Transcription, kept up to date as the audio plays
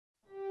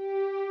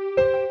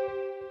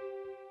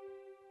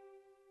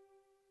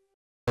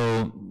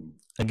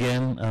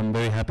Again, I'm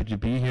very happy to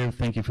be here.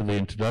 Thank you for the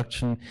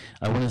introduction.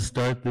 I want to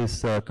start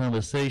this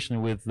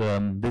conversation with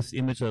this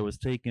image that was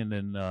taken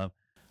in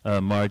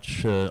on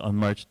March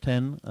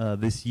 10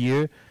 this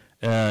year,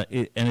 and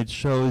it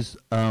shows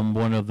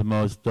one of the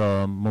most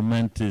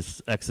momentous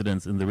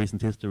accidents in the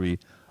recent history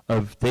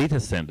of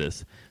data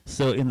centers.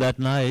 So in that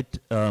night,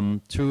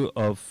 2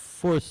 of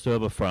 4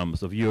 server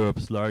farms of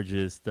Europe's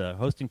largest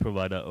hosting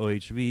provider,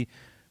 OHV,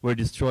 were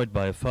destroyed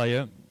by a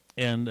fire,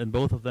 and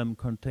both of them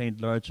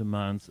contained large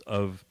amounts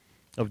of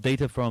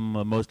data from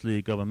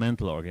mostly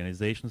governmental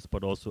organizations,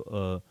 but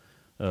also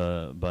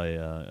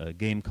by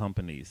game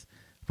companies.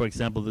 For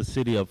example, the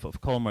city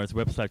of Colmar's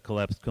website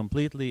collapsed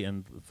completely,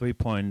 and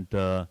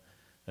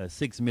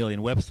 3.6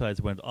 million websites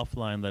went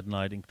offline that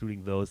night,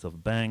 including those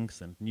of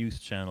banks and news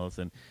channels,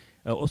 and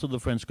also the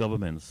French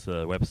government's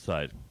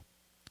website.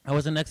 It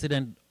was an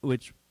accident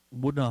which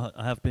would not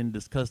have been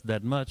discussed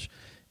that much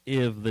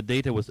if the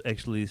data was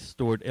actually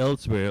stored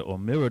elsewhere or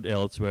mirrored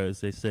elsewhere, as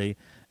they say,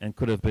 and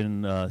could have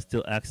been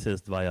still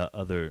accessed via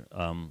other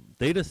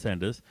data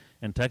centers.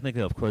 And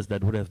technically, of course,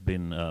 that would have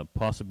been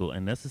possible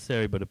and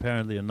necessary, but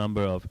apparently a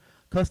number of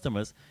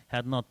customers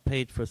had not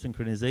paid for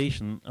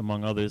synchronization.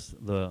 Among others,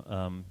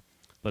 the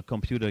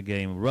computer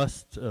game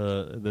Rust.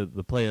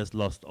 The players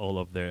lost all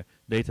of their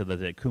data that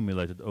they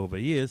accumulated over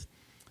years.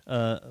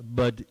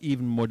 But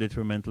even more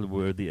detrimental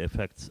were the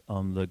effects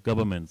on the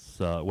government's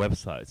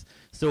websites.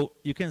 So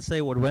you can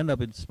say what went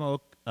up in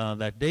smoke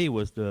that day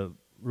was the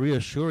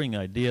reassuring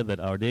idea that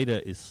our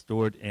data is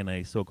stored in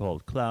a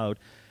so-called cloud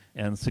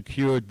and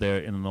secured there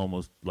in an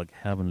almost like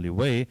heavenly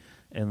way,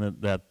 and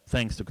that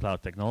thanks to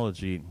cloud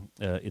technology,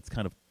 it's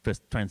kind of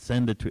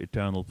transcended to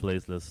eternal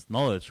placeless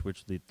knowledge,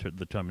 which the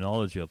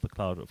terminology of the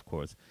cloud, of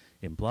course,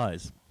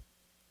 implies.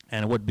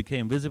 And what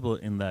became visible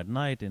in that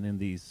night and in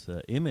these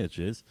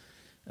images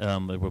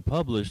that were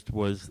published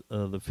was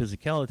the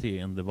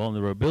physicality and the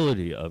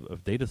vulnerability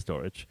of data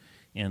storage.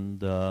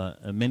 And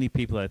many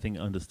people, I think,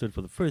 understood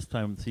for the first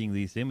time seeing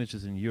these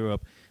images in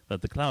Europe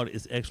that the cloud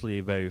is actually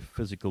a very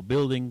physical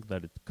building,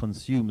 that it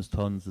consumes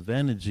tons of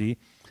energy,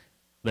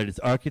 that it's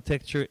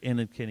architecture, and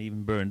it can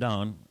even burn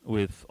down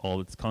with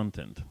all its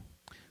content.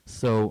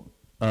 So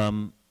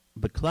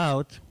the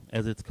cloud,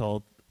 as it's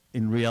called,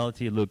 in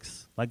reality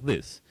looks like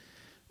this.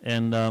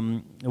 And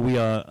we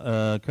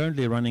are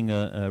currently running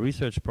a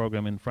research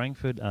program in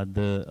Frankfurt at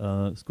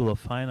the School of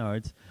Fine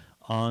Arts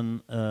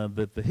on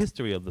the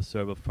history of the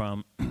server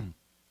farm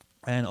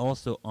and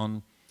also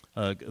on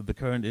the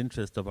current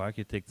interest of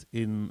architects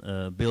in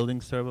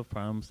building server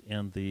farms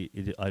and the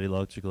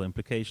ideological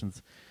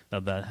implications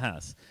that that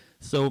has.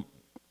 So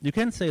you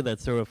can say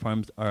that server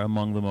farms are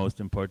among the most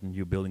important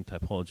new building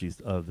typologies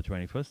of the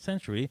 21st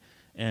century.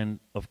 And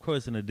of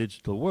course, in a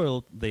digital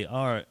world, they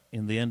are,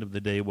 in the end of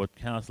the day, what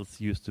castles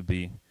used to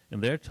be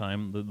in their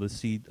time, the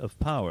seat of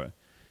power.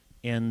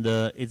 And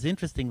it's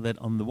interesting that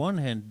on the one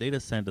hand, data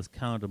centers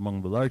count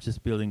among the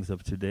largest buildings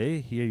of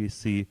today. Here you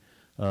see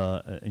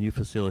a new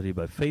facility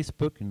by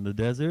Facebook in the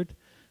desert.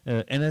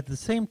 And at the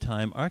same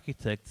time,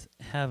 architects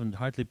haven't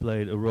hardly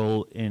played a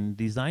role in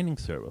designing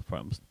server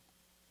farms.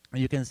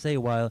 And you can say,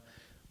 while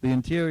the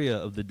interior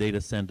of the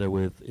data center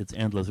with its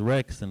endless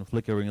racks and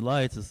flickering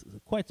lights is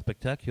quite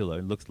spectacular.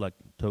 It looks like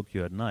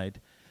Tokyo at night,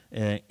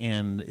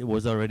 and it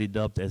was already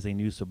dubbed as a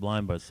new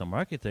Sublime by some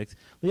architects.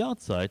 The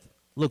outside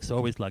looks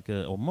always like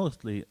or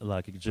mostly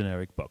like a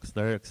generic box.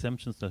 There are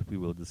exceptions that we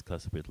will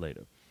discuss a bit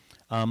later.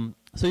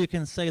 So you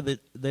can say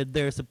that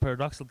there's a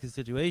paradoxical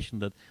situation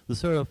that the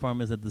server farm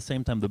is at the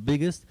same time the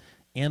biggest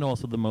and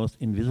also the most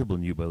invisible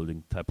new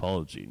building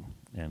typology.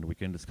 And we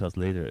can discuss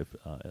later if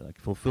like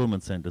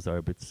fulfillment centers are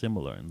a bit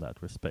similar in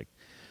that respect.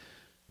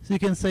 So you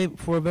can say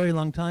for a very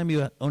long time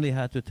you only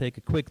had to take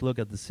a quick look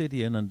at the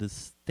city and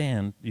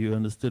you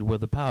understood where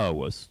the power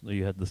was.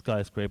 You had the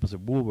skyscrapers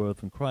of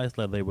Woolworth and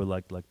Chrysler, they were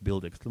like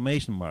build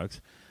exclamation marks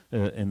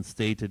and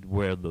stated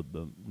where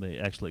the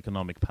actual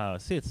economic power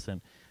sits.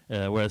 And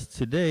whereas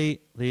today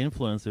the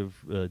influence of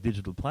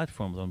digital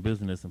platforms on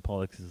business and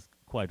politics is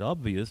quite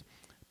obvious,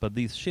 but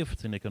these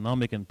shifts in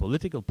economic and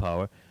political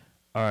power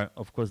are,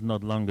 of course,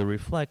 not longer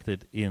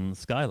reflected in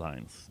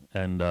skylines.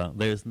 And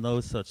there's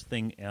no such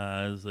thing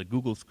as a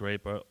Google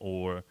scraper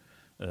or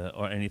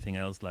anything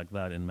else like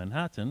that in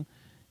Manhattan.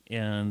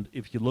 And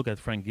if you look at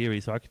Frank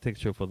Gehry's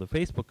architecture for the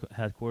Facebook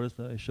headquarters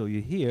that I show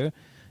you here,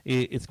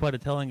 it's quite a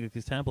telling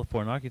example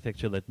for an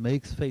architecture that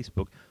makes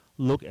Facebook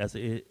look as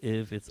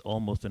if it's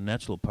almost a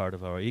natural part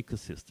of our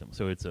ecosystem.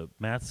 So it's a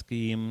mat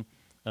scheme,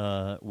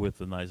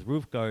 with a nice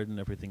roof garden,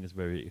 everything is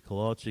very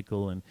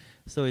ecological, and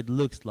so it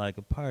looks like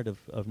a part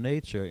of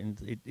nature. And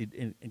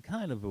in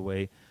kind of a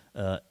way,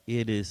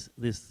 it is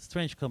this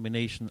strange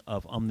combination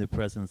of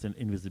omnipresence and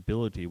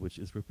invisibility, which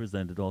is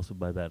represented also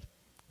by that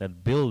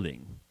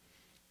building.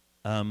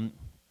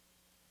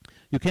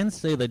 You can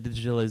say that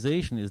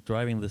digitalization is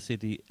driving the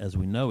city as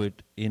we know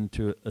it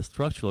into a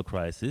structural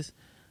crisis,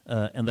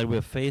 and that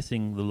we're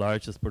facing the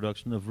largest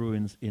production of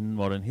ruins in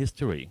modern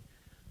history.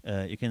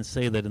 You can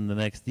say that in the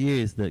next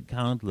years, the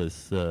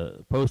countless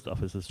post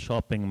offices,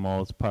 shopping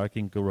malls,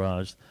 parking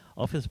garages,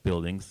 office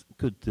buildings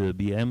could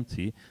be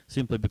empty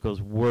simply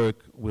because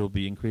work will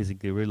be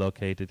increasingly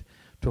relocated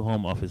to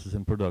home offices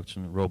and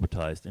production,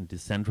 robotized and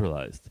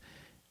decentralized.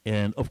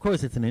 And of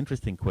course, it's an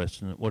interesting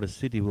question what a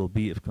city will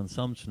be if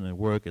consumption and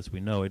work as we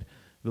know it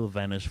will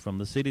vanish from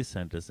the city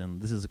centers.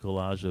 And this is a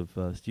collage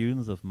of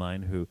students of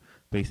mine who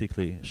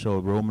basically show a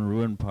Roman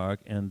ruin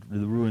park and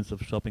the ruins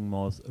of shopping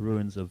malls,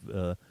 ruins of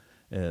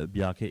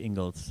Bjarke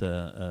Ingels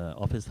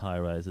office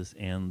high-rises,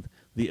 and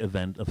the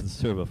event of the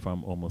server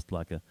farm, almost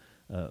like a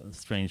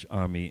strange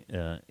army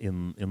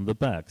in the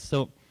back.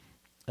 So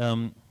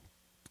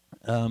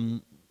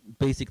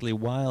basically,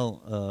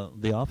 while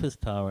the office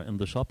tower and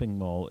the shopping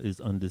mall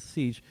is under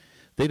siege,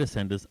 data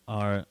centers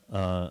are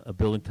a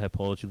building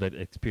typology that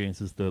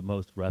experiences the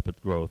most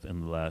rapid growth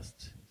in the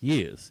last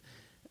years.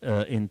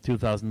 In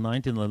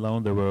 2019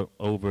 alone, there were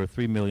over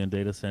 3 million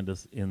data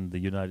centers in the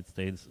United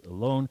States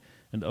alone,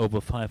 and over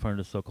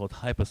 500 so-called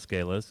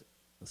hyperscalers,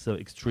 so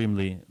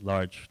extremely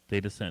large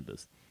data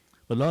centers.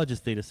 The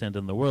largest data center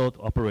in the world,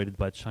 operated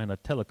by China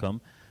Telecom,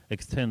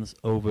 extends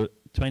over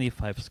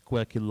 25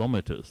 square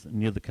kilometers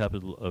near the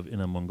capital of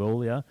Inner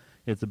Mongolia.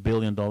 It's a $1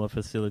 billion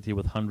facility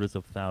with hundreds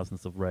of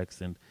thousands of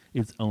racks and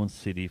its own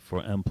city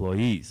for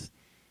employees.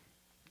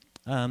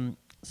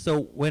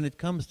 So when it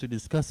comes to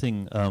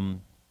discussing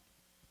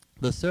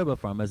the server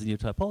farm as a new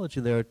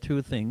typology, there are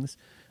two things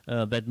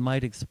that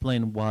might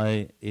explain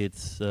why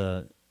it's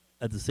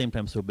at the same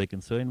time so big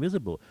and so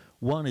invisible.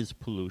 One is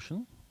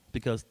pollution,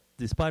 because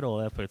despite all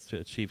efforts to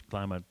achieve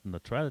climate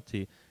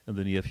neutrality in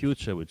the near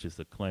future, which is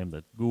a claim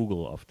that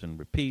Google often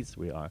repeats,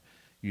 we are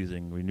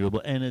using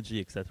renewable energy,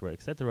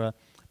 etc.,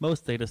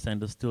 most data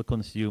centers still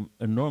consume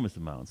enormous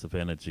amounts of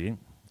energy.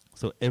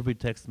 So every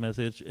text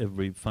message,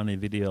 every funny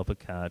video of a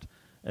cat,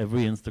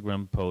 every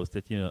Instagram post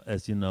that,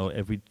 as you know,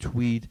 every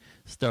tweet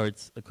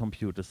starts a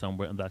computer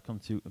somewhere, and that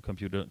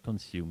computer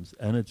consumes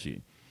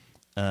energy.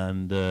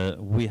 And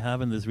we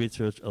have in this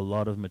research a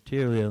lot of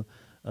material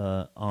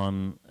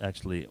on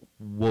actually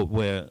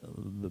where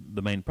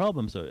the main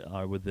problems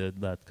are with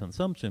that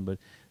consumption, but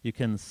you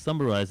can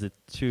summarize it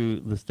to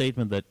the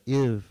statement that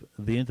if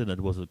the internet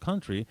was a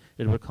country,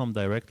 it would come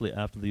directly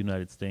after the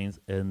United States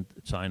and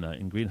China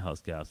in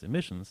greenhouse gas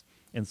emissions,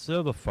 and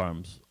server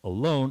farms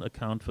alone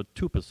account for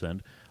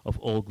 2% of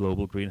all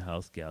global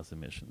greenhouse gas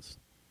emissions.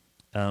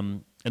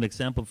 An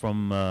example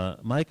from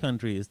my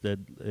country is that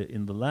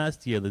in the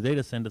last year, the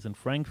data centers in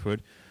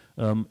Frankfurt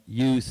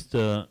used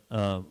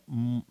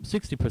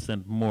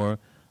 60% more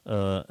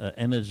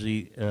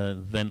energy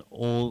than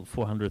all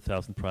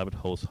 400,000 private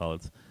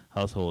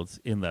households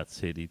in that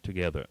city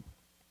together.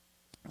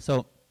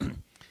 So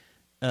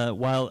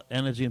while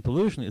energy and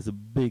pollution is a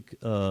big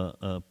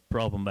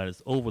problem that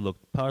is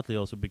overlooked, partly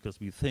also because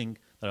we think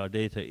that our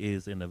data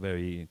is in a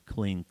very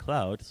clean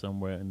cloud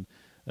somewhere and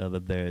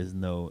that there is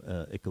no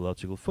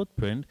ecological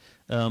footprint,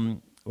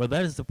 well,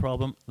 that is the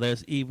problem.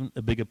 There's even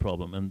a bigger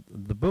problem. And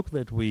the book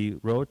that we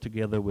wrote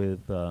together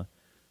with,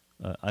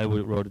 I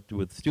wrote it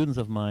with students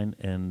of mine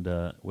and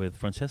with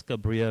Francesca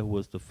Bria, who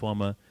was the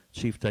former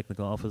chief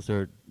technical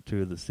officer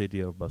to the city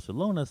of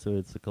Barcelona. So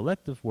it's a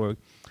collective work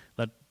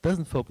that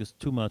doesn't focus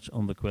too much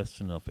on the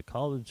question of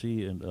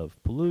ecology and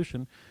of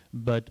pollution,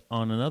 but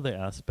on another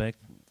aspect,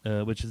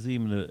 which is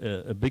even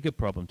a bigger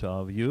problem to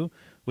our view,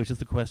 which is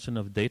the question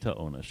of data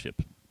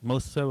ownership.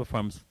 Most server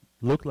farms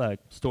look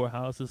like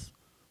storehouses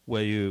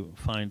where you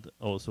find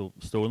also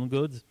stolen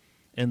goods,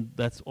 and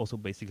that's also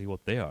basically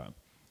what they are.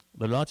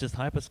 The largest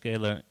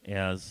hyperscaler,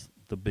 as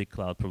the big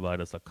cloud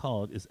providers are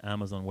called, is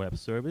Amazon Web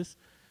Service,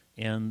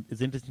 and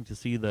it's interesting to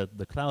see that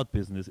the cloud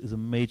business is a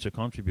major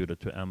contributor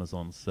to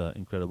Amazon's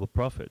incredible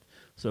profit.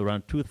 So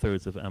around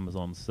 2/3 of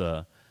Amazon's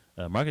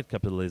market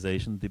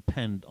capitalization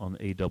depend on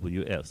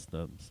AWS,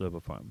 the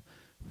server farm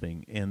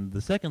thing. And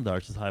the second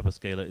largest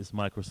hyperscaler is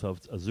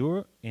Microsoft's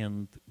Azure,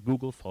 and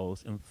Google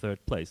falls in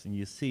third place. And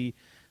you see,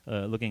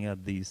 looking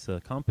at these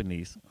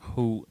companies,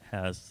 who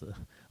has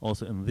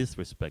also in this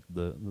respect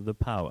the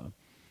power.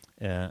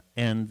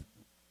 And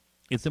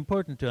it's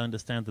important to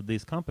understand that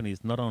these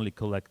companies not only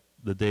collect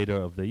the data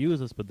of their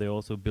users, but they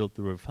also build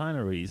the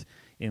refineries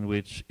in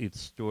which it's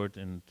stored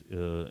and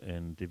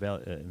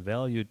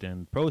valued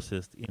and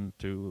processed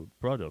into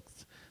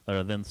products that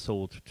are then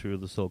sold to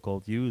the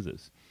so-called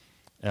users.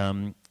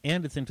 And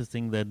it's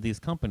interesting that these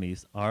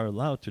companies are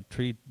allowed to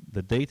treat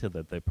the data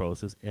that they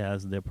process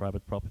as their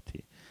private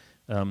property.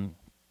 You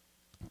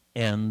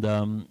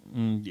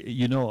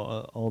know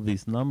all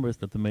these numbers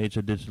that the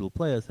major digital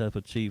players have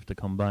achieved a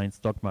combined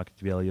stock market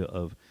value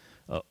of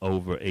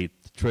over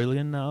 8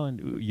 trillion now,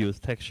 and US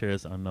tech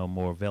shares are now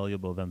more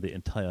valuable than the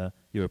entire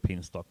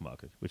European stock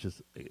market, which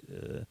is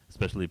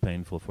especially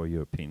painful for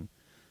European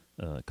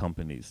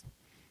companies.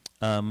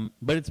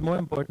 But it's more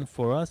important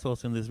for us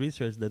also in this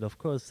research that, of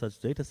course, such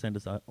data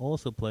centers are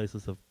also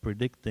places of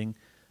predicting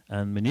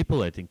and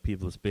manipulating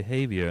people's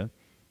behavior.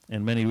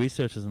 And many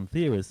researchers and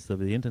theorists of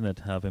the internet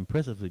have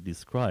impressively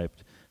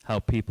described how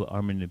people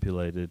are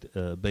manipulated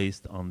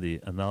based on the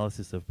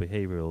analysis of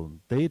behavioral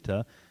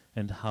data,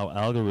 and how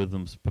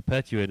algorithms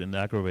perpetuate and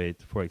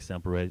aggravate, for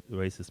example,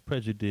 racist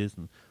prejudice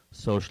and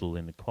social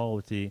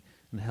inequality,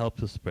 and help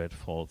to spread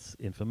false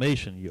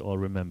information. You all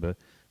remember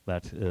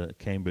that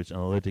Cambridge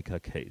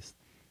Analytica case.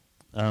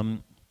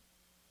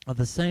 At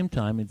the same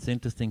time, it's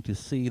interesting to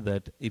see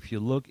that if you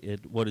look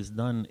at what is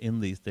done in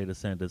these data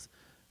centers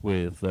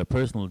with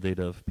personal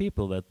data of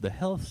people, that the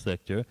health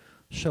sector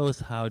shows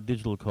how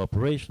digital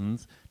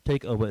corporations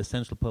take over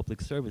essential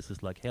public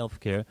services like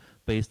healthcare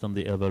based on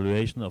the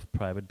evaluation of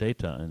private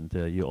data. And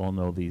you all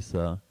know these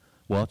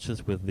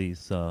watches with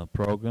these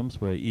programs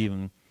where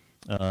even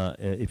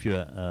if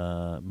you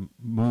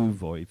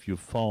move, or if you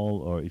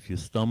fall, or if you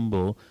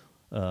stumble,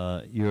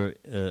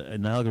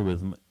 an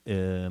algorithm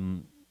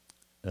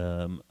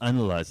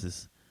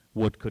analyzes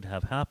what could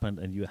have happened,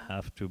 and you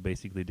have to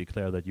basically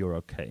declare that you're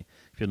okay.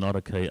 If you're not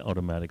okay,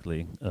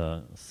 automatically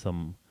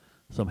some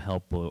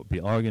help will be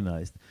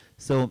organized.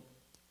 So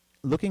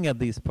looking at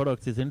these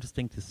products, it's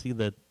interesting to see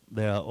that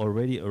there are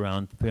already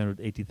around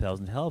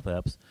 380,000 health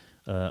apps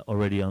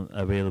already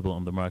available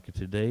on the market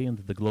today, and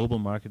the global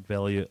market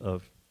value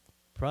of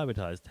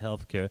privatized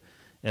healthcare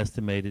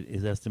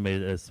is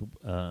estimated as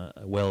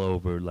well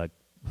over like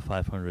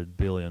 $500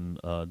 billion.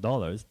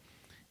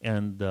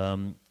 And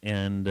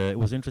it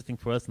was interesting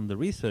for us in the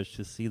research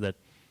to see that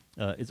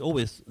it's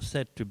always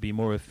said to be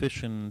more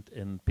efficient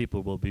and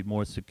people will be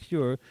more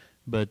secure,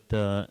 but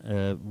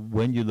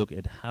when you look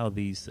at how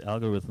these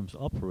algorithms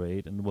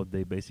operate and what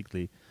they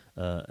basically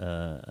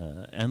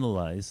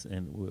analyze,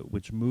 and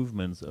which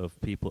movements of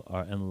people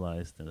are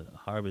analyzed and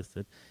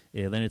harvested,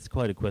 then it's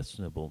quite a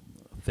questionable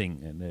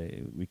thing. And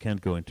we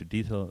can't go into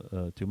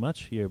detail too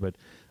much here, but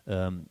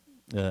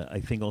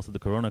I think also the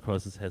corona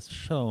crisis has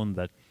shown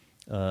that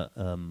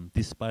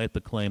despite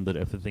the claim that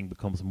everything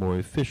becomes more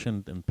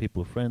efficient and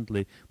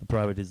people-friendly, the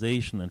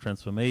privatization and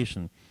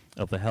transformation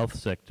of the health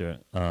sector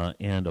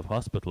and of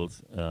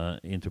hospitals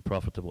into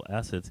profitable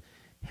assets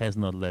has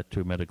not led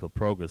to medical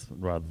progress,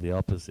 rather the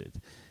opposite.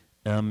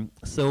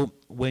 So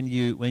when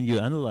you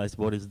analyze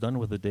what is done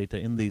with the data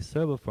in these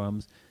server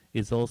farms,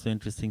 it's also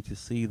interesting to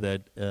see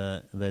that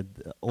that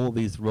all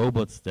these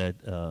robots that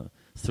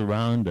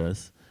surround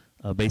us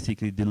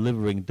basically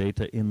delivering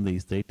data in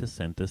these data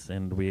centers,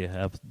 and we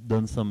have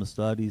done some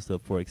studies of,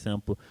 for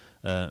example,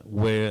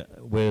 where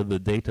the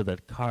data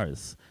that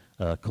cars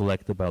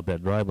collect about their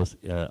drivers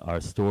are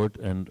stored,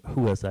 and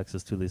who has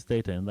access to this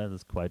data, and that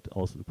is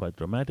also quite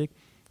dramatic.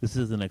 This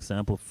is an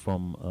example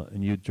from a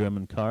new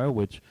German car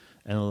which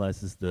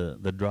analyzes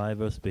the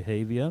driver's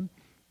behavior,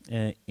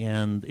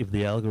 and if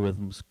the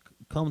algorithms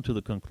come to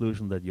the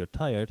conclusion that you're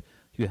tired,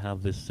 you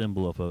have this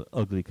symbol of an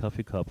ugly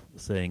coffee cup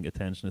saying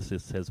attention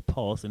assist says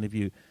pause, and if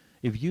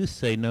you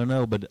say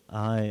no, but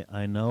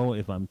I know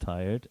if I'm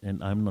tired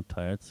and I'm not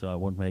tired, so I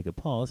won't make a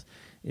pause,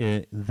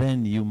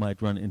 then you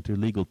might run into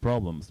legal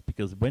problems,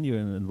 because when you're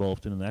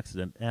involved in an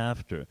accident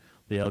after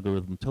the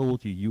algorithm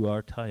told you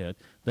are tired,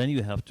 then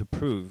you have to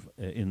prove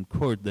in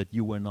court that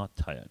you were not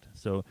tired.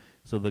 So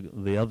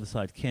the other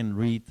side can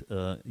read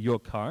your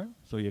car,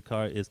 so your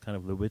car is kind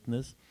of the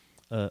witness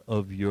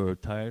of your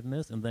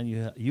tiredness, and then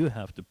you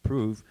have to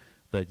prove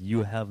that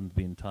you haven't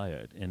been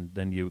tired, and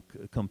then you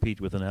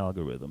compete with an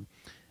algorithm.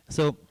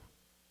 So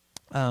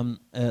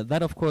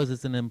that, of course,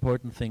 is an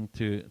important thing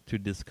to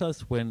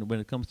discuss when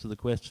it comes to the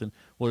question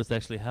what is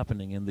actually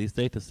happening in these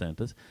data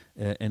centers,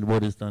 and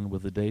what is done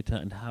with the data,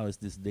 and how is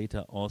this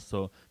data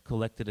also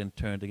collected and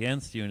turned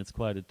against you. And it's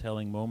quite a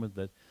telling moment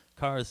that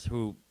cars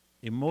who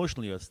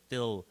emotionally are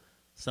still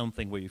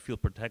something where you feel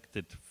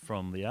protected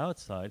from the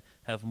outside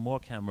have more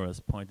cameras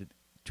pointed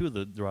to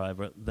the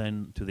driver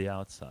than to the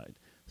outside.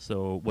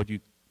 So what you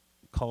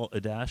call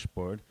a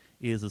dashboard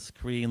is a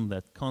screen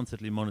that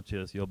constantly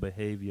monitors your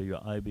behavior,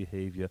 your eye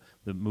behavior,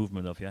 the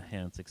movement of your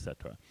hands,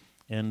 etc.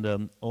 And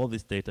all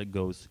this data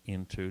goes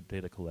into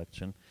data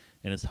collection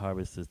and is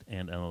harvested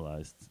and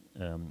analyzed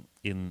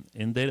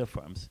in data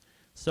farms.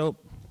 So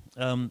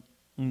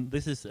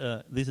this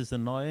is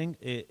annoying,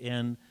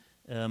 and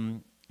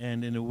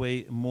in a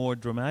way more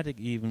dramatic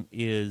even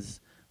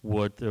is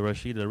what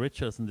Rashida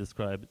Richardson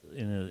described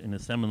in a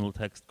seminal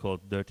text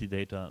called Dirty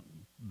Data,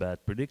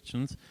 Bad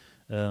Predictions,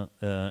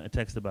 a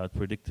text about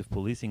predictive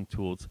policing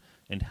tools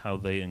and how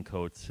they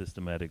encode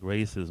systematic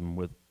racism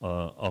with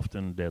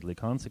often deadly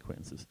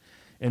consequences.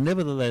 And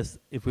nevertheless,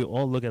 if we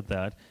all look at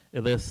that,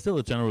 there's still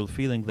a general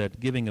feeling that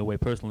giving away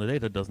personal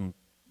data doesn't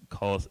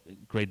cause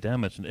great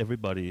damage, and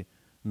everybody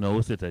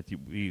knows it. That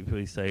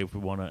we say if we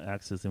want to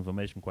access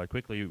information quite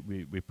quickly,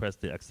 we press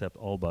the accept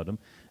all button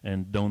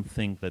and don't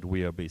think that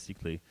we are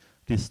basically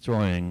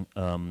destroying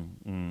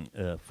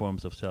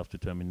forms of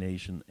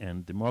self-determination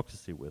and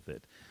democracy with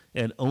it.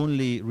 And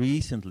only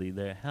recently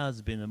there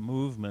has been a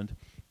movement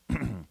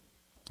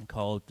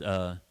called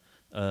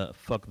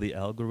Fuck the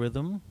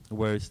Algorithm,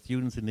 where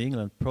students in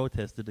England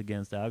protested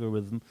against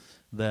algorithm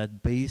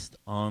that based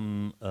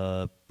on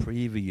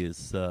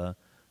previous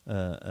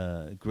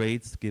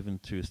grades given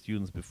to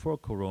students before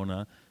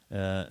Corona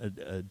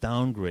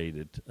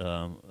downgraded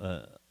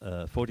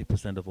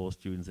 40% of all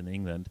students in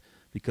England,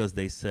 because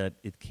they said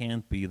it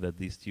can't be that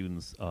these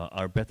students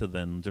are better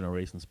than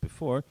generations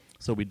before,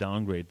 so we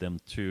downgrade them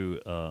to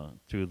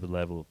the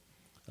level,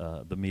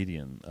 the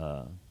median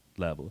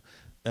level.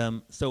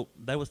 So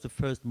that was the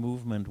first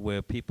movement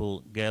where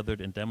people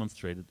gathered and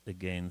demonstrated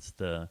against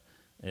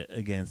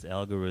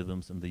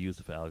algorithms and the use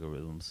of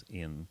algorithms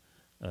in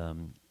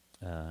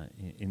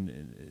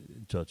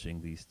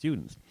judging these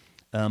students.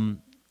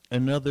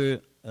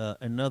 Another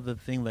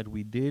thing that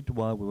we did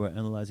while we were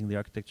analyzing the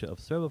architecture of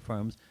server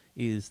farms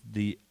is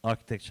the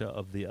architecture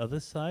of the other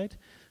side.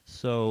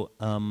 So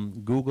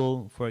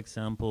Google, for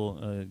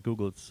example,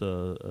 Google's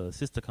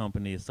sister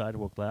company,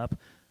 Sidewalk Lab,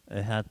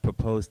 had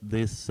proposed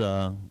this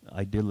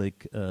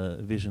idyllic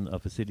vision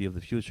of a city of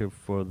the future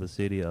for the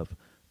city of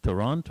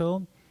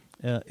Toronto.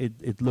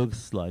 It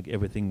looks like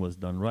everything was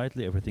done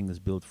rightly. Everything is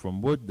built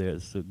from wood.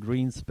 There's a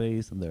green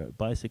space, and there are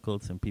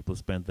bicycles, and people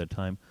spend their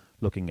time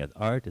looking at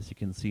art, as you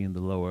can see in the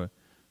lower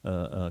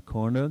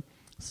corner.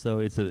 So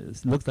it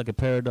looks like a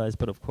paradise,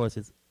 but of course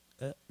it's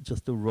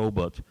just a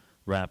robot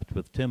wrapped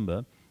with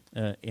timber.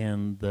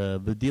 And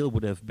the deal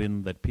would have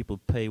been that people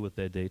pay with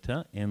their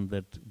data, and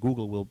that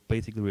Google will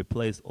basically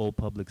replace all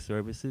public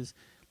services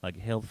like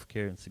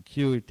healthcare and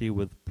security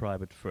with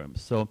private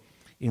firms. So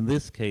in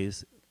this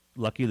case,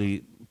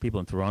 luckily,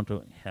 people in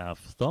Toronto have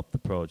stopped the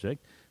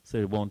project, so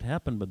it won't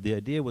happen. But the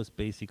idea was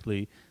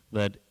basically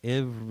that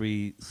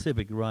every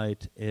civic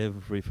right,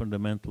 every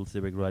fundamental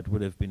civic right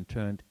would have been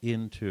turned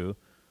into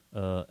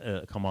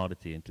a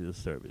commodity, into a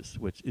service,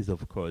 which is,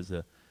 of course,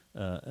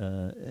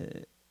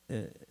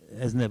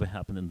 has never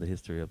happened in the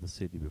history of the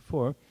city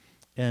before.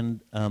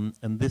 And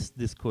this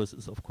discourse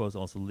is, of course,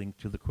 also linked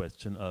to the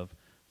question of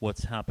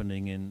what's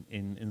happening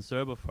in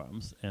server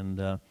farms,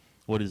 and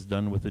what is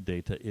done with the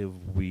data if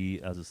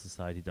we as a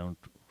society don't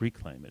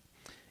reclaim it.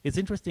 It's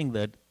interesting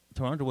that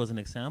Toronto was an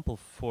example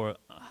for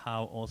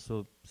how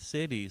also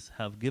cities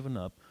have given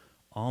up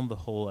on the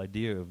whole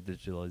idea of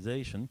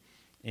digitalization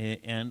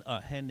and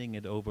are handing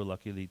it over,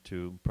 luckily,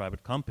 to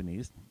private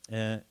companies,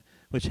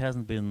 which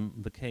hasn't been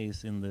the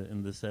case in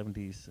the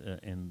 70s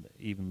and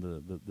even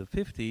the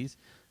 50s,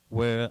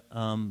 where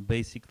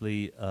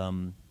basically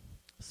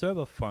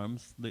server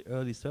farms, the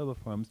early server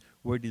farms,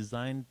 were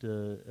designed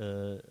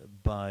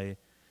by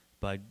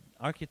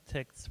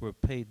architects, were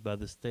paid by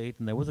the state,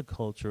 and there was a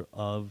culture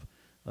of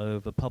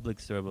a public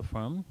server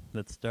farm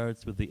that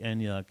starts with the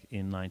ENIAC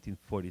in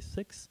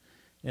 1946,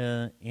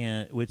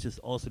 and which is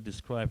also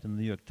described in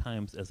the New York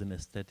Times as an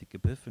aesthetic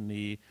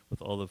epiphany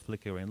with all the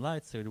flickering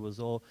lights. So it was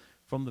all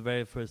from the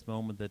very first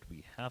moment that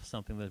we have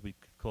something that we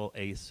could call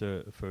a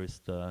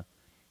first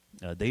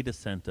data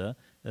center,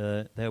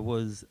 that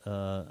was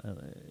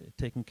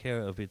taking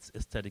care of its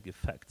aesthetic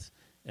effects.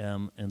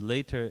 And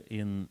later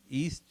in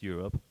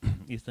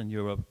Eastern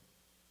Europe,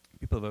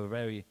 people were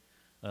very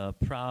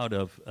proud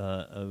of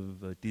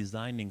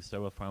designing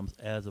server farms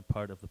as a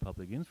part of the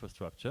public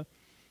infrastructure.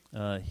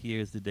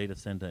 Here's the data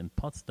center in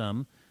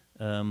Potsdam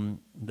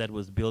that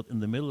was built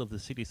in the middle of the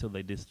city, so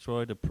they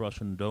destroyed a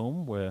Prussian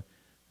dome where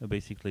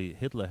basically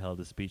Hitler held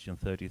a speech in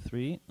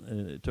 '33,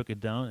 took it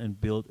down and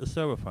built a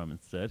server farm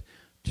instead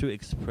to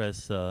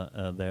express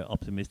their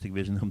optimistic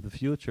vision of the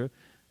future.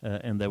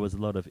 And there was a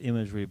lot of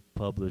imagery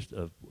published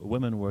of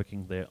women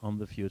working there on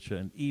the future,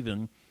 and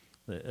even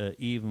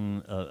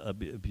a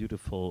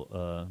beautiful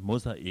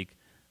mosaic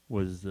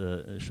was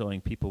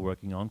showing people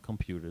working on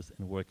computers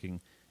and working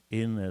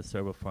in a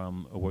server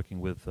farm, working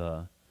with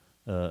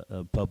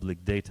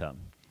public data.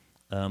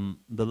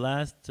 The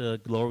last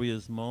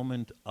glorious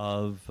moment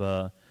of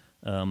a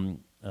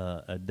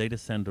data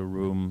center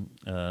room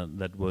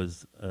that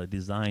was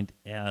designed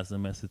as a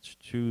message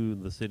to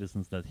the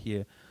citizens that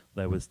here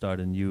they would start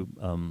a new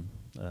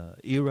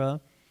era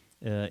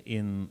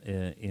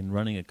in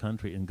running a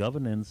country in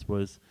governance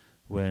was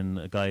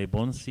when Guy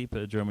Bonsiep,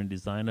 a German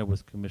designer,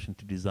 was commissioned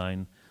to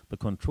design the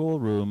control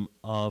room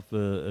of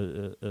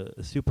a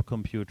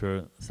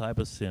supercomputer,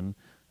 CyberSyn,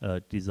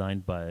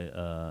 designed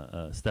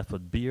by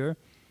Stafford Beer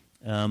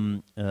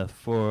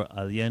for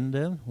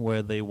Allende,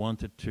 where they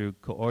wanted to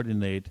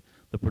coordinate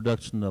the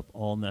production of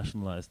all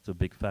nationalized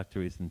big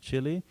factories in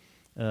Chile.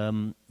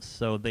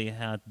 So they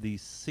had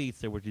these seats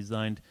that were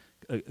designed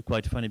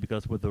quite funny,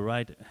 because with the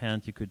right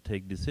hand you could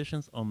take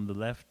decisions. On the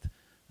left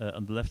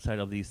side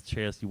of these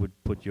chairs you would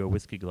put your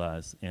whiskey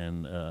glass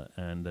and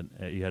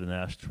you had an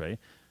ashtray.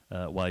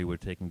 While you were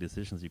taking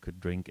decisions, you could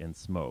drink and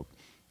smoke.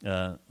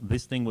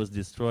 This thing was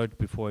destroyed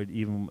before it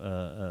even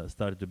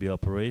started to be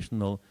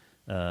operational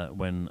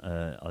when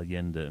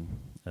Allende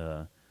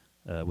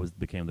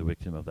became the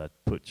victim of that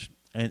putsch.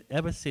 And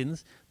ever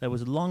since, there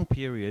was a long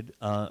period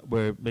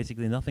where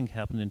basically nothing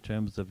happened in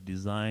terms of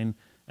design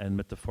and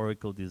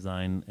metaphorical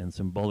design and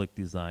symbolic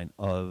design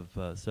of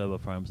server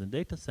farms and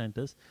data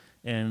centers,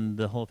 and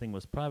the whole thing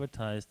was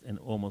privatized and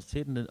almost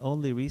hidden. And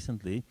only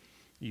recently,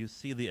 you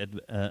see the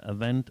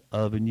advent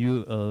of a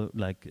new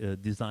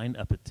design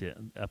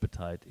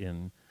appetite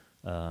in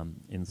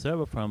in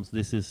server farms.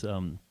 This is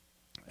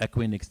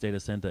Equinix data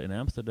center in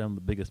Amsterdam,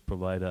 the biggest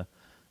provider,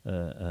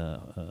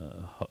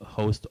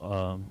 host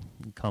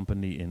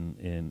company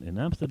in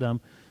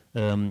Amsterdam.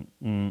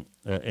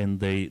 And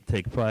they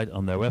take pride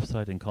on their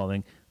website in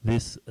calling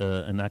this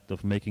an act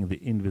of making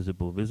the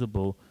invisible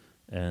visible.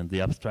 And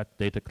the abstract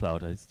data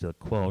cloud, I still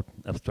quote,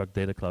 abstract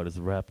data cloud is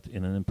wrapped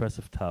in an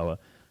impressive tower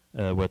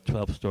where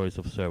 12 stories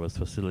of servers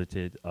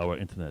facilitate our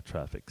internet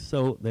traffic.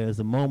 So there's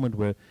a moment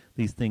where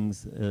these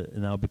things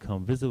now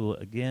become visible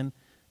again.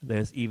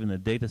 There's even a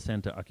data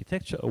center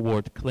architecture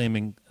award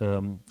claiming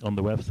on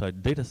the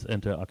website data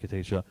center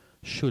architecture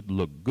should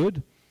look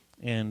good.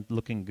 And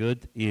looking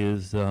good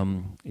is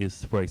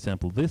for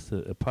example, this,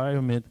 a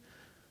pyramid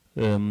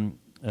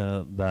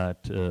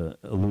that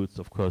alludes,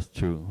 of course,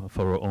 to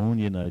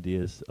Pharaonian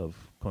ideas of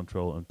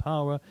control and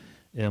power.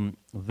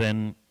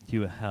 Then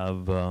you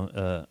have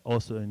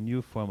also a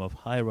new form of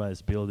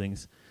high-rise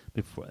buildings.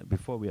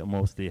 Before we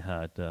mostly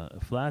had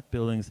flat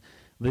buildings.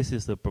 This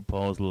is the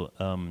proposal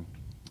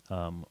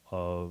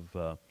of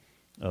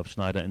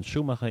Schneider and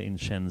Schumacher in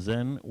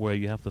Shenzhen, where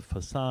you have the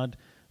facade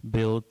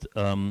built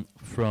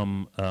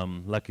from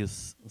like a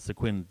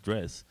sequin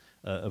dress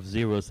of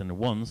zeros and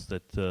ones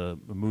that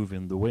move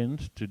in the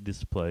wind to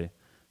display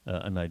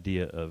an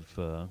idea of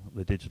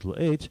the digital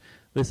age.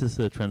 This is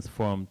a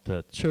transformed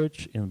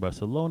church in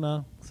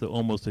Barcelona, so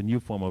almost a new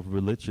form of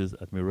religious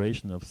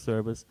admiration of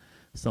service,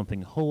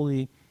 something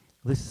holy.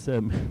 This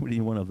is really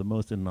one of the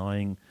most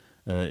annoying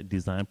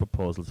design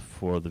proposals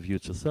for the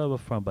future server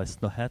farm by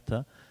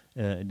Snohetta,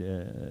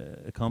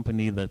 a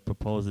company that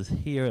proposes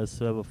here a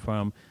server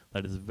farm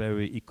that is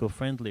very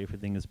eco-friendly.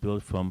 Everything is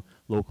built from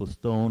local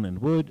stone and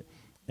wood.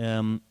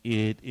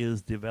 It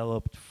is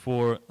developed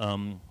for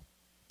the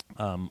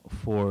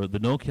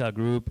Nokia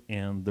group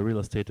and the real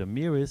estate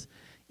Amiris,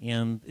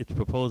 and it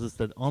proposes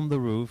that on the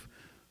roof,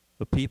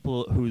 the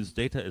people whose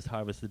data is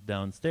harvested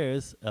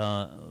downstairs,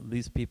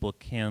 these people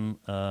can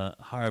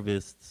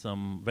harvest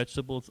some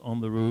vegetables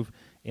on the roof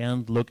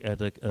and look at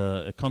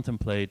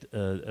contemplate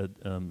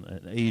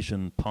an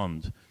Asian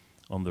pond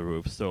on the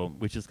roof. So,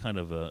 which is kind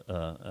of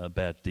a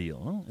bad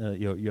deal. Huh?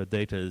 Your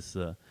data is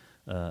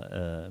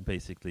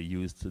basically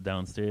used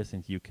downstairs,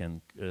 and you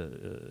can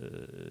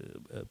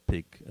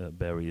pick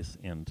berries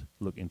and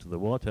look into the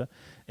water.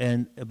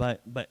 And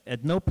but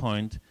at no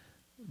point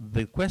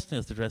the question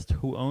is addressed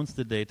who owns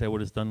the data,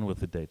 what is done with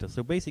the data.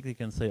 So basically you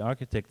can say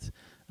architects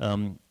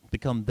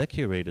become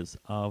decorators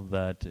of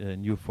that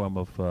new form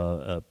of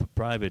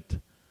private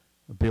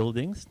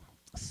buildings.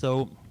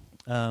 So,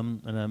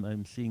 and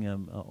I'm seeing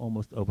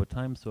almost over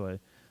time, so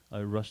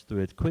I rushed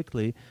through it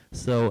quickly.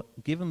 So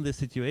given the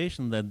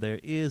situation that there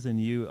is a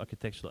new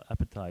architectural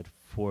appetite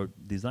for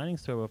designing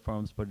server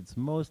farms, but it's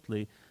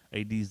mostly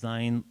a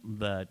design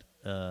that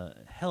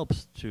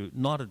helps to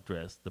not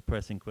address the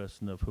pressing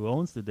question of who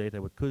owns the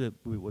data, what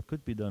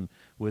could be done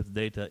with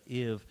data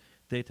if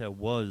data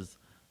was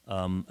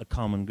a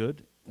common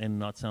good and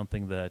not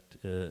something that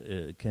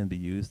can be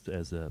used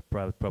as a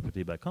private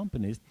property by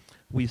companies.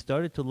 We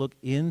started to look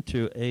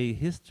into a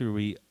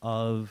history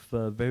of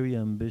very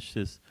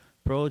ambitious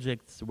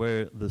projects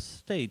where the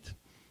state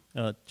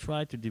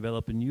tried to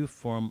develop a new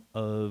form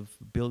of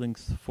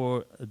buildings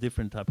for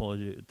different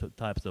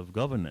types of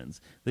governance.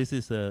 This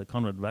is a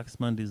Konrad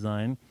Waxman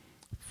design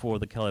for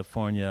the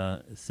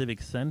California Civic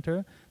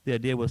Center. The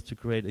idea was to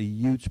create a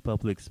huge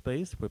public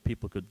space where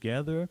people could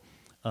gather,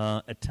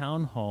 a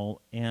town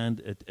hall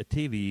and a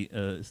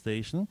TV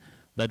station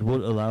that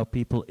would allow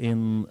people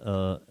in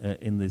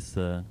this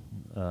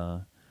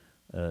town,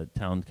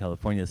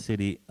 California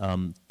City,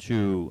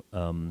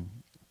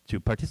 to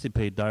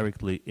participate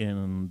directly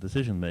in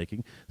decision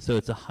making. So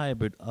it's a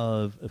hybrid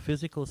of a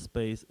physical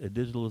space, a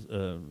digital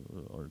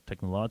or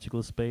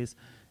technological space,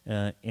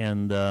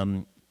 and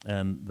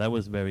that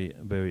was very,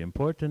 very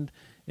important.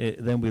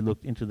 Then we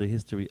looked into the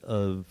history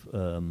of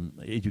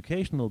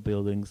educational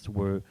buildings,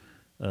 where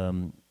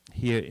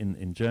here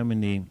in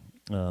Germany,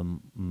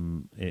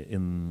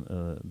 in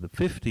the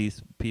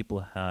 50s,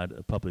 people had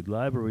a public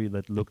library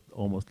that looked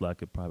almost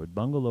like a private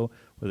bungalow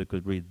where they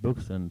could read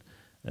books and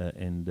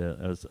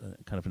as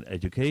kind of an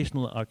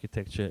educational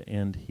architecture.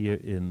 And here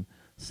in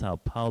Sao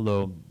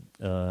Paulo,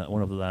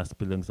 one of the last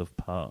buildings of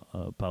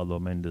Paulo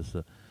Mendes,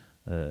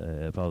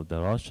 Paulo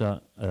da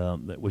Rocha,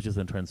 which is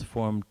a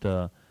transformed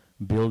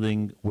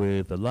building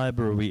with a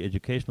library,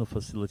 educational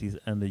facilities,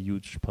 and a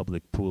huge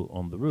public pool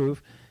on the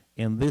roof.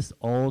 And this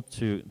all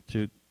to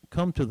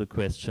come to the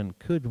question,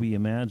 could we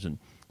imagine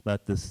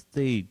that the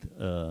state,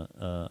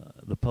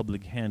 the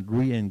public hand,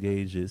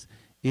 re-engages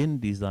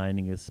in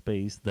designing a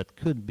space that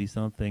could be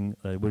something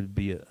that would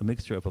be a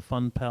mixture of a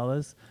fun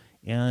palace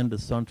and a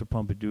Centre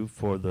Pompidou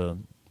for the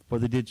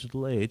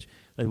digital age,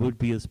 that would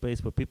be a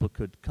space where people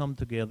could come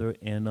together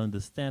and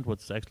understand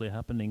what's actually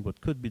happening, what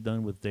could be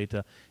done with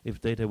data,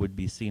 if data would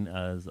be seen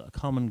as a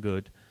common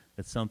good.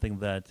 It's something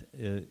that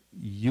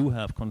you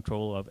have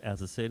control of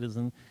as a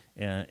citizen,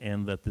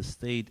 and that the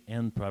state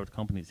and private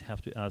companies have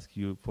to ask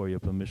you for your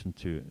permission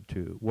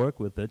to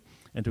work with it,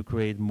 and to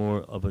create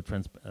more of a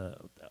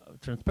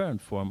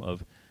transparent form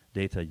of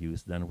data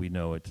use than we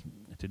know it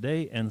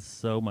today. And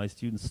so my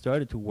students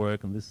started to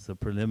work, and this is a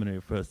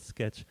preliminary first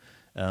sketch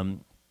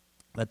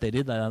that they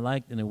did that I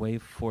liked in a way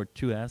for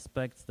two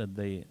aspects that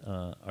they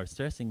are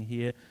stressing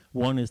here.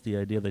 One is the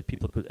idea that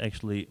people could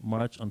actually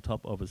march on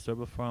top of a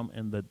server farm,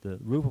 and that the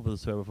roof of the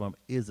server farm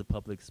is a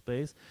public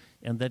space,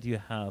 and that you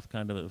have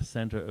kind of a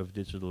center of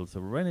digital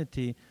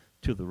sovereignty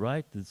to the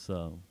right, this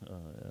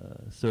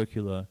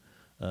circular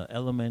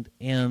element,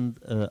 and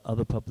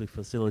other public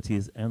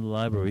facilities and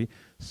library,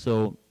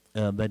 so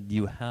that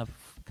you have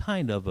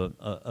kind of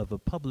a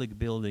public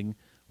building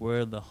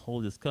where the whole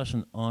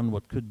discussion on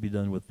what could be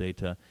done with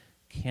data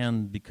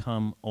can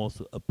become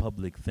also a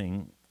public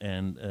thing,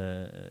 and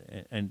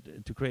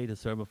to create a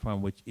server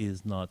farm which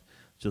is not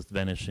just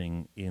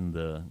vanishing in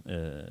the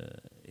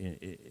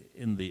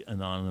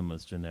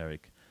anonymous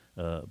generic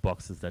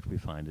boxes that we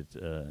find it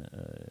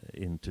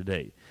in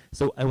today.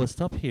 So I will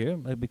stop here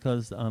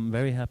because I'm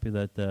very happy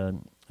that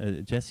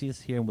Jesse is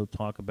here, and we'll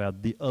talk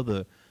about the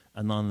other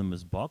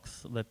anonymous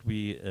box that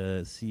we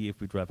see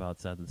if we drive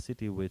outside the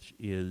city, which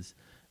is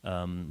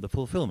the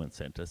fulfillment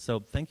center.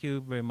 So thank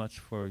you very much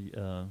for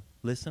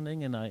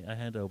listening, and I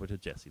hand over to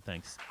Jesse.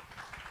 Thanks.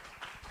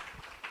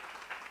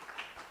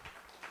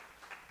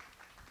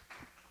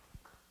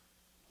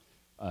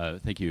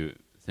 Thank you,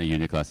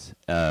 Niklas.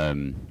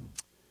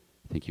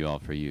 Thank you all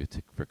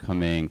for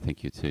coming.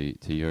 Thank you to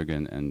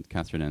Jürgen and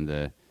Catherine and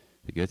the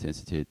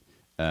Goethe-Institut.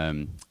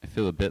 I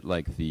feel a bit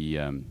like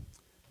the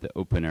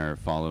opener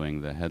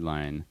following the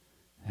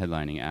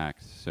headlining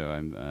act. So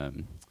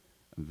I'm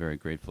very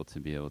grateful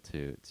to be able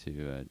to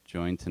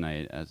join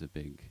tonight as a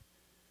big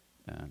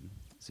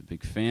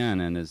fan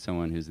and as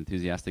someone who's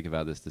enthusiastic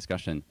about this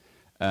discussion.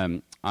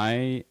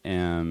 I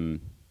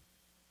am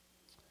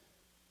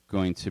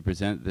going to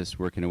present this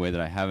work in a way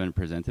that I haven't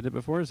presented it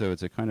before, so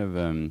it's a kind of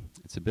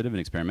it's a bit of an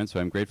experiment. So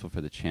I'm grateful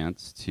for the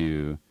chance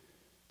to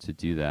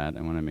do that.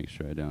 I want to make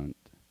sure I don't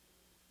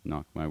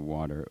knock my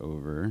water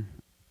over.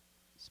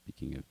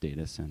 Speaking of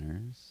data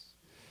centers.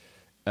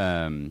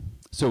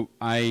 So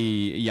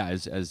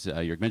as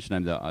Jörg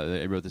mentioned,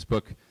 I wrote this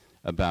book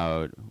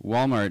about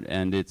Walmart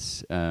and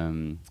its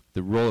the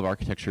role of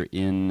architecture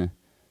in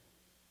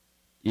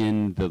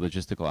the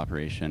logistical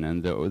operation.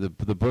 And the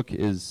book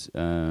is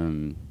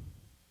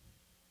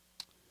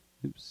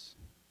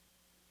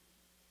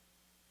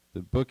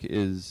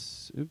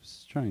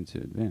trying to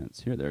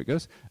advance here. There it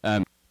goes.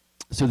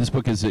 So this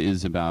book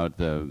is about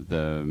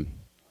the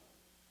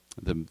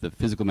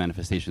physical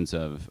manifestations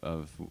of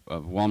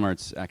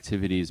Walmart's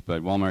activities,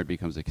 but Walmart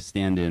becomes a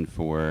stand-in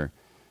for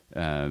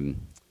a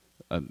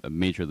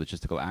major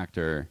logistical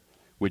actor,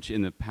 which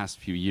in the past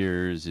few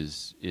years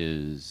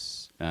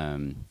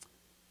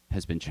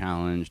has been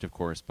challenged, of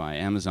course, by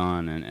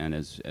Amazon, and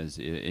as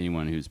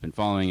anyone who's been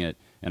following it,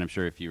 and I'm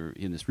sure if you're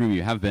in this room,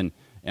 you have been.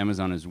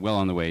 Amazon is well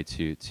on the way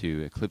to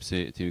eclipse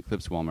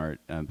Walmart,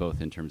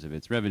 both in terms of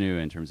its revenue,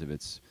 in terms of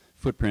its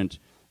footprint.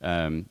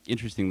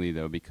 Interestingly,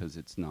 though, because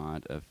it's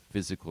not a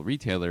physical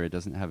retailer, it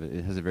has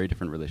a very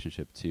different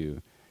relationship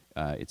to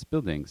its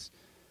buildings.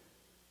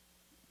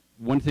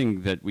 One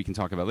thing that we can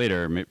talk about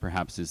later,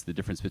 perhaps, is the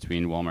difference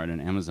between Walmart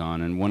and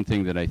Amazon. And one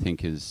thing that I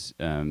think is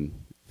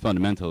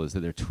fundamental is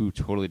that they're two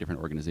totally different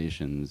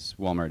organizations.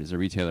 Walmart is a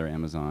retailer.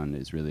 Amazon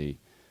is really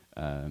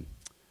a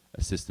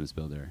systems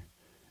builder.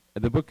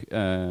 The book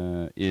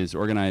is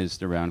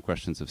organized around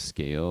questions of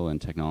scale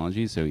and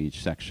technology. So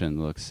each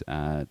section looks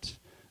at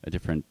a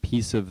different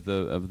piece of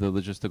the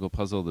logistical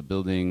puzzle: the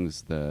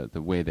buildings, the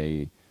way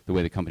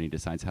the company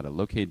decides how to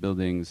locate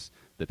buildings,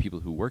 the people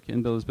who work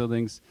in those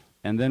buildings,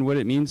 and then what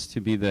it means to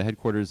be the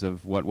headquarters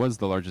of what was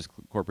the largest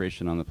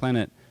corporation on the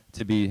planet,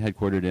 to be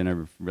headquartered in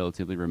a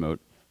relatively remote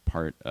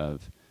part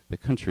of the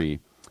country.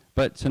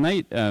 But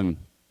tonight,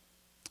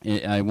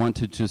 I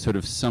wanted to sort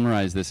of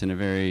summarize this in a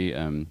very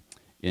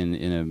in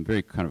a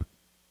very kind of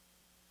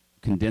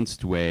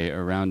condensed way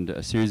around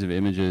a series of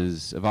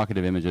images,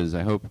 evocative images,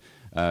 I hope,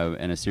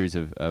 and a series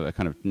of a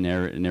kind of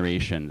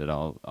narration that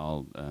I'll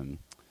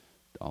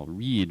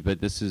read.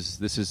 But this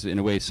is in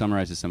a way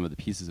summarizes some of the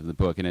pieces of the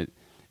book, and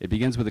it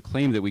begins with a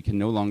claim that we can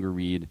no longer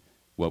read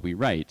what we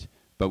write,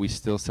 but we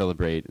still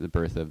celebrate the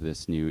birth of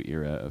this new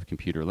era of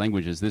computer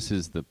languages. This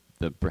is the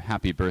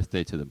happy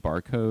birthday to the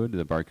barcode.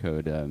 The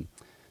barcode.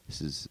 This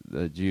is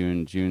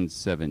June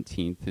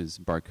 17th is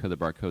the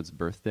barcode's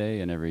birthday,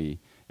 and every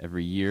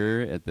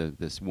year at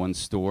this one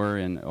store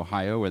in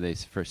Ohio where they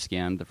first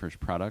scanned the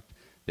first product,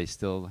 they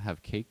still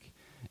have cake.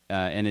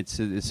 And it's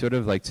sort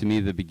of like, to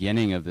me, the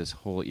beginning of this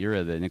whole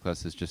era that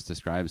Niklas has just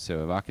described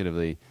so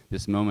evocatively,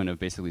 this moment of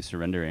basically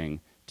surrendering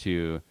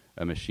to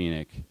a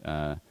machinic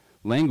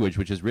language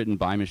which is written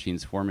by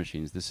machines for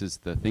machines. This is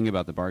the thing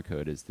about the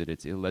barcode, is that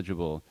it's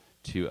illegible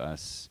to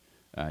us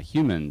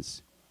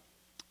humans.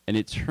 And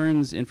it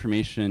turns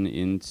information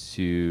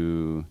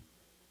into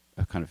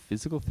a kind of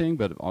physical thing,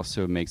 but it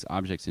also makes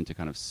objects into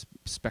kind of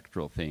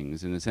spectral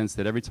things, in the sense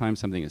that every time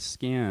something is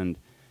scanned,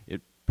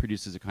 it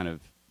produces a kind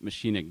of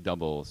machinic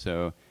double.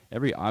 So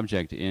every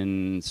object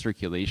in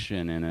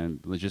circulation in a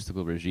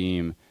logistical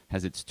regime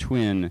has its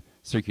twin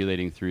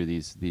circulating through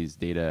these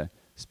data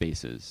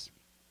spaces.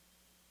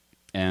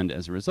 And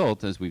as a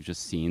result, as we've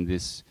just seen,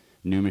 this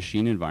new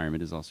machine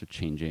environment is also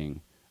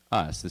changing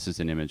us. This is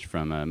an image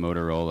from a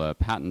Motorola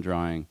patent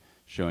drawing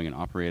showing an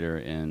operator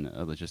in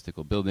a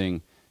logistical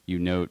building. You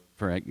note,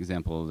 for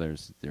example,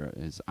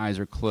 his eyes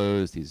are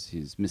closed,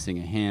 he's missing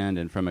a hand,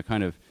 and from a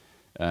kind of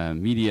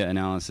media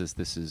analysis,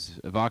 this is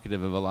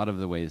evocative of a lot of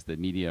the ways that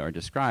media are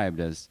described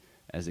as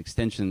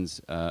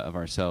extensions of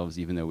ourselves,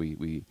 even though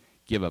we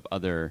give up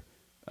other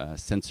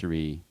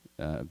sensory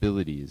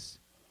abilities.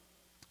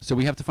 So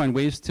we have to find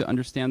ways to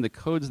understand the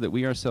codes that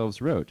we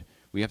ourselves wrote.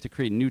 We have to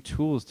create new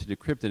tools to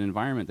decrypt an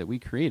environment that we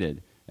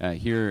created.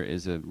 Here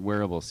is a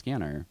wearable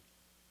scanner.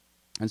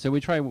 And so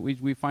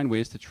we find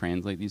ways to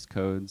translate these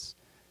codes.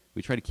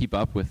 We try to keep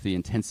up with the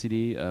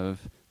intensity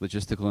of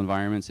logistical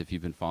environments. If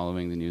you've been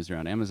following the news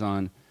around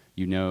Amazon,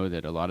 you know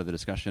that a lot of the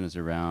discussion is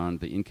around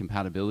the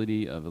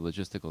incompatibility of the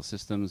logistical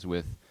systems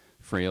with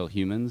frail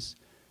humans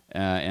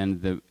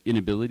and the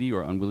inability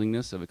or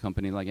unwillingness of a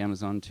company like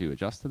Amazon to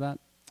adjust to that.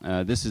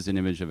 This is an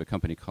image of a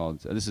company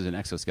called, this is an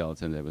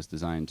exoskeleton that was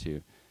designed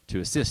to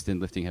assist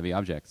in lifting heavy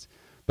objects.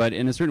 But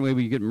in a certain way,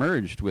 we get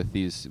merged with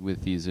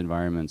these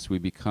environments. We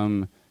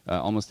become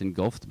almost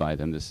engulfed by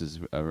them. This is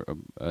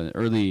an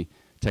early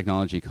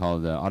technology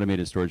called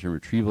automated storage and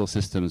retrieval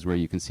systems, where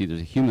you can see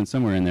there's a human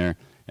somewhere in there,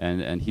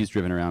 and he's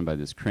driven around by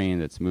this crane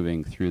that's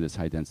moving through this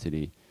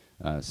high-density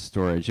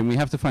storage. And we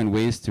have to find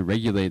ways to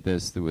regulate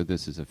this.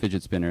 This is a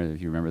fidget spinner,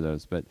 if you remember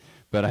those. But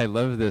I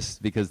love this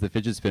because the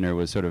fidget spinner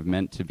was sort of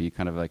meant to be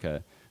kind of like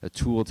a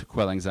tool to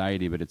quell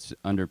anxiety, but it's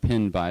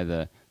underpinned by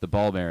the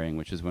ball bearing,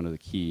 which is one of the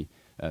key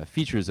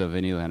features of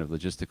any kind of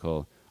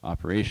logistical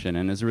operation.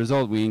 And as a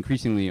result, we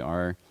increasingly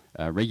are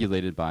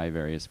regulated by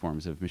various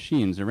forms of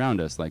machines around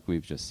us, like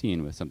we've just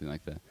seen with something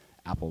like the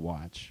Apple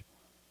Watch.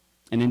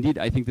 And indeed,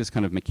 I think this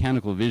kind of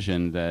mechanical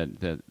vision that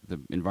the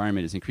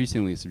environment is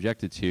increasingly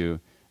subjected to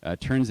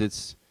turns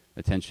its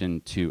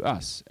attention to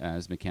us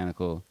as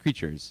mechanical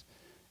creatures.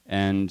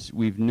 And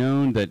we've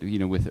known that, you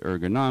know, with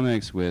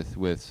ergonomics,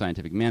 with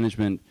scientific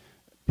management,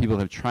 people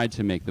have tried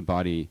to make the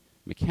body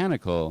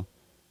mechanical,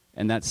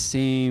 and that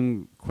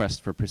same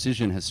quest for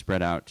precision has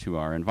spread out to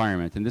our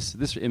environment. And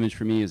this image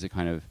for me is a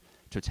kind of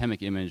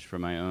totemic image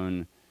from my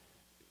own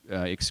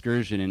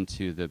excursion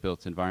into the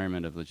built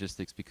environment of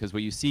logistics, because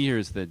what you see here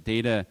is the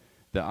data,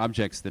 the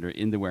objects that are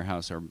in the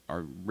warehouse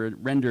are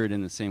rendered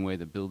in the same way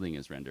the building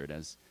is rendered,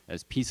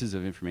 as pieces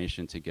of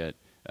information to get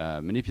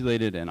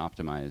manipulated and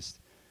optimized.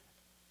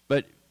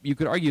 But you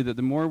could argue that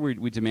the more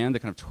we demand the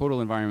kind of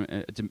total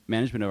environment,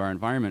 management of our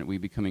environment, we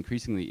become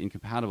increasingly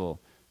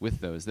incompatible with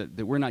those,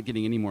 that we're not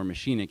getting any more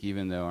machinic,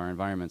 even though our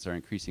environments are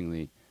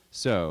increasingly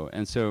so.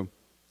 And so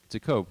to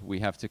cope, we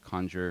have to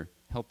conjure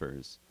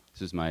helpers.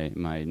 This is my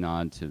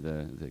nod to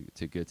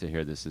Goethe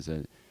here. This is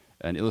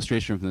an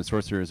illustration from The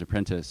Sorcerer's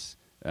Apprentice,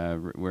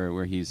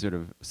 where he sort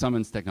of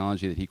summons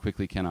technology that he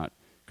quickly cannot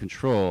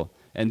control.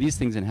 And these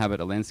things inhabit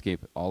a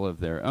landscape all of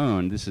their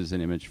own. This is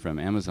an image from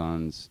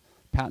Amazon's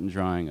patent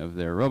drawing of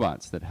their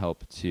robots that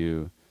help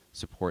to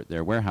support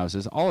their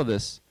warehouses. All of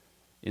this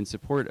in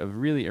support of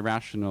really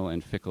irrational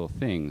and fickle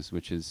things,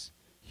 which is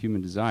human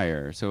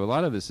desire. So a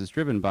lot of this is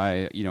driven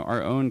by, you know,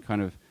 our own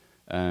kind of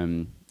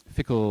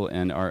fickle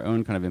and our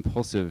own kind of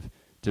impulsive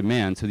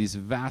demand. So these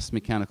vast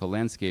mechanical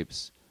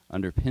landscapes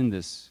underpin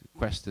this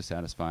quest to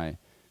satisfy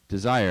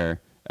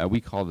desire.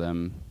 We call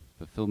them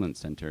fulfillment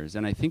centers.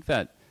 And I think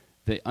that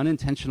the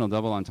unintentional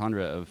double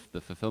entendre of the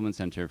fulfillment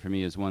center for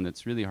me is one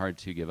that's really hard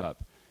to give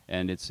up.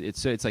 And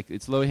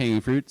it's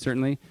low-hanging fruit,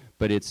 certainly,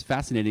 but it's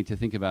fascinating to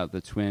think about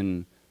the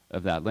twin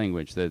of that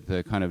language,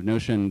 the kind of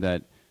notion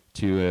that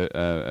to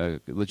a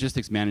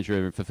logistics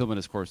manager, fulfillment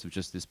is, of course, of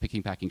just this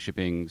picking, packing,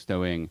 shipping,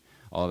 stowing,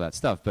 all of that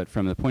stuff. But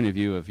from the point of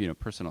view of, you know,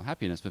 personal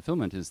happiness,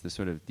 fulfillment is the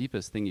sort of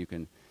deepest thing you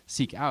can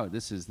seek out.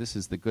 This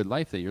is the good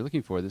life that you're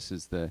looking for. This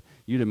is the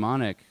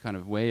eudaimonic kind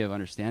of way of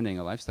understanding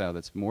a lifestyle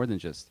that's more than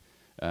just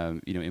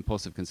you know,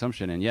 impulsive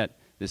consumption. And yet,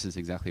 this is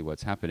exactly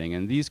what's happening.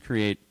 And these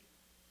create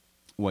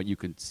what you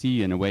could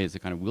see in a way as a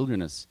kind of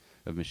wilderness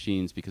of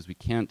machines, because we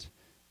can't,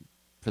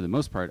 for the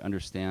most part,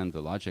 understand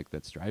the logic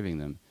that's driving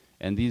them.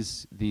 And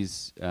these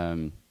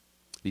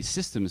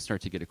systems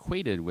start to get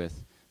equated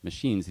with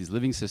machines. These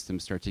living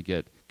systems start to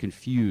get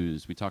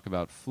confused. We talk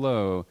about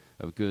flow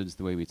of goods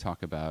the way we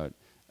talk about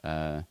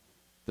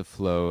the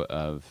flow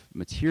of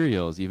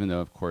materials, even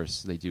though, of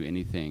course, they do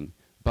anything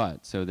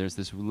but. So there's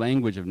this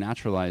language of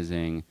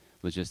naturalizing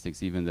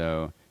logistics, even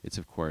though it's,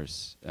 of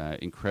course,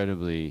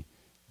 incredibly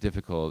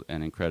difficult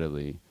and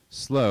incredibly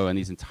slow. And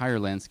these entire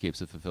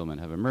landscapes of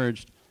fulfillment have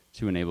emerged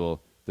to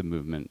enable the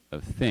movement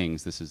of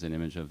things. This is an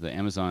image of the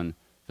Amazon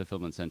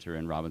Fulfillment Center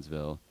in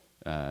Robbinsville,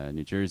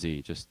 New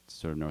Jersey, just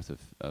sort of north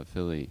of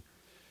Philly.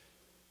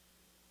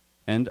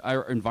 And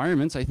our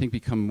environments, I think,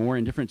 become more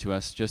indifferent to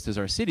us just as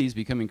our cities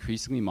become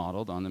increasingly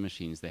modeled on the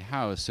machines they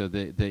house. So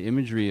the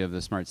imagery of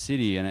the smart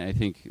city, and I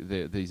think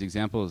these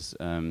examples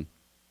that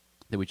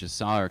we just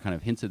saw are kind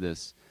of hints of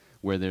this,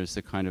 where there's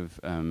the kind of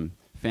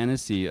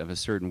fantasy of a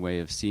certain way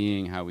of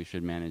seeing how we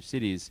should manage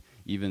cities,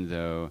 even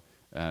though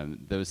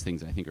those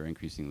things, I think, are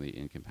increasingly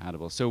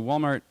incompatible. So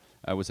Walmart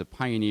was a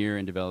pioneer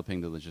in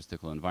developing the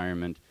logistical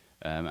environment.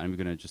 I'm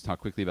going to just talk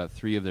quickly about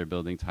 3 of their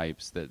building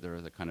types that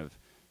are the kind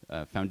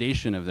of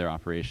foundation of their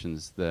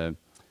operations: the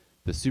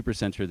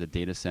supercenter, the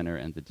data center,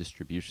 and the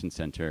distribution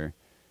center.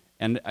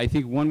 And I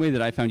think one way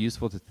that I found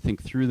useful to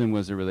think through them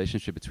was a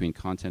relationship between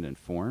content and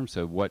form.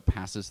 So what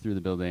passes through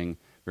the building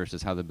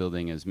versus how the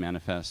building is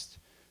manifest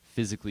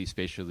physically,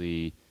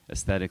 spatially,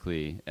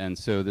 aesthetically. And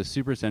so the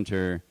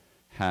supercenter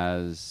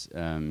has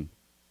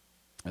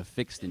a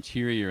fixed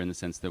interior in the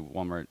sense that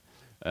Walmart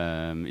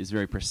is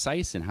very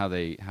precise in how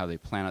they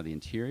plan out the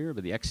interior,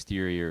 but the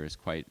exterior is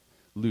quite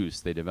loose.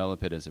 They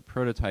develop it as a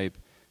prototype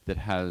that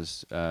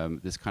has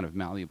this kind of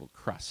malleable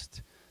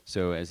crust.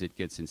 So as it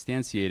gets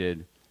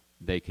instantiated,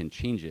 they can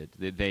change it,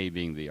 they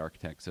being the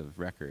architects of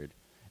record.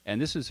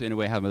 And this is, in a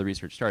way, how the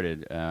research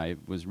started. I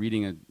was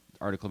reading an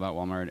article about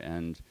Walmart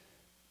and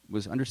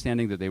was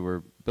understanding that they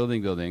were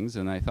building buildings,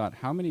 and I thought,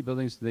 how many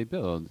buildings do they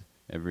build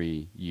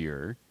every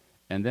year?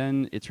 And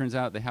then it turns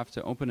out they have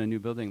to open a new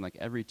building like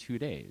every 2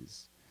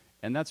 days.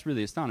 And that's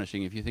really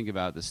astonishing if you think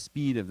about the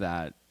speed of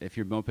that. If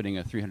you're opening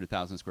a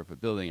 300,000 square foot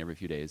building every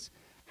few days,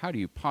 how do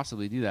you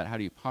possibly do that? How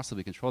do you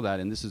possibly control that?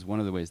 And this is one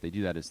of the ways they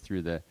do that, is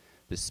through the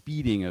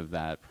speeding of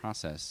that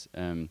process.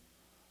 And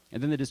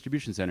then the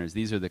distribution centers.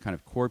 These are the kind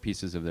of core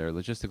pieces of their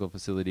logistical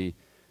facility.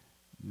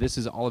 This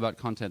is all about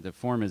content. The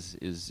form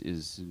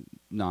is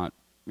not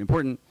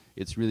important.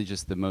 It's really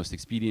just the most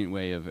expedient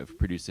way of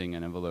producing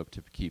an envelope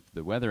to keep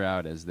the weather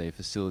out, as they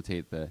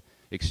facilitate the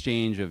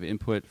exchange of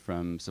input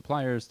from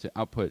suppliers to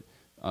output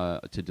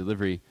to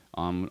delivery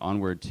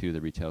onward to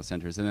the retail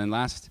centers. And then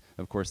last,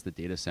 of course, the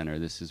data center.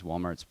 This is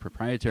Walmart's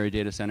proprietary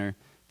data center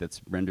that's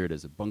rendered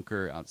as a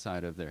bunker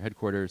outside of their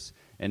headquarters.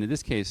 And in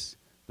this case,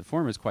 the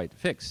form is quite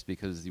fixed,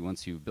 because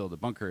once you build a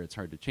bunker, it's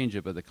hard to change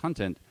it, but the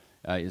content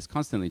is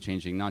constantly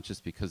changing, not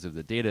just because of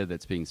the data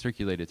that's being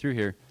circulated through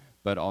here,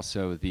 but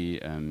also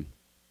the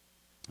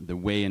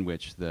way in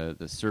which the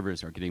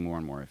servers are getting more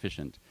and more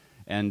efficient.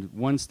 And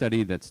one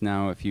study that's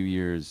now a few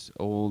years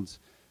old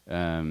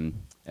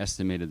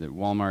estimated that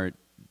Walmart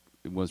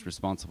was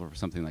responsible for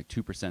something like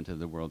 2% of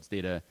the world's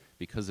data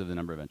because of the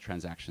number of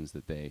transactions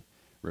that they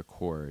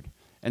record.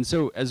 And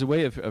so, as a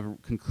way of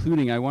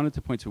concluding, I wanted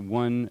to point to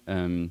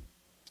one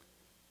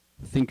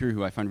thinker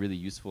who I find really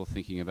useful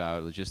thinking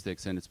about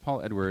logistics, and it's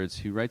Paul Edwards,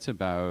 who writes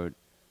about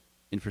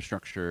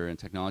infrastructure and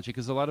technology,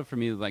 because a lot of, for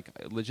me, like,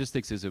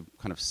 logistics is a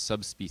kind of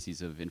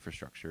subspecies of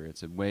infrastructure.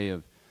 It's a way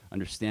of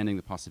understanding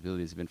the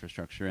possibilities of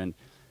infrastructure. And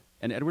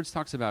Edwards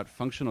talks about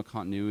functional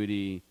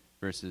continuity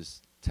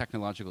versus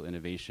technological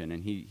innovation.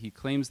 And he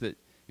claims that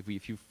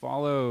if you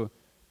follow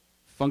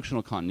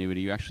functional continuity,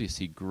 you actually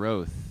see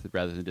growth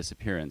rather than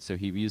disappearance. So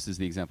he uses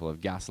the example of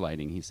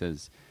gaslighting. He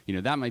says,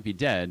 that might be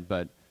dead,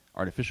 but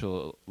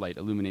artificial light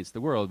illuminates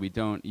the world. We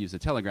don't use a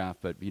telegraph,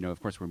 but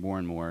of course we're more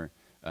and more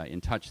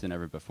in touch than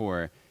ever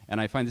before. And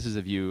I find this is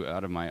a view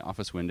out of my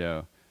office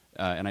window,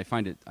 and I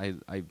find it,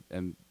 I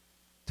am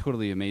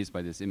totally amazed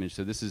by this image.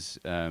 So this is,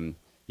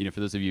 for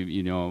those of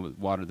you,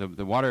 water,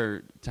 the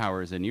water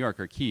towers in New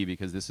York are key,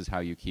 because this is how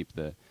you keep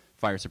the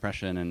fire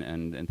suppression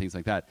and things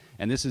like that.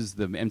 And this is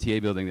the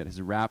MTA building that has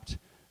wrapped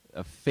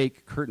a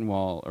fake curtain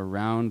wall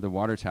around the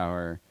water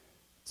tower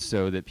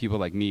so that people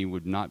like me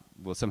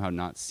will somehow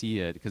not see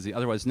it, because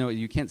otherwise, no,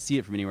 you can't see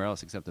it from anywhere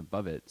else except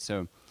above it.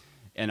 So,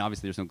 and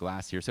obviously there's no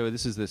glass here. So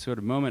this is the sort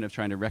of moment of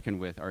trying to reckon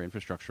with our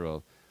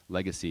infrastructural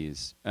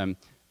legacies.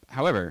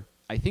 However,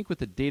 I think with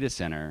the data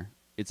center,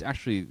 it's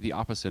actually the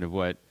opposite of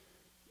what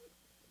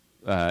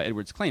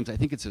Edwards claims. I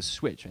think it's a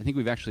switch. I think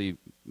we've actually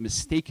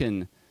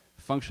mistaken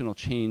functional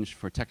change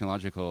for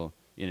technological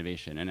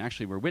innovation. And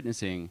actually we're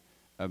witnessing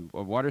a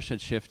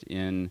watershed shift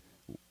in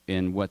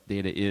what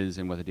data is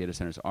and what the data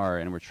centers are,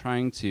 and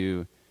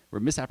we're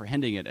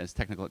misapprehending it as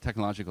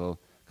technological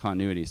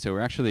continuity. So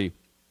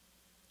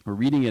we're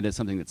reading it as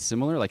something that's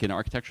similar, like in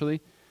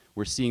architecturally,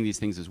 we're seeing these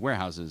things as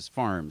warehouses,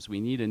 farms.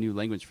 We need a new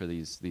language for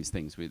these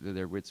things.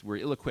 We're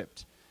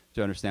ill-equipped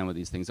to understand what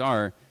these things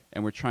are,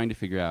 and we're trying to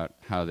figure out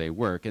how they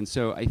work. And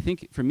so I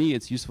think, for me,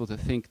 it's useful to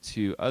think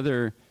to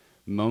other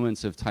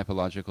moments of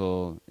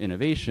typological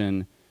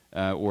innovation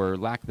or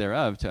lack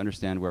thereof to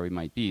understand where we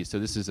might be. So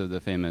this is of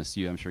the famous,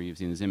 I'm sure you've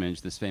seen this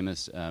image, this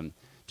famous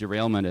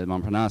derailment at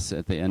Montparnasse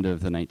at the end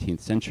of the 19th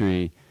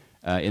century.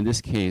 In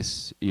this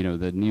case,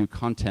 the new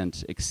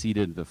content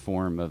exceeded the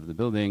form of the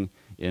building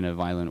in a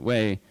violent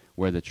way,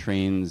 where the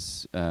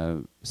train's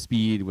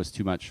speed was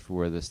too much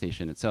for the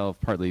station itself,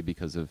 partly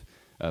because of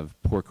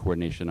poor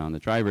coordination on the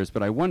drivers.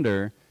 But I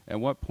wonder, at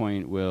what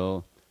point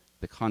will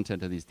the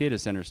content of these data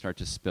centers start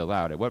to spill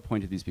out? At what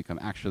point do these become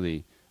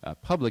actually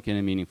public in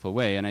a meaningful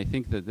way? And I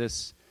think that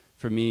this,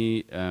 for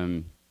me,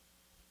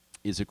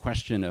 is a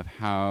question of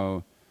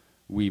how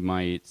we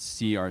might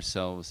see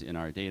ourselves in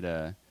our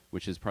data,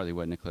 which is partly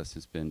what Niklas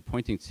has been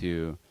pointing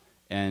to.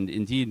 And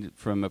indeed,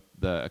 from a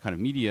kind of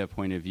media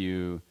point of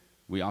view,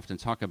 we often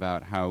talk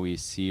about how we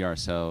see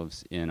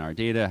ourselves in our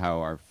data, how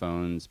our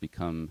phones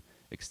become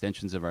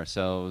extensions of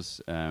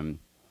ourselves.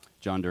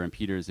 John Durham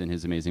Peters, in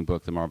his amazing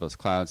book, The Marvelous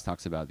Clouds,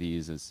 talks about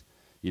these as,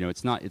 You know,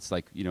 it's not, it's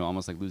like, you know,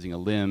 almost like losing a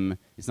limb.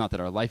 It's not that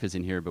our life is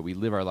in here, but we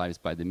live our lives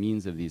by the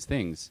means of these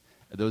things.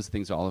 Those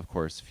things are all, of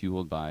course,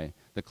 fueled by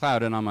the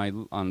cloud. And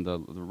on the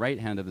right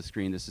hand of the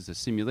screen, this is a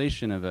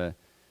simulation of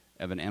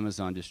an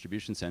Amazon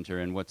distribution center.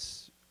 And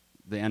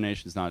the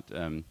animation is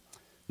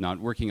not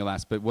working,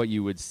 alas, but what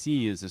you would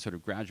see is a sort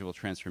of gradual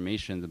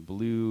transformation. The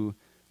blue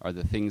are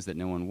the things that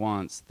no one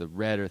wants. The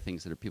red are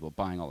things that are people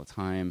buying all the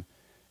time.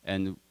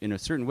 And in a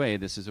certain way,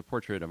 this is a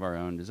portrait of our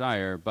own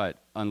desire, but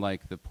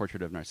unlike the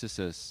portrait of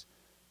Narcissus,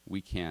 we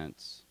can't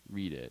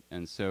read it.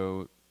 And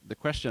so the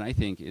question, I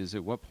think, is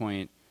at what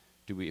point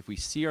do we, if we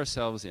see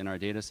ourselves in our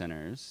data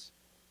centers,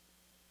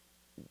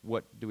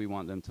 what do we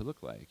want them to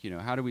look like? You know,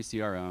 how do we see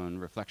our own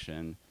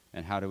reflection,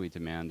 and how do we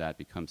demand that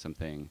become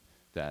something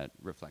that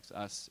reflects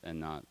us and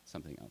not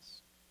something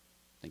else?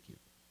 Thank you.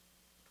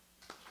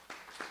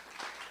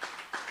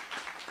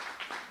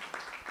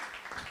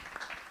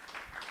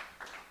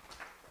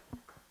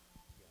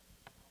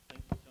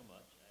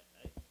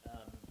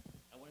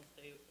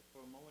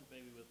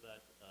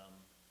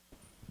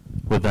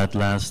 With that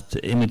last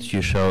image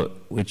you show,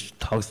 which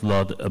talks a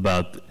lot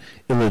about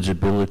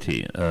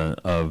illegibility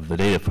of the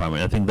data farm.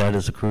 And I think that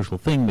is a crucial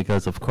thing,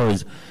 because of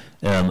course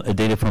a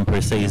data farm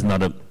per se is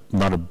not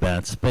a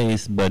bad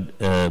space, but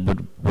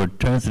what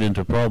turns it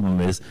into a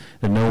problem is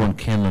that no one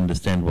can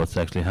understand what's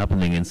actually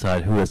happening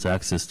inside, who has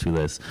access to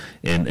this.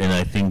 And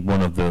I think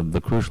one of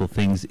the crucial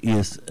things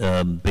is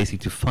basically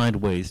to find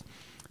ways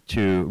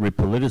to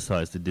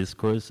repoliticize the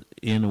discourse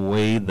in a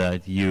way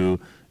that you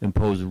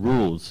impose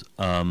rules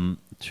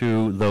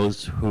to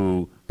those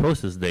who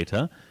process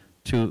data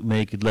to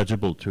make it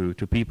legible to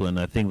people. And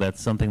I think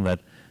that's something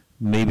that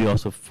maybe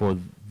also for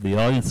the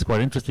audience is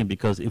quite interesting,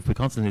 because if we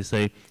constantly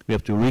say we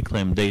have to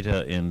reclaim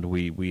data and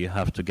we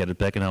have to get it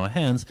back in our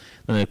hands,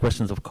 then the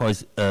question is, of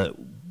course,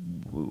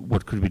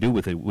 what could we do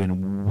with it?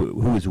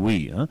 Who is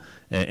we?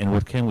 And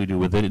what can we do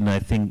with it? And I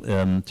think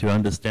to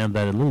understand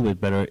that a little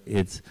bit better,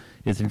 it's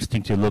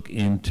interesting to look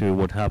into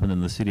what happened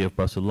in the city of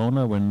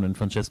Barcelona when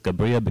Francesca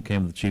Bria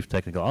became the chief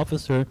technical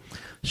officer.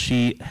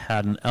 She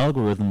had an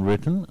algorithm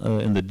written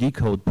in the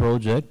Decode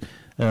project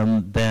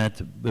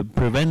that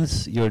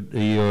prevents your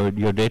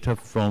data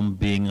from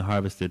being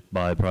harvested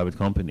by private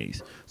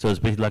companies. So it's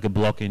basically like a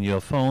block in your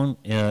phone,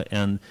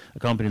 and a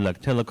company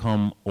like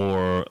Telecom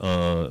or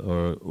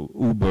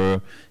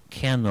Uber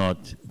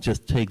cannot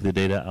just take the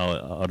data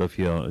out of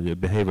your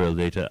behavioral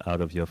data out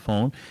of your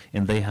phone,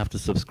 and they have to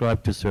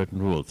subscribe to certain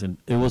rules. And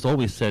it was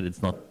always said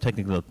it's not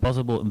technically not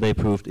possible, and they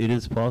proved it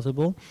is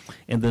possible.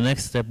 And the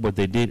next step, what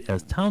they did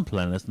as town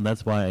planners, and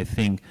that's why I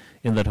think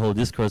in that whole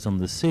discourse on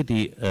the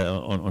city,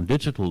 on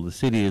digital, the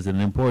city is an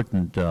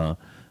important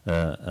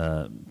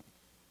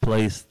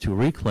place to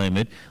reclaim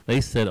it. They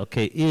said,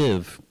 okay,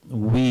 if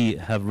we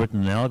have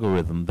written an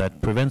algorithm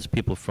that prevents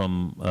people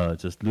from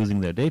just losing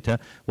their data,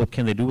 what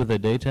can they do with their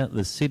data?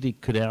 The city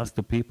could ask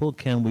the people,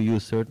 can we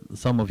use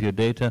some of your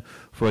data,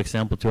 for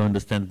example, to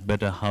understand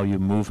better how you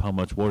move, how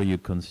much water you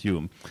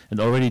consume? And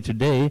already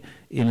today,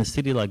 in a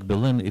city like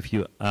Berlin, if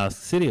you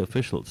ask city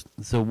officials,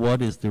 so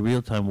what is the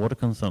real-time water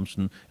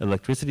consumption,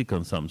 electricity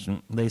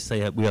consumption, they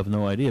say we have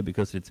no idea,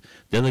 because it's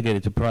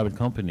delegated to private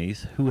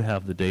companies who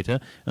have the data,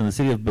 and the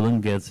city of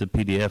Berlin gets a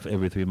PDF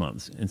every 3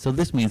 months. And so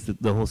this means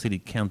that the whole city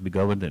can't be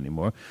governed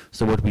anymore.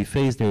 So what we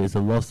face there is a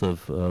loss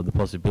of the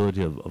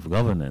possibility of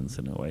governance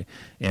in a way.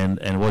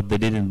 And what they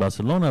did in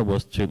Barcelona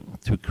was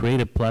to create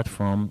a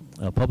platform,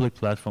 a public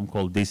platform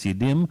called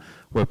Decidim,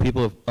 where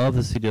people of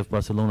the city of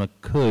Barcelona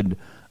could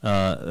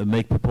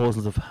make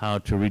proposals of how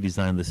to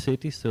redesign the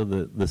city. So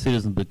the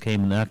citizens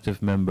became an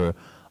active member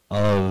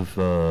of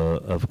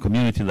a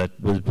community that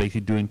was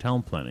basically doing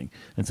town planning.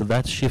 And so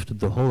that shifted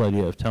the whole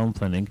idea of town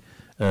planning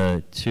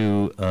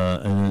to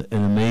an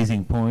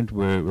amazing point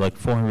where like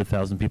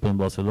 400,000 people in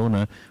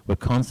Barcelona were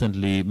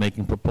constantly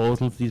making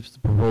proposals. These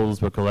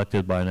proposals were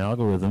collected by an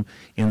algorithm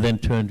and then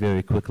turned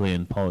very quickly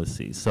in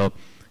policy. So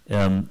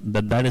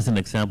that is an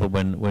example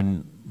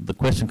when the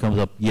question comes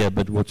up, yeah,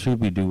 but what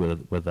should we do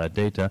with that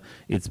data?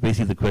 It's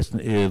basically the question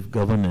if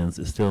governance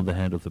is still in the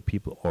hand of the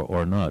people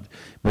or not.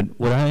 But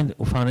what I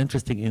found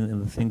interesting in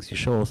the things you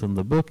show us in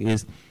the book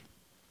is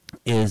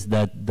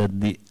that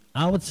the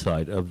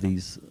outside of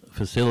these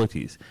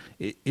facilities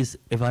is,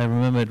 if I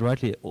remember it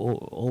rightly,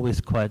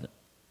 always quite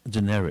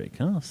generic.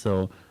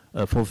 So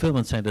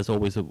fulfillment center is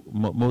always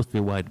mostly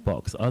a white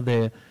box.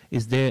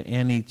 Is there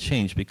any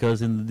change?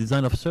 Because in the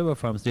design of server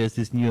farms, there's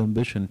this new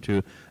ambition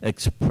to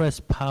express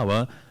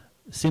power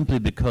simply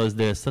because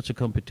there's such a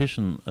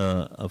competition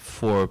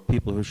for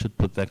people who should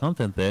put their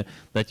content there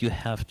that you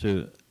have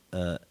to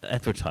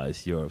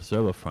advertise your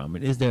server farm.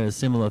 Is there a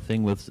similar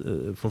thing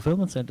with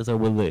fulfillment centers, or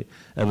will they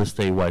ever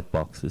stay white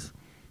boxes?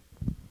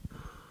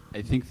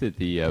 I think that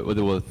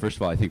well, first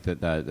of all, I think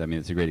that I mean,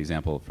 it's a great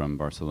example from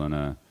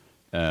Barcelona,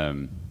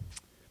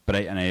 but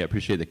I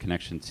appreciate the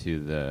connection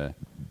to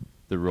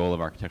the role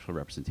of architectural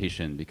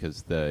representation,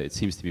 because it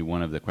seems to be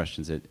one of the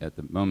questions at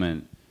the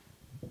moment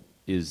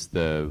is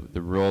the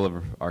role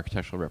of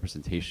architectural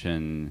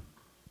representation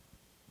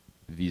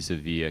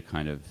vis-a-vis a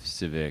kind of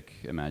civic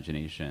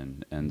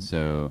imagination. And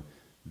so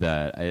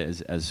that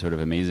as sort of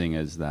amazing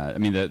as that. I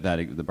mean,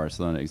 the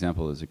Barcelona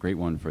example is a great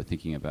one for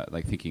thinking about,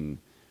 like thinking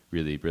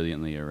really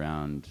brilliantly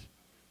around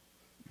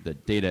the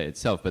data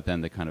itself, but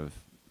then the kind of,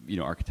 you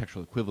know,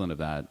 architectural equivalent of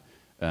that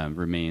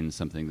remains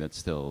something that's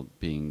still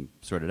being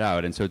sorted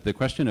out. And so the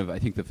question of, I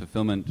think, the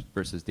fulfillment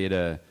versus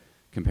data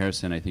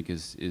comparison, I think,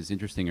 is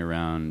interesting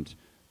around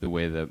the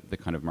way the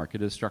kind of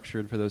market is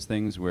structured for those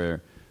things,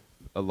 where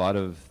a lot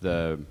of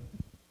the,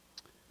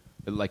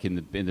 like in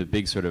the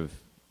big sort of,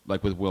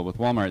 like with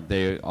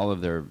Walmart, all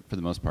of their, for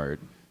the most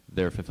part,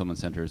 their fulfillment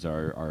centers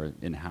are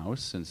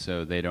in-house, and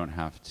so they don't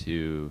have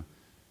to,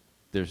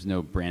 there's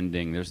no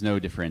branding, there's no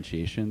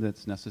differentiation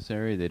that's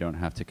necessary. They don't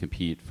have to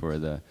compete for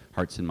the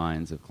hearts and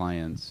minds of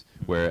clients,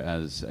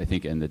 whereas I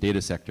think in the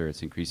data sector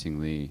it's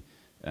increasingly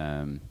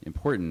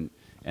important.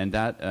 And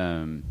that,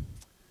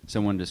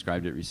 someone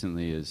described it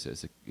recently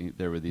as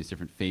there were these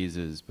different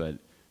phases, but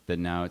that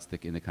now it's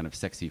in the kind of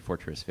sexy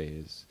fortress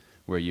phase,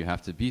 where you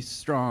have to be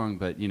strong,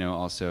 but, you know,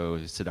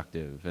 also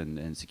seductive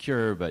and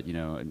secure, but, you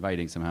know,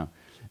 inviting somehow.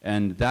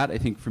 And that, I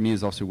think, for me,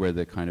 is also where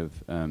the kind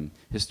of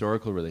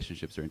historical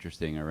relationships are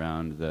interesting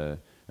around the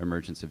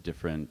emergence of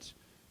different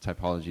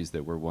typologies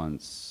that were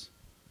once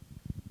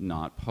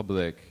not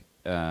public.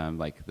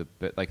 Like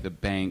the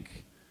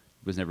bank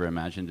was never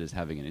imagined as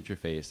having an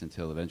interface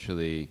until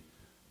eventually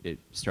it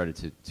started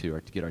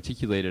to get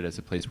articulated as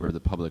a place where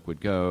the public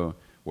would go,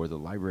 or the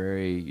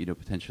library, you know,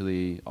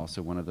 potentially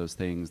also one of those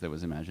things that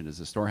was imagined as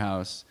a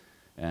storehouse,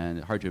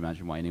 and hard to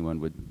imagine why anyone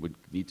would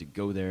need to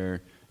go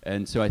there.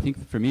 And so I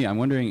think for me, I'm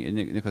wondering,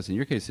 Niklas, in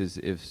your case,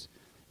 is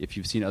if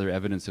you've seen other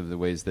evidence of the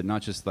ways that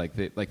not just like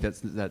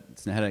that's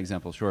an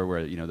example, sure,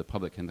 where, you know, the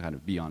public can kind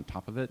of be on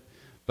top of it,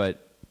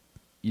 but,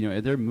 you know,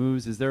 are there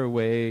moves? Is there a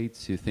way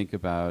to think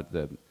about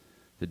the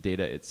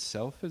data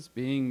itself as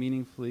being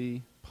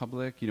meaningfully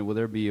public? You know, will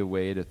there be a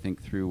way to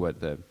think through what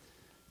the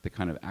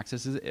kind of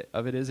access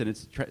of it is? And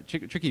it's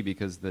tricky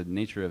because the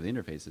nature of the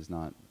interface is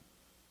not,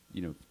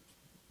 you know,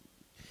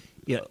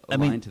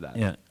 aligned to that.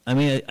 Yeah, I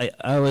mean,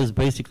 I was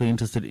basically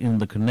interested in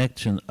the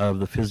connection of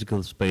the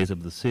physical space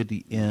of the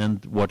city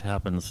and what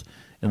happens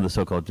in the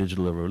so-called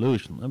digital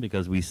revolution,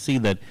 because we see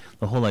that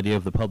the whole idea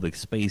of the public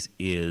space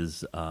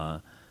is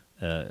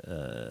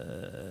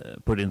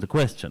put into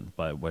question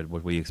by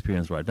what we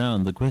experience right now.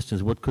 And the question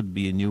is, what could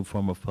be a new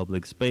form of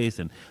public space?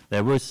 And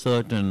there were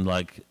certain,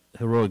 like,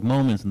 heroic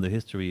moments in the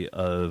history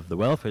of the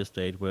welfare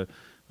state where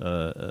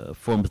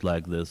forms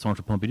like the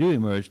Centre Pompidou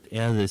emerged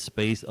as a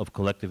space of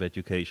collective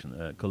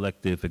education,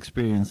 collective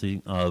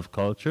experiencing of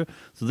culture.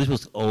 So this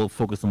was all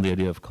focused on the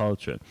idea of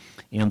culture.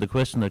 And the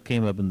question that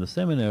came up in the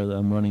seminar that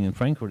I'm running in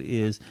Frankfurt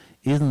is,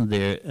 isn't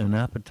there an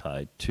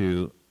appetite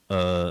to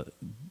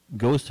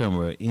go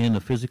somewhere in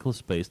a physical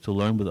space to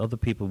learn with other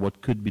people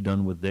what could be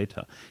done with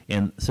data?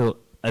 And so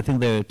I think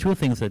there are two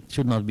things that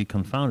should not be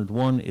confounded.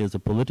 One is a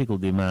political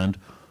demand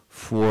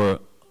for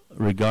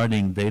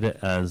regarding data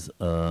as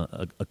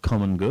a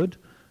common good,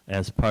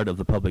 as part of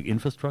the public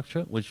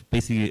infrastructure, which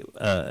basically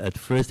at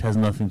first has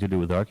nothing to do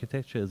with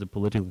architecture. As a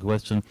political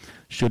question,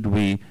 should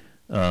we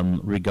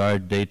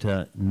regard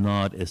data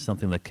not as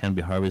something that can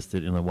be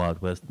harvested in a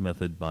Wild West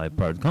method by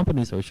private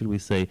companies, or should we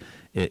say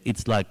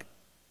it's like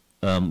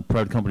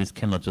private companies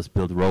cannot just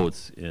build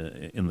roads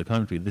in the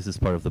country. This is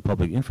part of the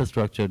public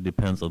infrastructure,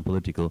 depends on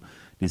political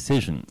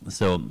decision.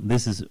 So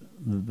this is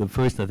the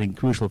first, I think,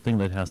 crucial thing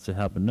that has to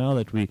happen now,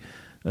 that we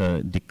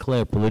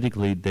declare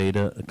politically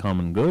data a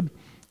common good,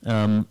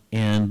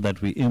 and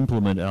that we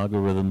implement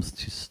algorithms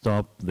to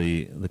stop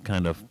the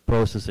kind of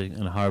processing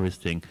and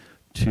harvesting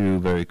to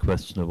very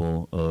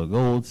questionable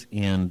goals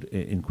and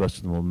in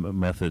questionable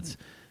methods,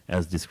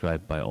 as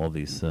described by all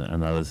these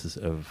analysis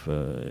of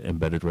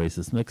embedded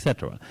racism,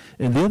 etc.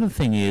 And the other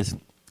thing is,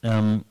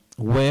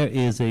 where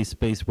is a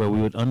space where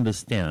we would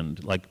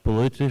understand, like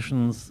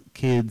politicians,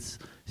 kids,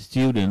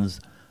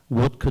 students,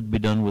 what could be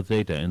done with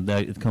data? And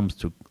that it comes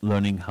to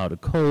learning how to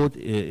code.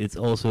 It's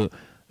also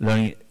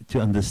learning to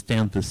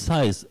understand the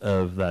size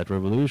of that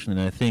revolution. And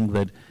I think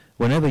that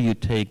whenever you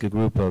take a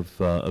group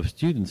of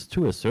students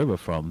to a server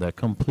farm, they're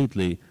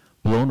completely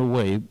blown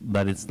away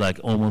that it's like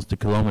almost a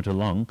kilometer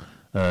long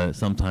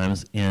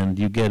sometimes, and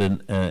you get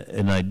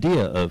an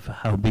idea of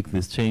how big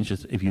this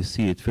changes if you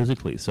see it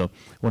physically. So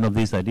one of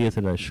these ideas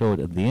that I showed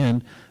at the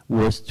end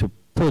was to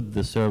put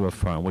the server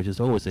farm, which is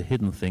always a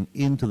hidden thing,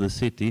 into the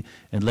city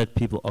and let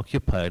people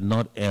occupy it,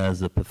 not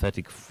as a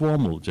pathetic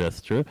formal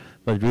gesture,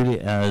 but really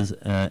as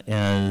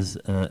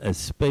a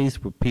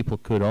space where people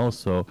could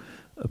also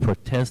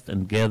protest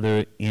and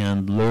gather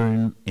and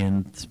learn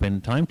and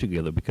spend time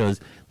together. Because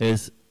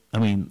there's, I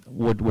mean,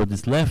 what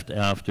is left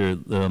after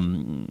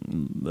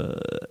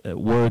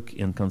work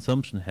and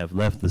consumption have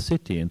left the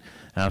city, and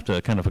after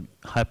a kind of a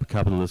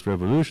hyper-capitalist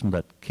revolution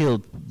that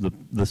killed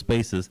the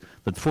spaces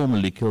that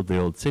formerly killed the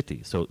old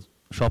city. So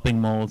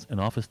shopping malls and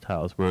office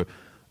towers were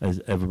as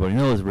everybody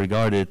knows,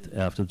 regarded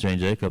after Jane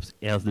Jacobs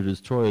as the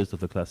destroyers of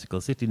the classical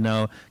city.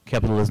 Now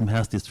capitalism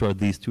has destroyed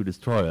these two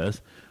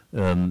destroyers.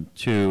 And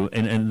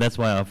that's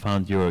why I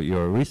found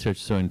your research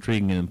so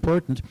intriguing and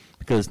important,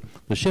 because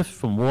the shift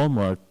from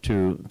Walmart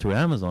to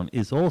Amazon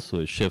is also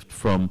a shift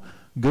from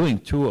going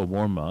to a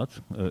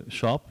Walmart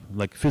shop,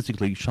 like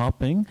physically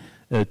shopping,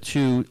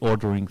 to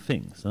ordering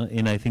things.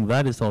 And I think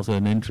that is also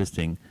an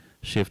interesting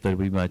shift that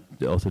we might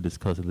also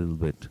discuss a little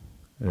bit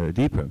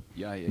deeper.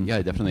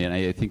 Yeah, definitely. And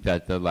I think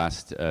that the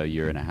last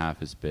year and a half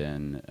has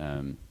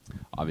been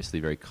obviously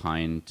very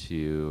kind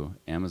to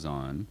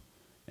Amazon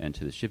and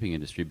to the shipping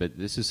industry, but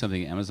this is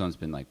something Amazon's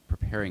been like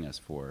preparing us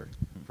for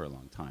a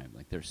long time.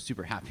 Like they're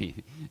super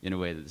happy in a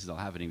way that this is all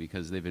happening,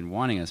 because they've been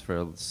wanting us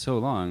for so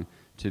long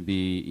to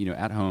be, you know,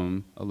 at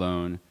home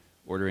alone,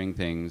 ordering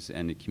things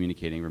and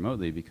communicating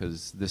remotely,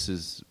 because this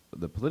is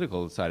the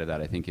political side of that.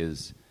 I think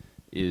is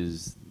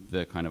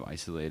the kind of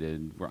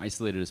we're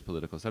isolated as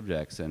political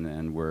subjects,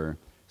 and we're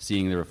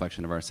seeing the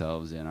reflection of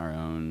ourselves in our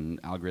own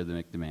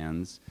algorithmic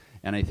demands.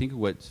 And I think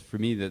what, for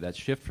me, that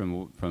shift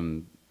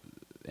from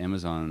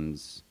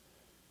Amazon's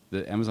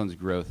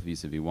growth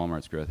vis-a-vis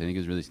Walmart's growth, I think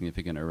is really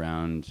significant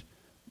around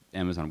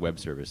Amazon Web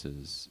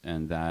Services,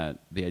 and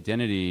that the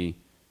identity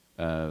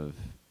of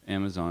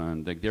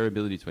Amazon, like their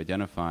ability to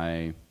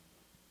identify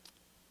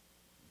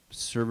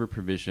server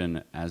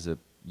provision as a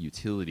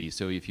utility.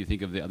 So if you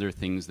think of the other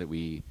things that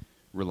we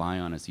rely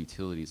on as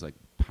utilities, like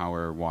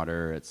power,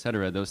 water, et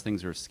cetera, those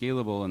things are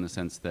scalable in the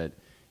sense that,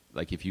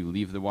 like, if you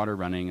leave the water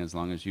running as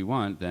long as you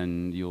want,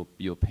 then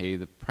you'll pay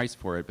the price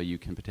for it, but you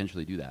can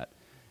potentially do that.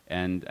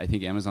 And I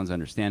think Amazon's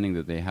understanding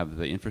that they have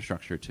the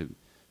infrastructure to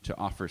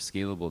offer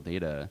scalable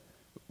data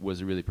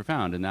was really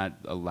profound, and that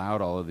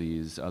allowed all of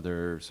these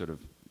other sort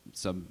of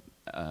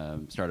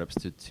startups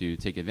to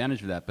take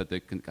advantage of that. But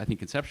I think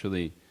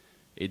conceptually,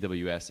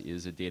 AWS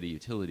is a data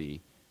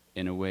utility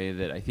in a way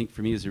that I think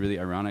for me is a really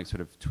ironic sort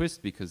of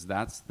twist, because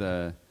that's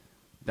a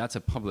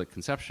public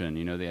conception,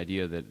 you know, the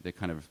idea that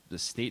the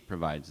state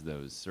provides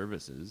those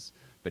services,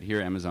 but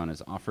here Amazon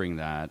is offering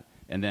that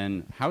and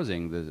then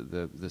housing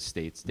the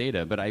state's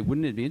data. But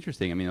wouldn't it be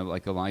interesting? I mean,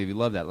 like a lot of you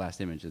love that last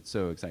image. It's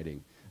so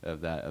exciting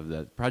of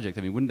that project.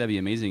 I mean, wouldn't that be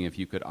amazing if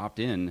you could opt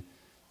in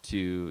to,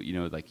 you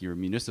know, like your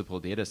municipal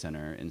data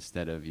center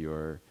instead of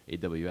your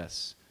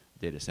AWS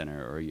data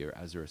center or your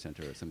Azure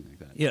center or something like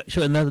that? Yeah,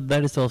 sure. And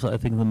that is also, I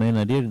think, the main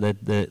idea,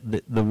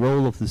 that the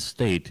role of the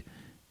state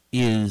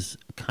is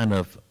kind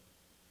of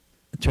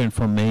turned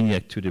from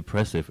maniac to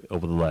depressive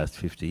over the last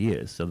 50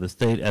 years. So the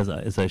state, as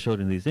I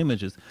showed in these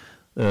images,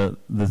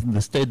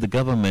 the state, the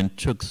government,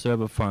 took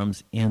server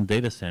farms and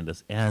data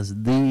centers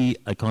as the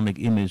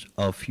iconic image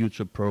of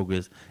future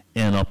progress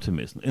and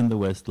optimism in the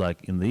West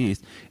like in the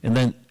East. And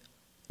then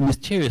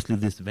mysteriously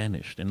this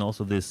vanished, and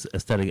also this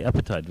aesthetic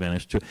appetite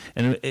vanished too.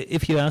 And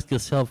if you ask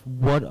yourself,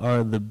 what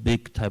are the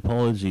big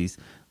typologies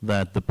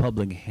that the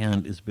public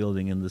hand is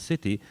building in the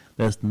city,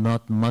 there's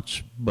not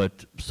much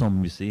but some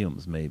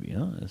museums maybe.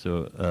 Huh?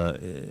 So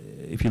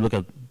if you look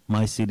at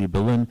my city,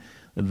 Berlin,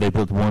 they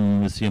built one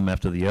museum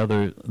after the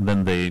other,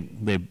 then they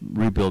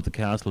rebuilt the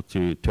castle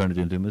to turn it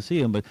into a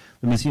museum, but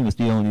the museum is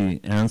the only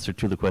answer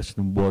to the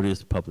question, what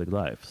is public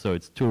life? So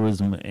it's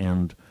tourism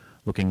and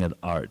looking at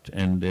art,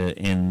 and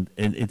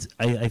it's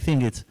I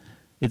think it's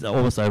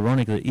almost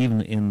ironic that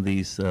even in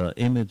these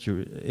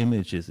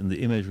images, in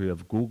the imagery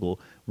of Google,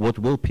 what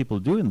will people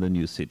do in the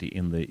new city,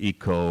 in the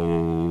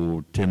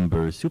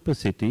eco-timber super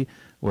city,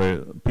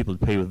 where people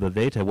pay with the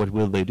data? What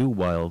will they do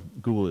while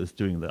Google is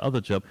doing the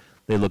other job?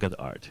 They look at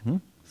art.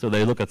 So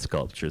they look at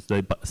sculptures,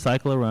 they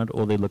cycle around,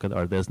 or they look at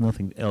art. There's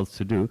nothing else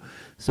to do.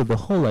 So the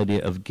whole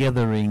idea of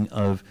gathering,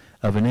 of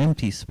an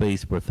empty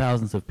space where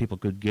thousands of people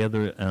could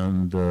gather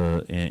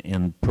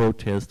and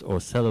protest or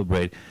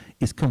celebrate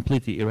is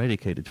completely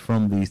eradicated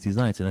from these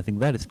designs. And I think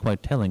that is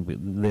quite telling.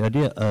 The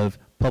idea of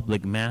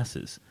public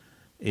masses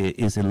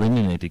is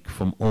eliminated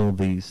from all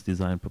these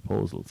design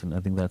proposals. And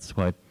I think that's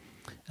quite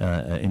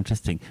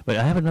interesting. But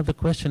I have another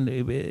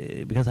question,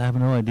 because I have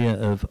no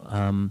idea of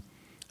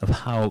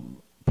how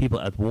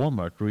people at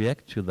Walmart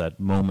react to that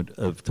moment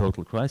of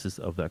total crisis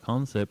of their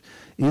concept.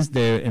 Is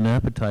there an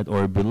appetite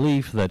or a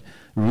belief that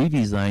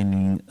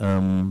redesigning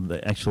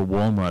the actual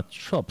Walmart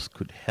shops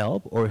could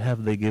help, or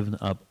have they given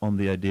up on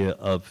the idea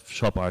of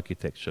shop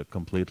architecture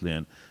completely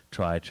and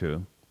try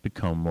to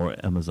become more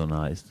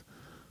Amazonized?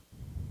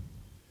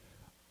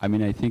 I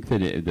mean, I think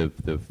that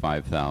the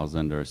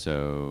 5,000 or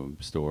so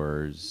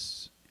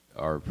stores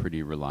are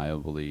pretty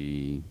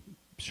reliably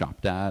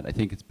shopped at. I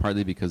think it's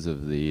partly because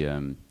of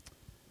the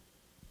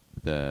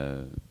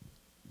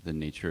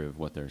nature of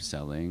what they're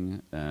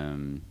selling,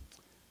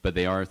 but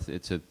they are.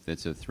 It's a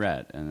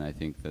threat, and I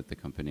think that the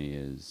company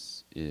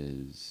is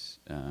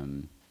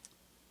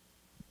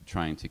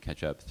trying to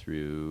catch up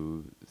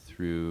through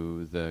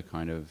the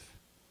kind of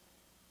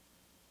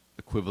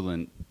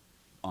equivalent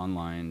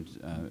online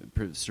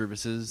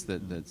services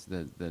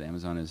that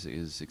Amazon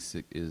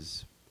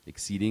is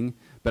exceeding.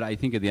 But I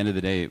think at the end of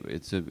the day,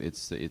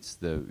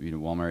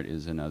 Walmart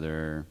is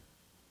another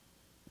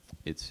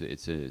it's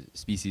a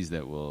species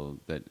that will,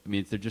 I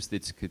mean,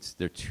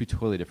 they're two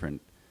totally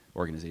different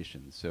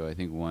organizations. So I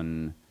think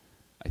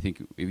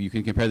you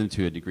can compare them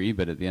to a degree,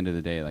 but at the end of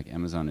the day, like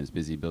Amazon is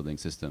busy building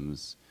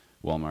systems,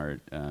 Walmart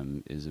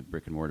is a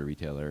brick and mortar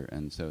retailer,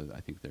 and so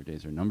I think their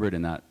days are numbered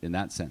in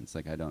that sense.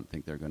 Like I don't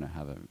think they're going to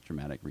have a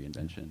dramatic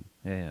reinvention.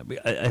 Yeah,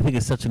 but I think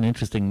it's such an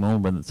interesting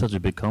moment when such a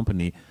big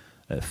company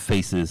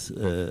faces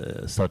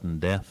sudden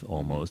death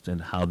almost,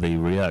 and how they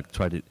react.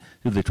 Do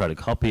they try to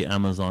copy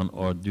Amazon,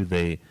 or do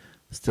they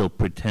still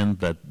pretend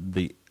that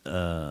the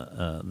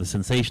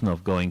sensation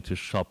of going to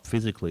shop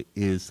physically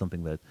is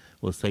something that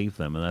will save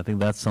them? And I think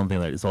that's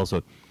something that is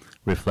also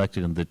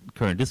reflected in the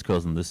current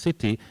discourse in the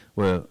city,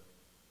 where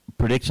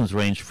predictions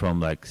range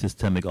from like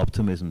systemic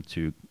optimism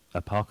to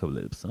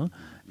apocalypse. Huh?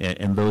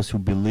 And those who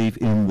believe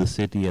in the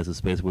city as a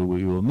space where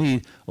we will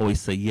meet always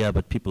say, yeah,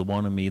 but people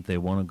want to meet, they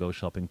want to go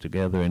shopping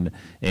together.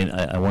 And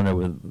I wonder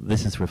whether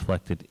this is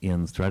reflected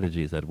in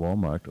strategies at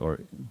Walmart,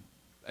 or...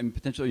 I mean,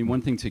 potentially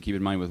one thing to keep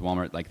in mind with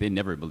Walmart, like they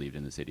never believed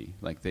in the city.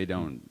 Like they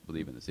don't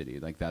believe in the city.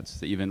 Like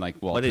that's even like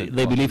Walt. But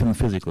they believe in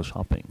physical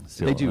shopping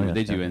still. They do, yeah,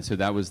 they do. yeah. And so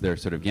that was their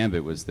sort of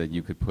gambit, was that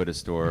you could put a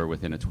store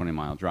within a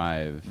 20-mile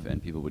drive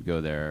and people would go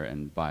there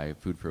and buy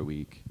food for a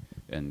week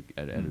and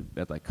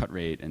at like cut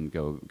rate and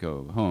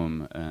go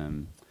home.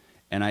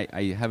 And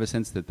I have a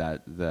sense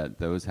that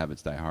those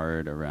habits die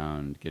hard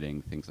around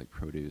getting things like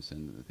produce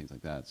and things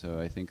like that. So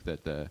I think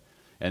that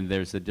and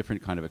there's a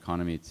different kind of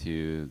economy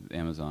to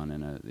Amazon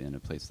in a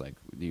place like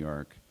New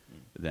York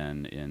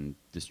than in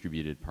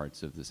distributed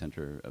parts of the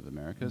center of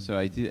America. So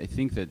I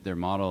think that their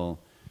model,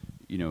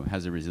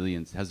 has a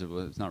resilience, has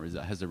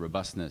a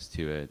robustness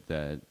to it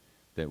that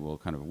will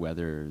kind of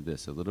weather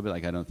this a little bit.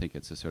 Like I don't think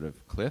it's a sort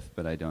of cliff,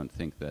 but I don't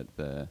think that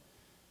the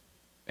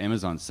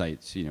Amazon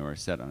sites, are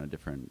set on a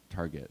different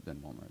target than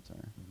Walmart's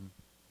are. Mm-hmm.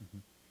 Mm-hmm.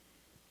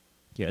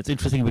 Yeah, it's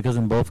interesting because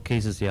in both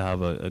cases you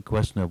have a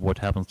question of what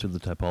happens to the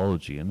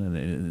typology, and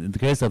in the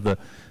case of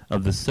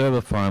the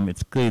server farm,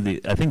 it's clearly,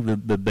 I think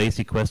the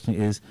basic question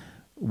is,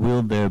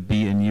 will there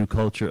be a new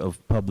culture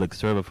of public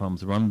server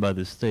farms run by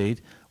the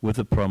state with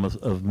the promise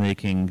of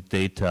making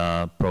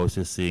data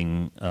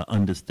processing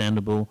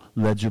understandable,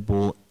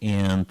 legible,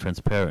 and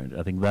transparent?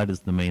 I think that is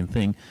the main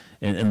thing,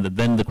 and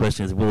then the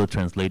question is, will it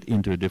translate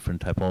into a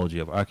different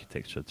typology of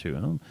architecture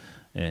too?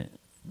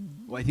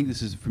 Well, I think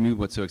this is, for me,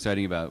 what's so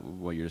exciting about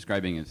what you're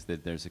describing is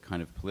that there's a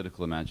kind of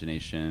political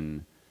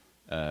imagination,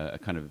 a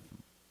kind of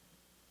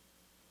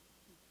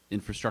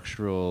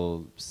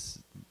infrastructural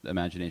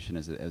imagination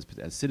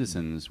as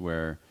citizens,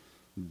 where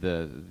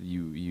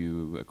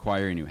you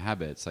acquire new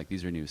habits. Like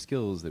these are new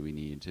skills that we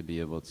need to be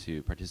able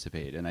to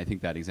participate. And I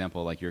think that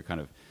example, like your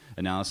kind of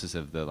analysis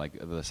of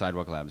the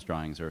Sidewalk Labs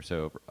drawings, are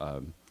so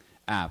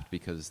apt,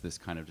 because this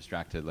kind of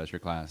distracted leisure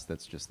class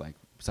that's just like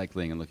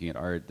cycling and looking at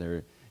art,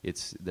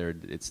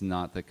 it's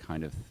not the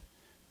kind of,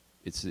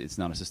 it's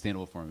not a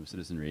sustainable form of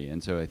citizenry.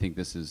 And so I think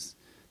this is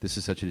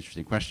such an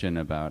interesting question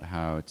about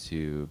how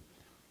to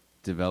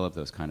develop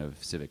those kind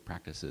of civic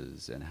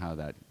practices, and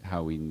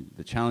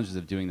the challenges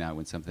of doing that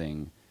when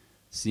something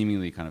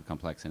seemingly kind of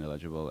complex and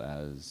illegible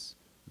as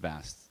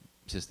vast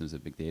systems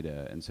of big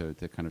data. And so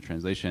the kind of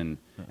translation,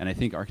 and I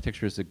think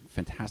architecture is a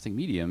fantastic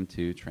medium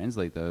to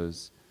translate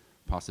those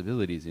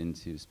possibilities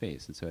into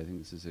space. And so I think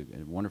this is a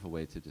wonderful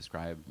way to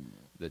describe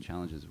the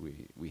challenges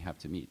we have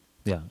to meet.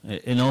 Yeah,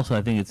 and also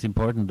I think it's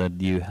important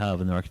that you have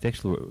an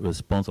architectural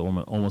response,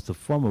 almost a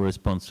formal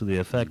response, to the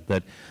effect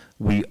that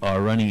we are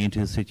running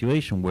into a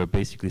situation where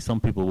basically some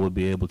people will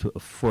be able to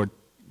afford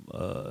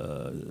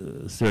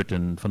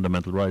certain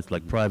fundamental rights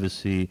like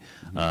privacy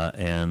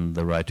and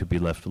the right to be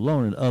left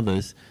alone, and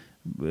others,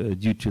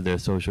 due to their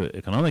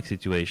socio-economic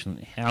situation,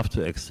 have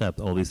to accept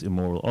all these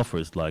immoral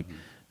offers, like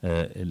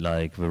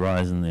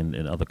Verizon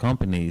and other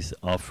companies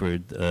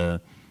offered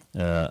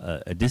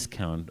a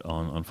discount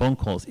on phone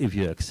calls if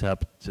you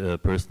accept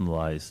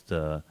personalized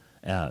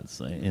ads.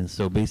 And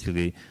so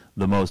basically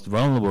the most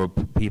vulnerable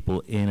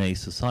people in a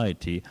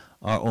society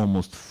are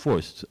almost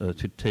forced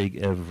to take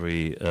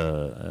every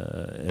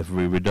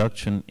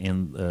reduction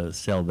and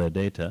sell their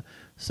data.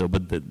 So,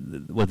 but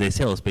what they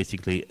sell is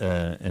basically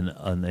an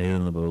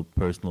unalienable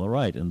personal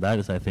right, and that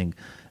is, I think,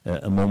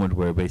 a moment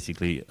where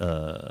basically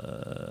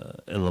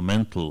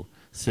elemental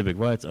civic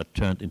rights are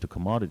turned into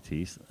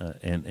commodities,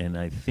 and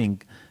I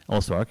think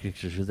also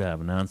architecture should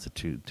have an answer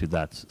to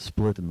that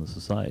split in the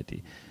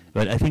society.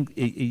 But I think,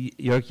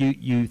 Jörg,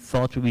 you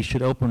thought we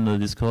should open the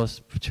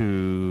discourse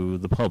to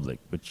the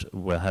public, which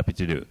we're happy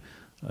to do.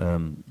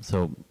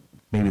 So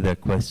maybe there are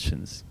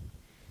questions.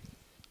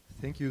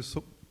 Thank you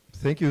so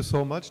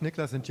much,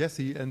 Niklas and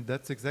Jesse, and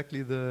that's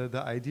exactly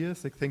the idea.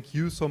 So thank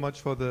you so much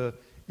for the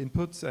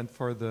inputs and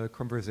for the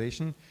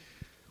conversation.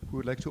 We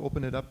would like to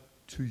open it up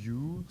to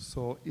you.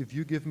 So if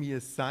you give me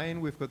a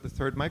sign, we've got the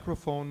third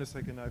microphone. A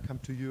second, I'll come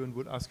to you and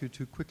would ask you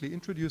to quickly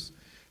introduce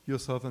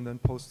yourself and then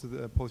pose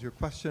your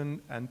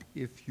question. And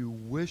if you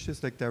wish,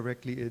 it's like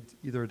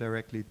either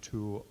directly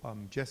to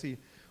Jesse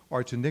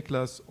or to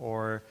Niklas,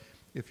 or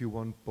if you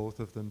want both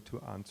of them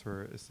to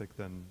answer, it's like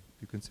then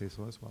you can say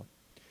so as well.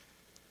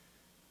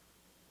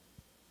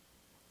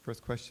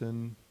 First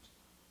question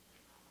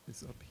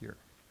is up here.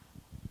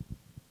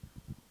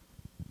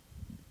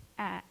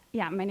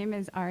 Yeah, my name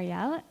is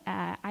Ariel.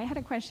 I had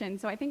a question.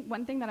 So I think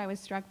one thing that I was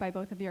struck by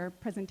both of your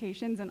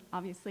presentations, and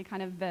obviously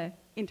kind of the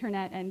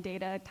internet and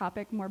data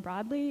topic more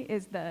broadly,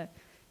 is the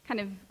kind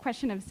of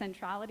question of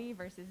centrality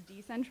versus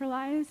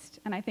decentralized.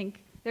 And I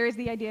think there is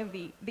the idea of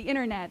the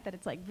internet, that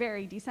it's like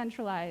very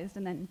decentralized,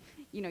 and then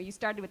you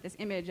started with this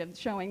image of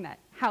showing that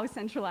how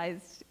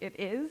centralized it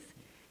is.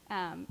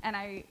 And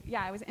I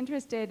was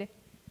interested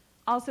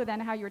also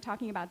then how you were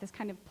talking about this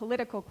kind of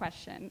political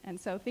question.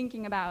 And so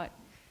thinking about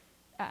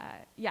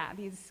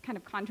these kind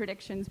of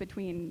contradictions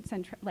between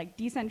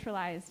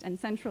decentralized and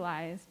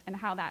centralized, and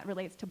how that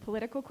relates to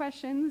political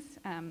questions.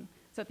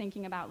 So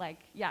thinking about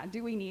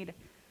do we need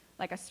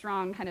a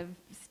strong kind of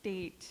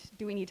state?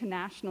 Do we need to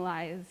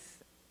nationalize?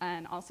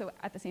 And also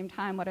at the same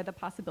time, what are the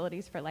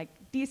possibilities for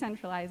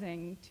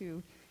decentralizing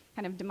to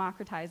kind of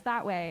democratize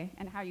that way,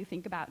 and how you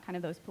think about kind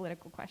of those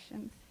political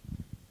questions?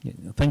 Yeah,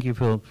 thank you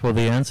for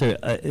the answer.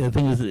 I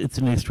think it's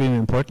an extremely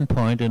important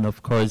point, and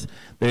of course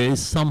there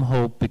is some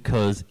hope,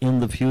 because in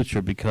the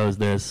future, because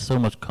there's so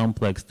much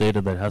complex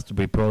data that has to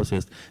be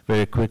processed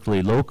very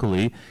quickly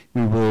locally,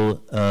 we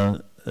will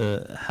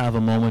have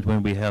a moment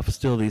when we have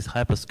still these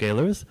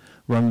hyperscalers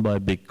run by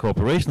big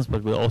corporations,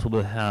 but we also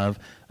will have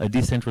a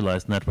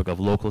decentralized network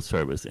of local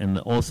service. And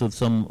also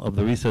some of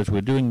the research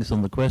we're doing is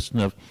on the question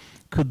of,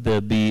 could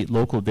there be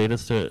local data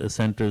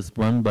centers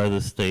run by the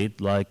state,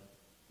 like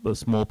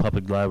small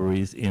public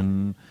libraries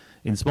in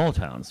small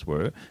towns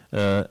were,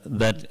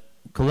 that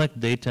collect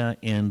data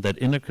and that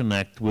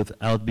interconnect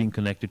without being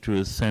connected to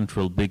a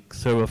central big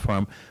server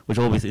farm, which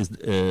always is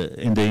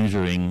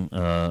endangering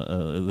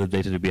the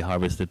data to be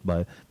harvested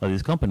by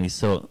these companies.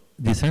 So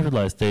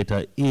decentralized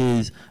data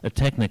is a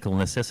technical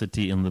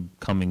necessity in the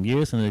coming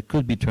years, and it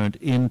could be turned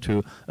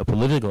into a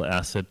political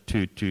asset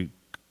to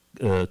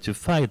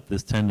fight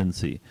this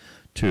tendency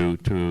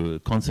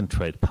to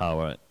concentrate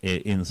power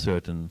in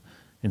certain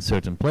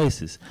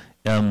places.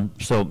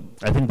 So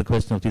I think the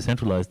question of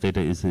decentralized data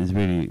is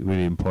really,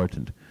 really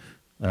important.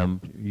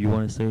 You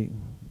want to say?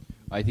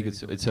 I think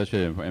it's such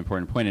an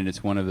important point, and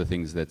it's one of the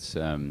things that's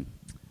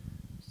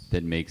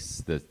that makes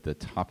the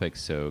topic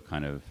so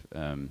kind of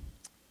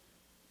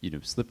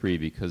slippery,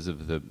 because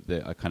of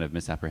the kind of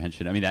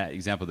misapprehension. I mean, that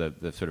example,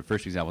 the sort of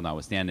first example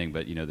notwithstanding,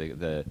 but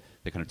the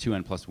kind of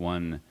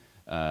 2n+1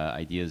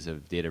 ideas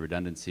of data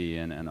redundancy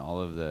and all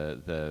of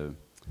the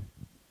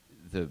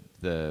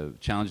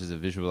challenges of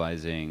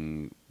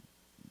visualizing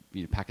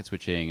packet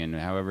switching, and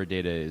however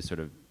data is sort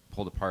of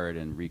pulled apart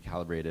and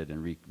recalibrated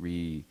and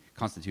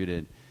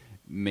reconstituted,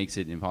 makes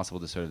it impossible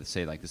to sort of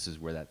say this is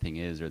where that thing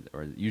is, or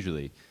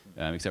usually,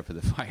 except for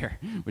the fire,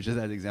 which is,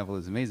 that example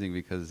is amazing,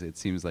 because it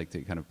seems like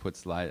it kind of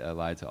puts a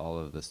lie to all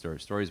of the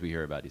stories we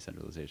hear about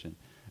decentralization.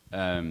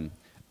 I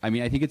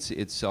mean, I think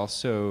it's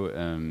also,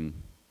 I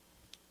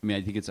mean,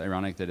 I think it's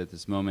ironic that at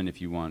this moment,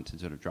 if you want to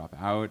sort of drop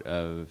out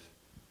of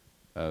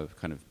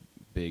kind of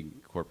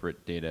big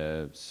corporate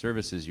data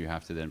services, you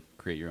have to then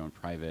create your own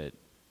private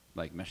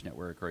mesh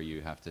network, or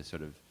you have to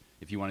sort of,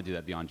 if you want to do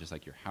that beyond just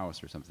your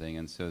house or something.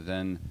 And so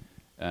then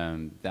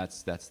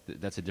that's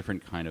a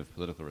different kind of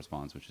political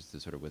response, which is to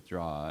sort of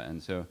withdraw.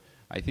 And so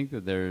I think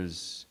that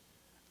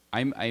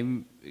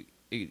I'm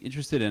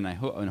interested in,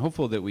 and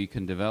hopeful that we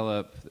can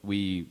develop,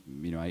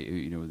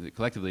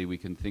 collectively we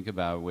can think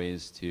about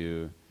ways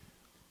to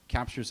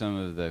capture some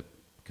of the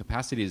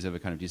capacities of a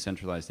kind of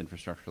decentralized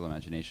infrastructural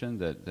imagination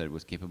that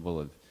was capable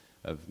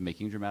of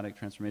making dramatic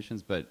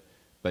transformations, but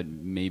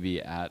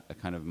maybe at a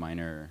kind of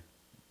minor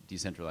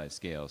decentralized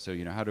scale. So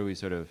how do we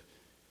sort of,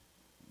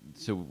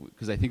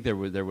 because I think there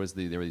were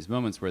these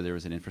moments where there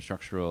was an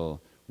infrastructural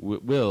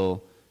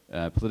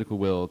political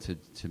will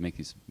to make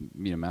these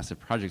massive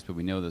projects, but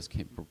we know those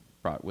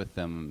brought with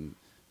them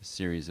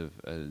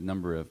a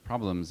number of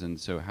problems. And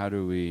so how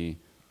do we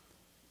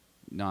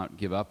not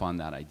give up on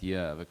that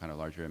idea of a kind of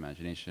larger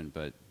imagination,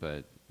 but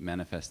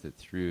manifest it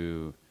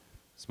through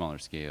smaller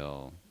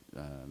scale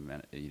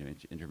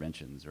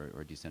interventions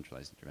or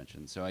decentralized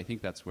interventions? So I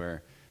think that's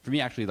where, for me,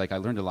 actually, I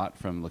learned a lot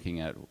from looking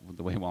at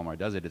the way Walmart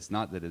does it. It's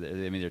not that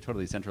I mean, they're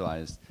totally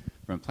centralized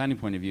from a planning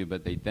point of view,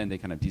 but they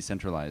kind of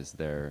decentralize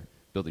their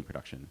building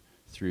production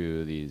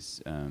through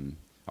these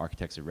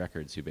architects of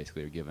records who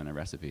basically are given a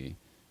recipe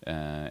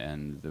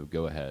and the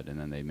go ahead, and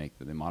then they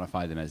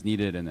modify them as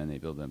needed, and then they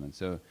build them. And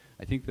so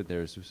I think that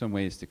there's some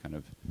ways to kind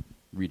of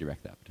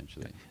redirect that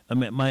potentially. I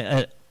might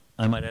add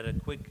a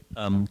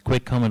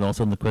quick comment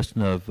also on the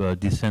question of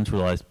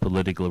decentralized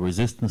political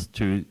resistance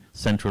to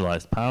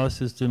centralized power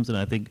systems. And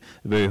I think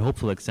a very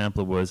hopeful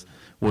example was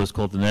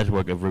called the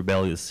network of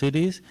rebellious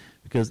cities,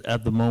 because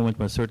at the moment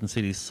when certain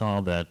cities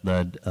saw that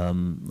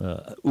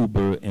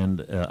Uber and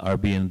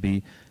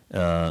Airbnb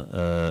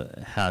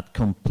had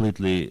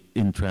completely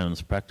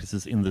entranced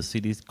practices in the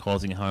cities,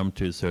 causing harm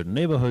to certain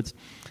neighborhoods.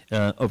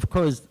 Of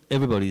course,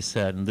 everybody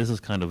said, and this is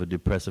kind of a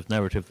depressive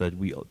narrative that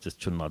we just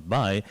should not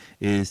buy,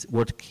 is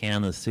what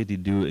can a city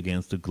do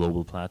against a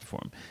global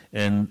platform?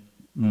 And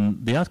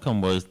the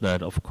outcome was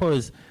that, of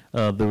course,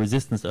 the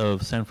resistance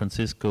of San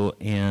Francisco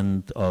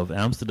and of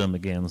Amsterdam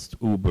against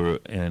Uber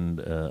and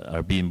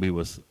Airbnb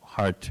was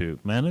hard to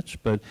manage.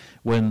 But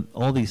when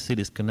all these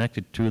cities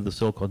connected to the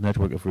so-called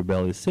network of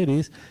rebellious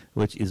cities,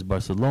 which is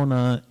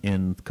Barcelona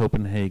and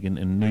Copenhagen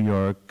and New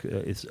York,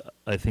 is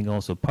I think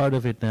also part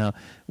of it now,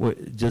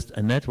 just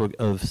a network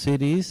of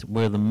cities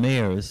where the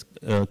mayors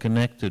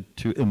connected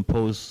to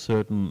impose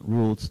certain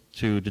rules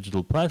to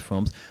digital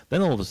platforms,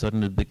 then all of a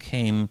sudden it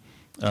became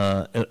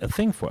a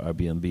thing for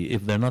Airbnb.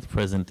 If they're not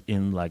present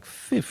in like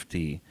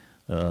 50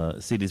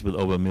 cities with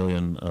over 1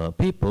 million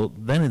people,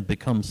 then it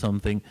becomes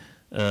something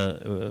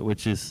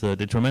which is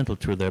detrimental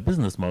to their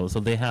business model. So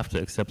they have to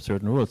accept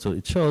certain rules. So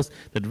it shows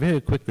that very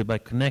quickly, by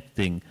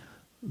connecting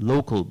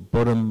local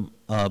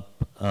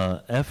bottom-up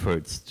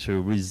efforts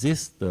to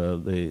resist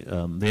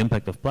the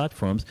impact of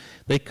platforms,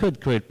 they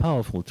could create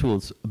powerful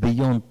tools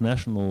beyond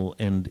national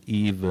and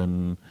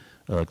even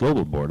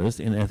global borders.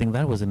 And I think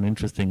that was an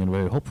interesting and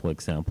very hopeful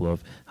example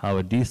of how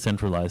a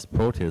decentralized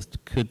protest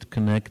could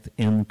connect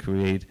and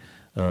create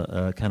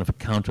a kind of a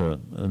counter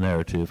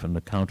narrative and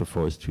a counter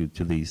force to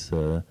these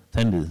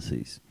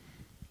tendencies.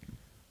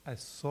 I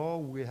saw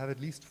we have at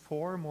least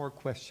 4 more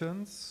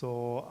questions,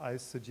 so I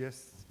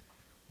suggest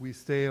we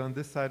stay on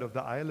this side of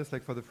the aisle,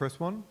 like for the first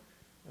one,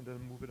 and then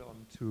move it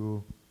on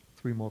to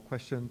 3 more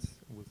questions.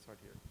 We'll start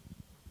here.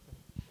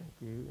 Thank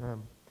you.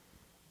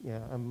 Yeah,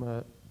 I'm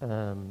a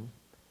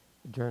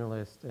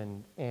journalist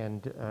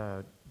and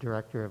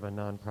director of a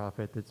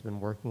nonprofit that's been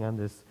working on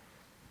this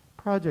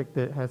project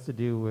that has to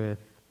do with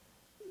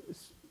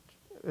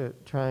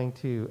trying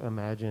to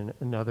imagine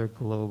another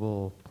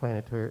global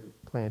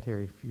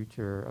planetary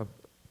future of,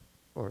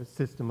 or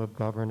system of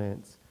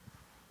governance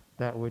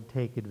that would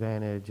take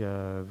advantage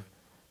of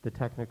the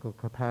technical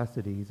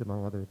capacities,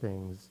 among other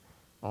things,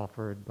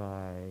 offered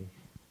by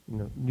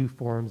new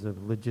forms of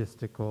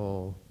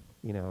logistical,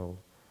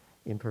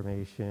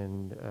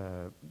 information,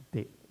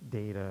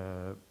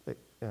 data,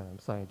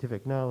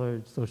 scientific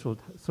knowledge, social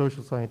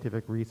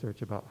scientific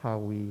research about how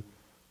we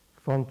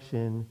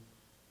function,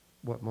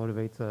 what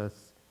motivates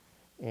us.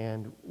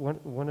 And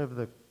one of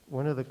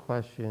the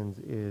questions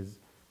is,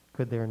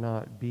 could there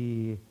not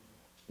be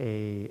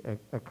a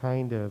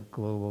kind of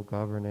global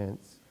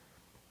governance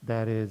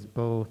that is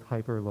both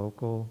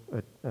hyperlocal,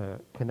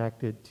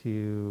 connected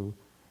to,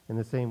 in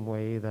the same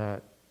way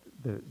that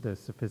the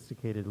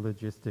sophisticated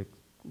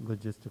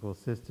logistical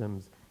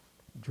systems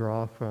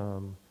draw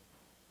from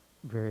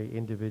very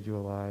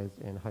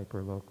individualized and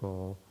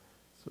hyperlocal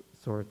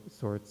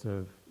sorts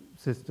of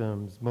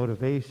systems,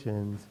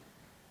 motivations,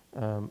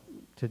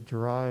 to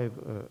drive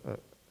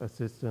a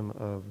system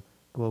of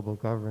global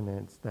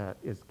governance that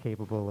is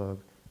capable of,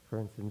 for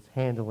instance,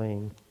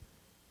 handling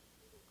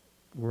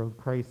world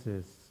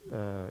crisis,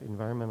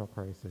 environmental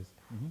crisis.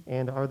 Mm-hmm.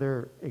 And are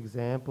there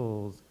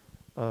examples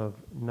of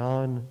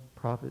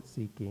non-profit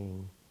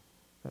seeking,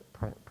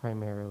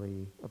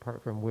 primarily,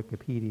 apart from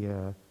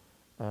Wikipedia,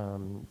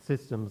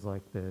 systems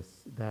like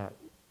this that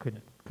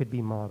could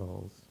be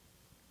models?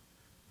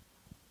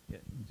 Yeah.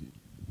 Do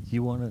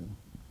you want to?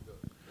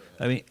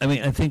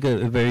 I think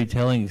a very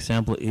telling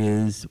example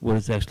is what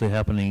is actually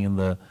happening in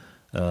the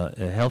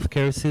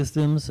healthcare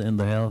systems and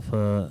the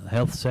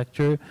health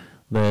sector.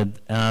 That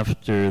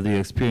after the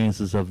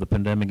experiences of the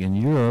pandemic in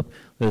Europe,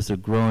 there's a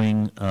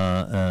growing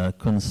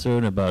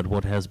concern about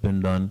what has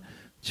been done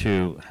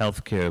to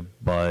healthcare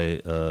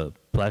by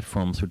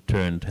platforms who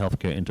turned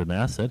healthcare into an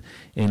asset.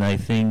 And I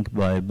think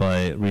by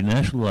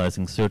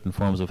renationalizing certain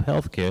forms of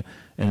healthcare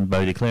and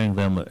by declaring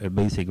them a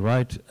basic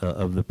right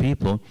of the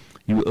people,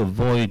 you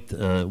avoid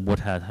what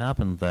had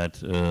happened, that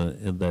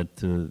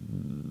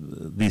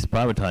these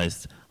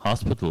privatized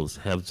hospitals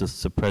have just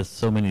suppressed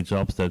so many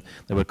jobs that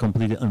they were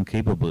completely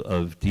incapable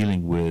of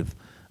dealing with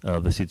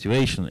the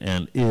situation.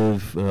 And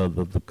if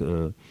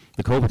the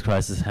COVID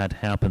crisis had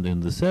happened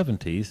in the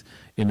 70s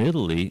in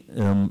Italy,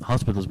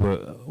 hospitals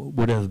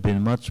would have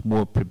been much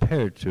more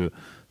prepared to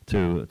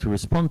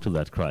respond to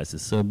that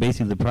crisis. So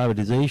basically the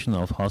privatization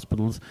of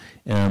hospitals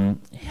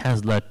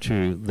has led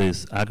to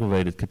this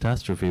aggravated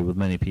catastrophe with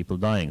many people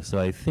dying. So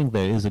I think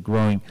there is a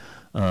growing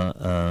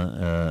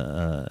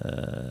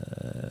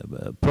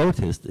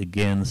protest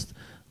against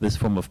this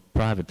form of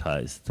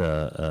privatized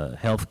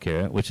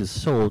healthcare, which is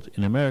sold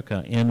in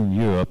America and in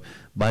Europe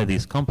by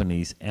these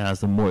companies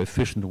as a more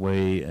efficient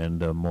way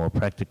and a more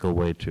practical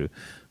way to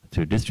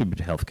distribute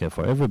healthcare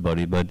for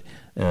everybody. But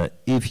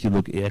if you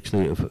look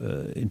actually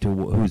into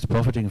who's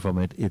profiting from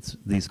it, it's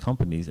these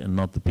companies and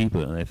not the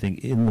people. And I think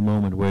in the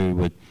moment where we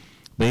would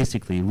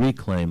basically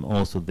reclaim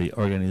also the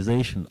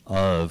organization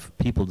of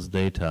people's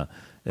data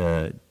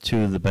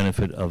to the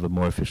benefit of a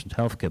more efficient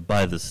healthcare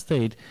by the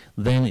state,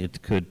 then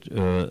it could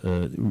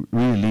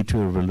really lead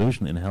to a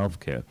revolution in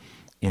healthcare.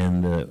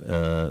 And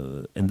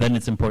then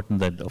it's important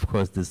that, of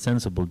course, the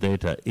sensible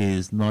data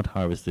is not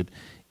harvested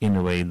in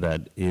a way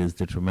that is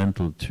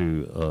detrimental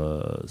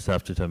to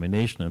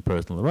self-determination and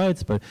personal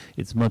rights, but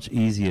it's much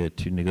easier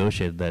to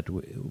negotiate that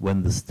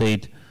when the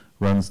state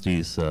runs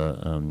these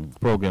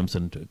programs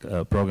and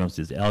programs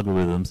these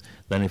algorithms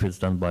than if it's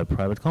done by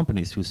private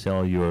companies who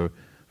sell your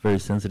very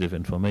sensitive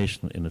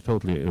information in a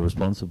totally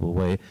irresponsible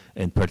way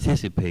and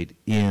participate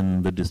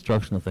in the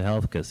destruction of the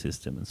healthcare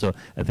system. And so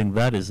I think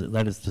that is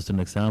just an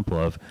example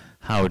of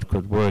how it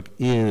could work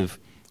if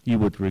you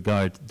would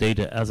regard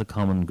data as a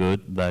common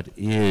good that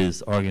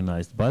is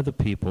organized by the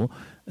people.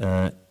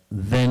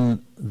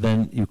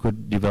 Then you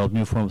could develop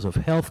new forms of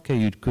healthcare.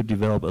 You could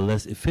develop a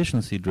less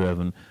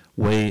efficiency-driven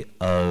way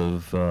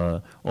of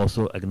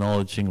also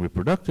acknowledging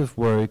reproductive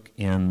work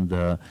and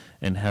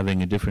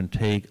having a different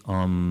take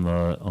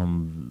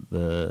on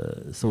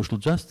the social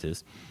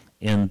justice.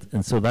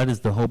 And so that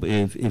is the hope.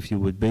 If you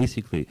would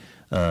basically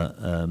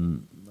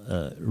reclaim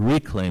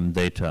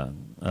data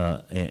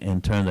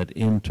and turn that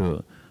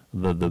into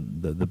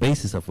the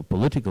basis of a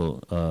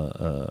political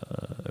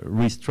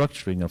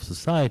restructuring of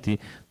society,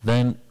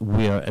 then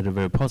we are at a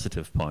very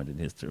positive point in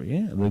history,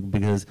 yeah?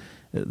 Because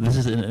this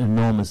is an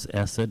enormous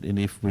asset, and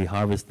if we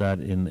harvest that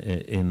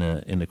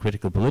in a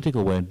critical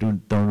political way and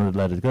don't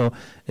let it go,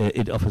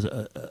 it offers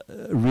a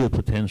real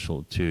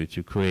potential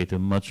to create a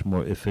much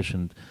more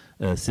efficient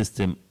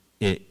system,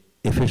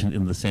 efficient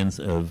in the sense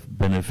of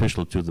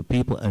beneficial to the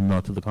people and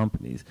not to the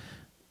companies.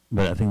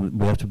 But I think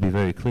we have to be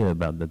very clear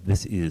about that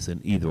this is an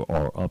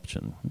either-or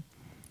option.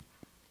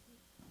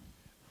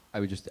 I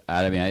would just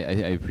add, I mean,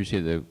 I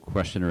appreciate the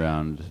question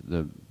around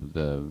the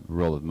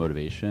role of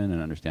motivation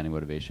and understanding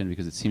motivation,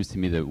 because it seems to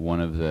me that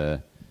one of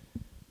the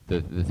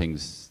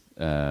things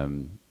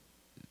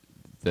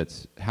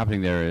that's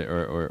happening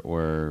there,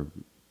 or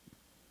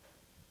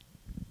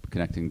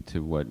connecting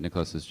to what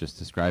Niklas is just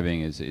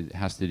describing, is it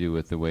has to do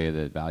with the way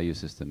that value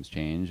systems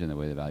change and the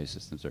way the value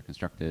systems are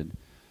constructed.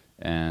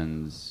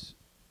 And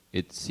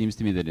it seems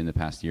to me that in the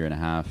past year and a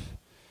half,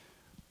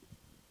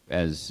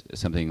 as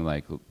something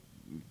like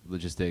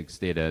logistics,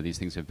 data, these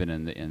things have been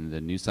in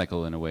the news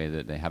cycle in a way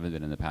that they haven't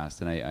been in the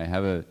past. And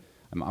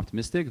I'm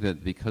optimistic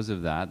that because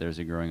of that, there's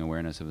a growing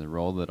awareness of the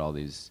role that all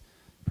these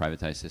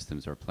privatized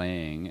systems are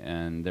playing.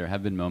 And there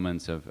have been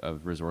moments of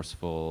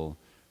resourceful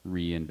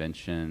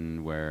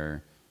reinvention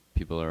where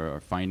people are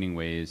finding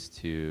ways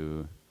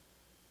to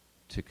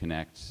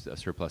connect a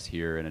surplus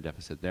here and a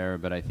deficit there.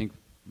 But I think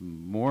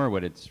more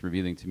what it's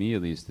revealing to me,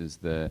 at least, is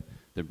the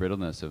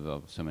brittleness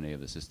of so many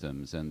of the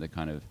systems and the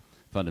kind of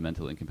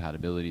fundamental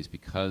incompatibilities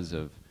because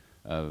of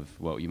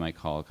what you might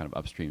call kind of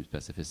upstream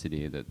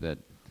specificity, that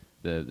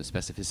the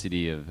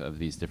specificity of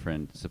these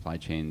different supply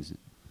chains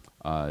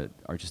are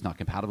just not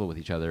compatible with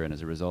each other, and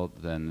as a result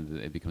then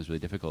it becomes really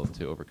difficult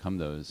to overcome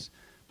those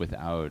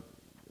without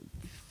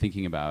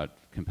thinking about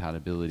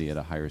compatibility at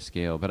a higher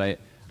scale. But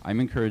I'm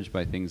encouraged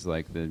by things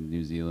like the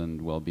New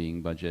Zealand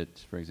well-being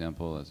budget, for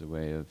example, as a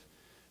way of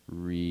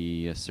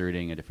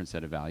reasserting a different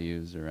set of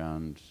values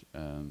around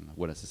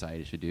what a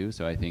society should do.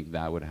 So I think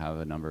that would have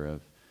a number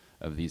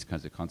of these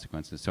kinds of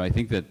consequences. So I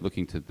think that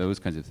looking to those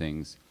kinds of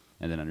things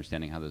and then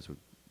understanding how those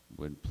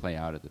would play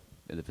out at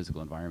the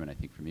physical environment, I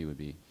think for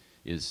me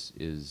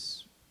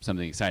is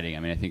something exciting. I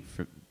mean, I think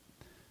for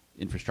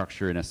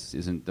infrastructure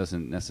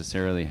doesn't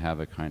necessarily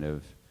have a kind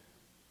of,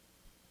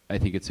 I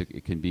think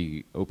it can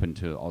be open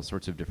to all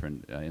sorts of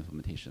different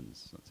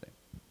implementations, let's say.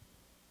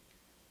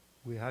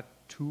 We had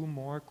 2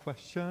 more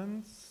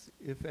questions.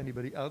 If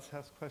anybody else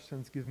has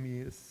questions, give me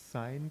a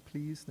sign,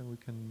 please. Then we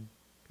can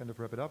kind of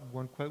wrap it up.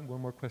 One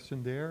more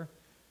question there,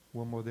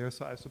 one more there.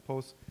 So I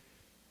suppose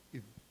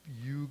if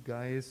you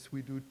guys,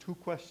 we do 2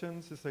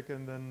 questions, a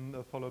second, then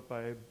followed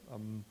by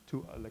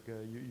 2,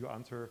 you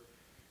answer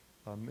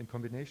in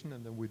combination,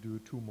 and then we do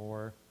 2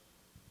 more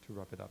to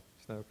wrap it up.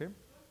 Is that okay?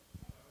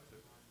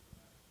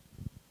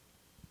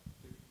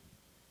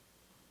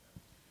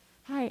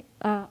 Hi,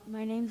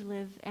 my name's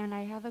Liv, and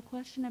I have a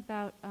question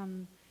about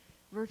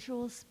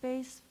virtual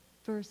space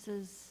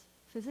versus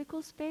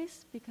physical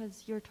space,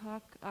 because your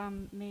talk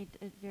made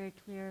it very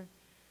clear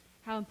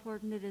how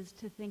important it is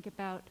to think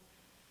about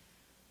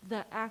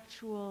the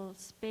actual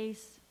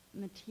space,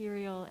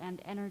 material,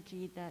 and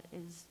energy that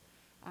is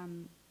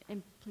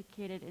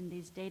implicated in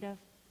these data,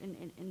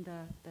 in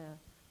the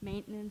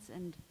maintenance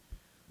and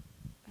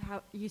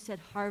how you said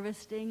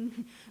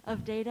harvesting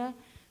of data.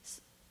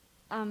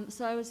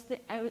 So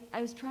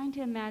I was trying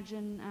to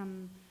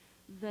imagine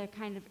the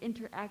kind of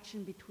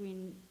interaction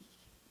between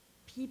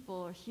people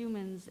or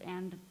humans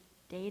and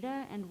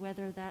data, and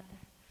whether that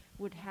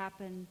would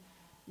happen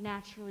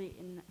naturally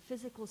in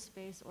physical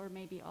space or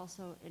maybe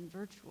also in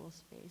virtual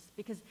space.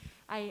 Because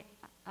I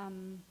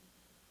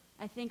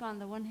think on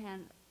the one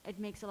hand it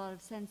makes a lot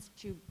of sense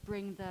to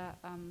bring the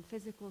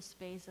physical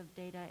space of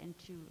data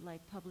into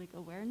like public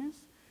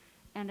awareness,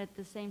 and at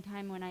the same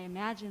time when I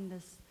imagine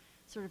this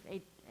sort of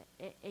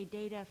a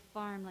data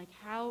farm, like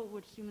how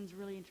would humans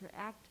really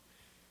interact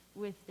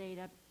with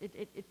data?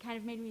 It kind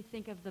of made me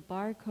think of the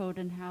barcode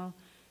and how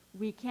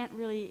we can't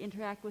really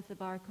interact with the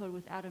barcode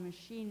without a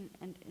machine,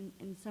 and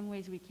in some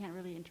ways we can't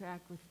really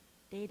interact with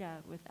data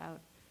without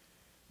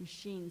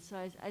machines. So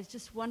I was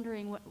just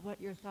wondering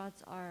what your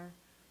thoughts are,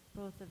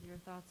 both of your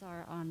thoughts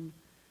are on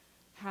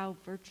how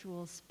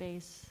virtual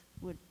space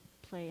would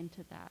play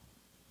into that.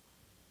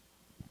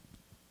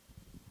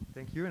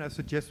 Thank you. And I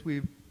suggest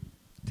we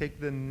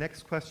take the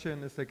next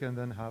question a second,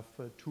 then have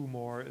two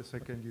more a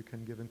second. You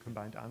can give a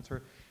combined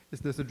answer.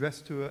 Is this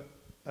addressed to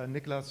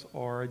Niklas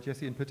or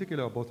Jesse in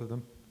particular, or both of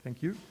them?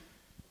 Thank you.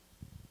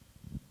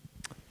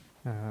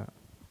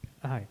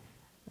 Hi.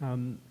 So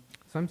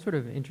I'm sort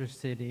of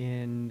interested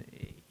in,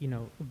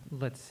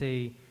 let's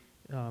say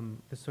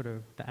the sort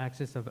of the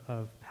axis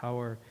of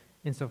power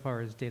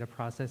insofar as data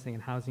processing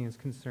and housing is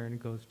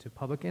concerned goes to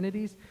public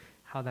entities,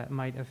 how that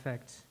might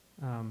affect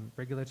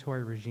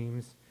regulatory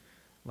regimes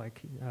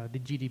like the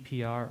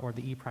GDPR or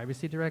the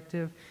e-privacy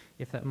directive,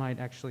 if that might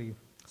actually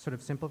sort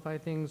of simplify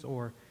things,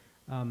 or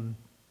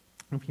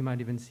if you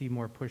might even see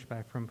more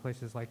pushback from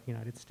places like the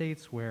United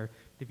States, where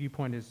the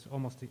viewpoint is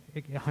almost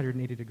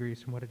 180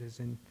 degrees from what it is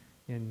in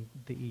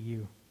the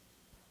EU.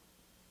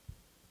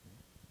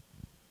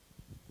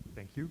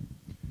 Thank you.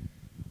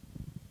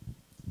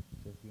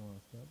 Jeff, you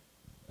want to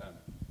start?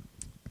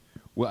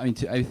 Well, I mean,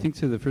 I think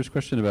to the first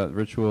question about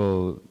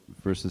virtual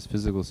versus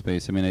physical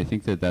space, I mean, I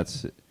think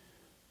that's,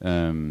 yeah,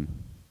 I mean,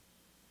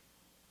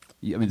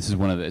 this is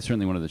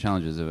certainly one of the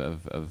challenges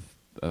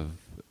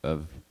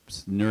of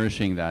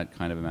nourishing that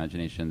kind of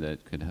imagination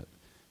that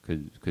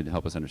could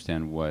help us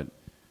understand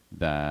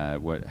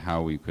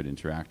how we could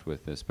interact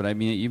with this. But I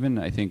mean, even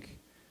I think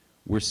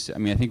I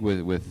think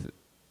with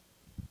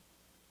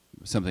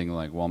something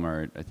like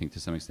Walmart, I think to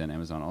some extent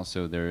Amazon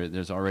also,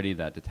 there's already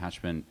that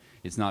detachment.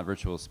 It's not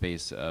virtual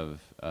space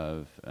of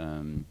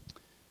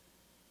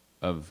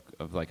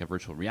like a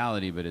virtual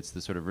reality, but it's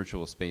the sort of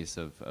virtual space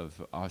of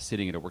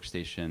sitting at a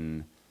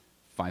workstation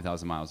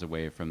 5,000 miles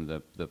away from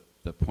the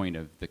point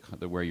of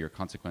where the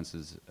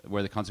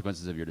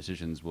consequences of your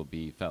decisions will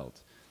be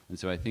felt. And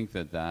so I think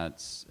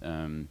that's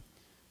the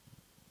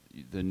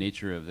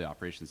nature of the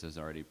operations has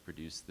already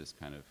produced this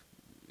kind of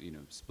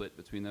split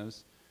between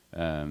those,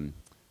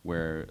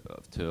 where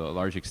to a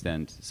large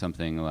extent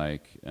something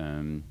like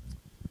the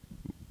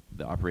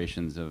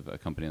operations of a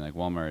company like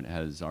Walmart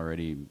is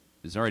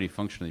already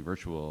functionally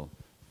virtual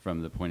from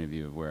the point of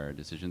view of where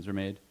decisions are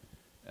made.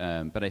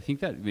 But I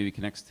think that maybe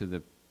connects to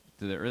the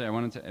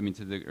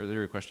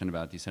earlier question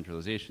about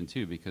decentralization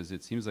too, because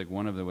it seems like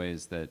one of the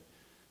ways that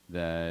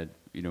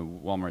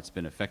Walmart's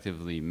been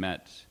effectively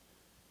met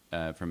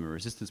from a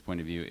resistance point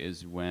of view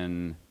is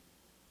when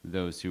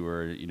those who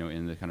are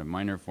in the kind of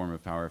minor form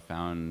of power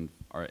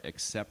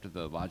accept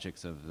the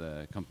logics of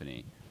the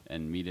company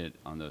and meet it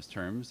on those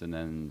terms, and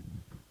then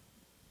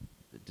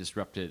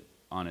disrupt it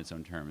on its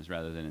own terms,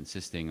 rather than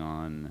insisting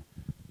on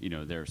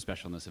their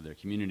specialness of their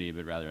community,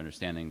 but rather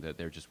understanding that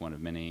they're just one of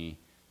many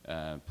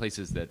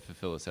places that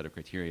fulfill a set of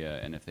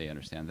criteria, and if they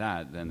understand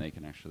that, then they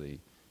can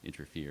actually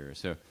interfere.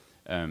 So,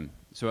 I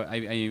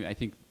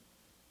think,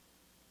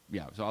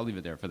 yeah. So I'll leave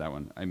it there for that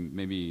one. I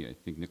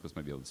think Niklas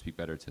might be able to speak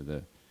better to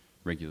the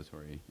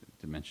regulatory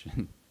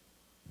dimension.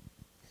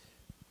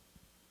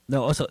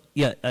 No, also,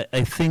 yeah,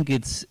 I think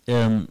it's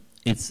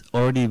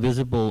already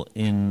visible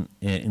in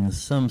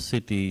some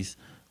cities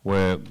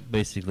where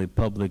basically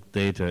public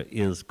data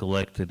is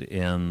collected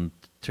and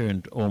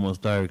turned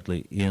almost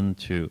directly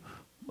into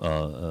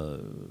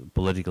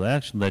political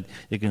action. That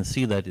you can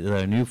see that there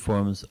are new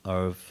forms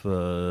of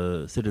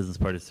citizens'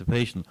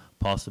 participation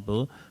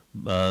possible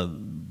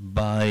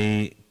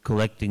by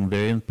collecting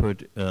their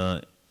input,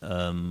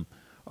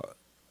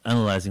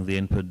 analyzing the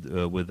input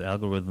with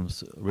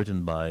algorithms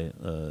written by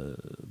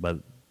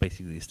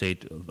basically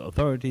state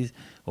authorities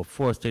or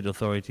for state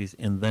authorities,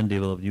 and then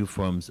develop new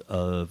forms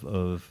of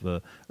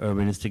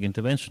urbanistic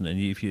intervention. And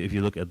if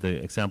you look at the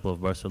example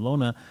of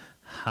Barcelona,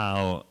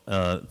 how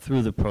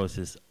through the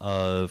process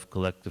of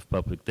collective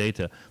public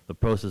data, the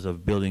process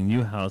of building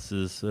new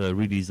houses,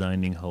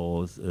 redesigning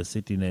whole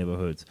city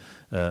neighborhoods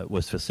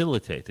was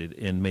facilitated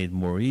and made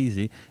more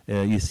easy.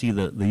 You see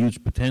the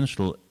huge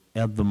potential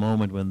at the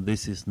moment when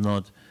this is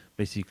not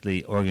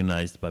basically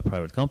organized by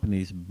private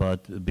companies,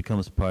 but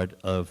becomes part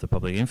of the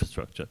public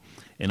infrastructure.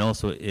 And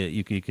also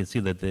you can see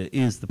that there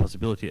is the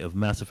possibility of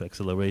massive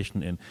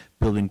acceleration in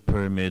building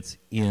permits,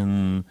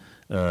 in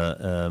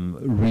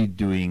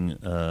redoing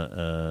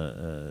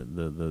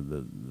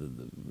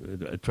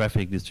the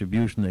traffic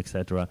distribution,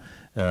 etc.,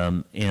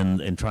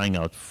 and trying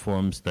out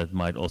forms that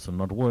might also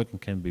not work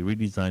and can be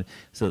redesigned.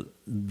 So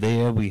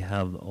there we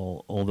have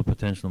all the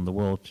potential in the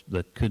world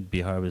that could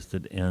be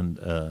harvested and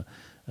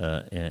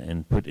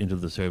put into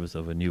the service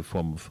of a new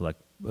form of like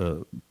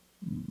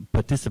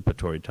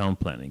participatory town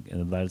planning,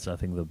 and that's, I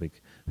think, the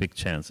big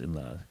chance in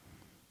that.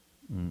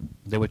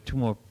 There were two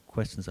more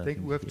questions. I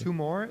think we have two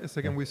more. A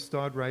second, we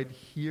start right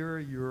here.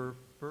 You're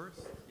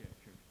first. Yeah,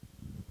 sure.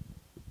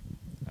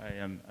 Hi,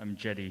 I'm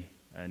Jetty,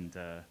 and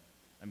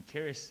I'm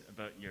curious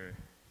about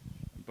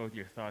both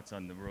your thoughts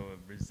on the role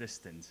of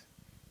resistance,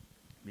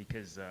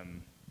 because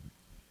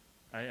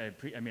I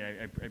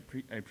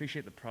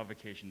appreciate the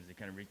provocations to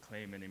kind of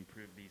reclaim and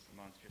improve these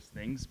monstrous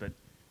things, but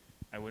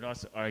I would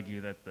also argue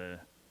that the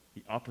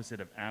opposite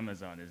of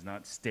Amazon is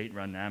not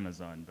state-run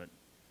Amazon, but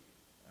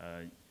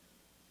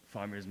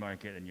farmers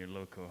market and your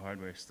local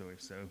hardware store.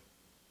 So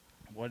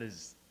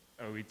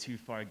are we too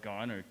far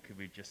gone, or could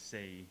we just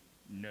say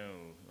no,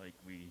 like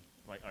we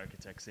like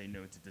architects say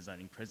no to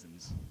designing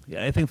prisons?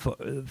 Yeah, I think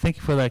thank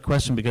you for that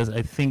question, because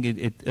I think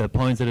it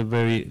points at a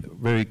very,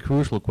 very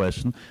crucial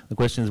question. The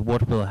question is,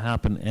 what will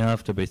happen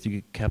after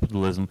basically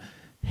capitalism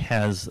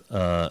has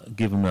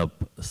given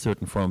up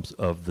certain forms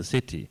of the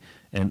city?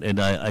 And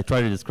I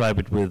try to describe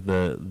it with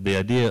the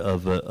idea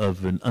of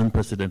an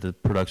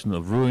unprecedented production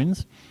of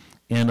ruins.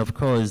 And of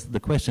course, the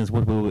question is,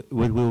 what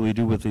will we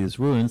do with these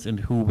ruins, and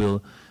who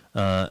will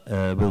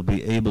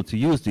be able to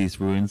use these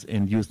ruins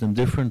and use them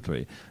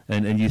differently?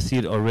 And you see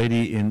it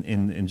already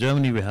in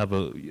Germany. We have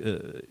a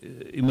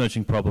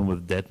emerging problem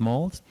with dead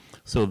malls.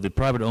 So the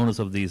private owners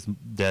of these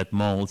dead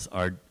malls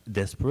are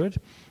desperate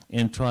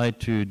and try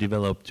to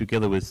develop,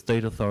 together with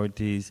state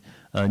authorities,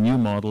 new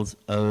models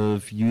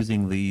of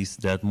using these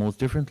dead malls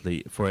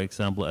differently. For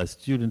example, as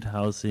student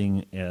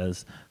housing,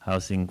 as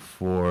housing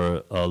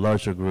for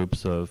larger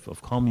groups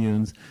of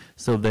communes.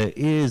 So there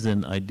is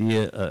an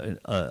idea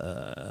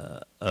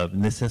of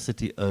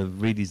necessity of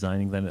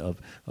redesigning them,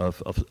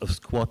 of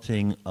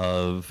squatting,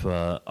 of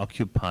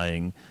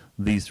occupying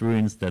these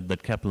ruins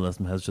that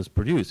capitalism has just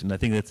produced. And I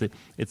think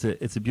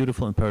it's a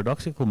beautiful and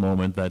paradoxical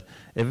moment that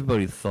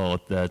everybody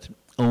thought that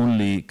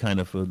only kind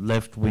of a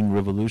left-wing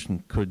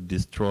revolution could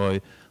destroy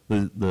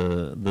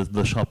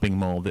the shopping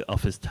mall, the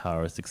office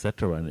towers,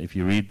 etc. And if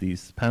you read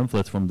these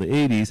pamphlets from the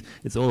 80s,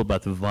 it's all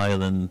about the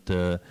violent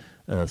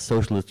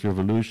socialist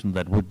revolution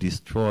that would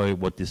destroy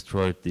what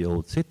destroyed the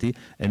old city.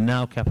 And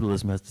now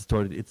capitalism has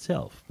destroyed it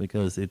itself,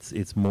 because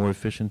it's more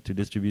efficient to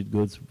distribute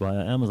goods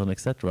via Amazon,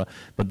 etc.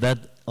 But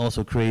that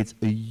also creates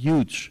a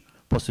huge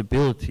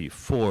possibility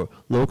for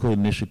local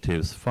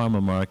initiatives, farmer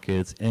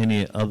markets,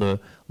 any other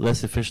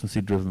less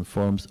efficiency-driven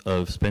forms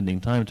of spending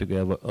time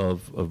together,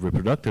 of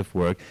reproductive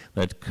work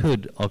that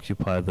could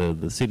occupy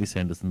the city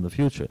centers in the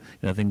future.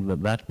 And I think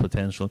that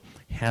potential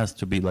has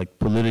to be like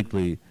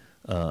politically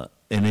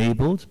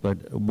enabled,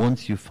 but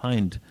once you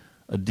find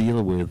a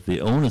deal with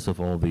the owners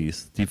of all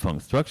these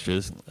defunct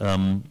structures,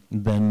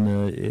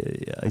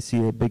 then I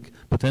see a big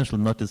potential,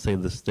 not to say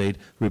the state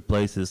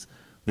replaces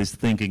this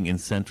thinking in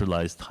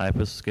centralized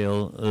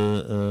hyperscale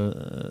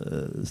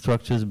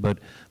structures, but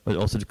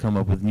also to come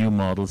up with new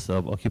models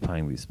of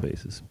occupying these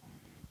spaces.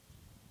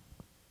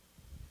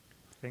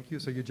 Thank you.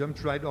 So you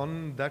jumped right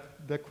on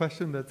that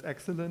question. That's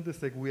excellent.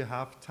 It's like we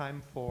have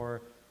time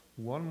for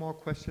one more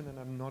question, and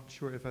I'm not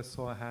sure if I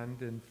saw a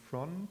hand in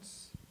front.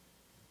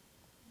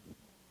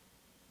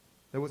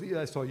 There was,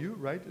 I saw you,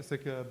 right? It's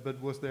like, but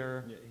was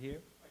there? Yeah,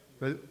 here.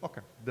 Well,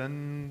 okay.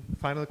 Then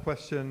final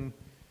question.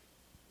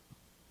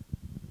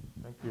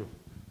 Thank you.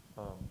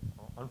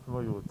 I'm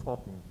familiar with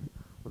talking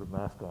with a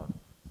mask on,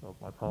 so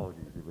my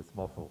apologies if it's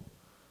muffled.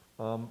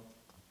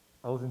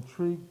 I was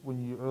intrigued when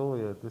you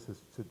earlier, this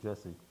is to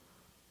Jesse,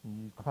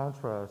 you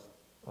contrast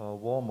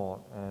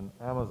Walmart and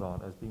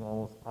Amazon as being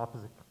almost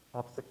opposite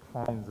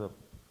kinds of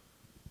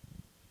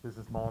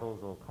business models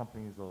or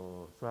companies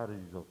or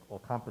strategies or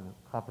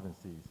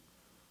competencies.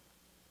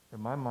 In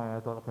my mind, I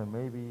thought, okay,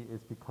 maybe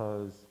it's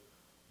because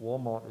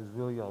Walmart is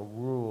really a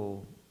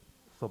rural,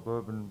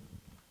 suburban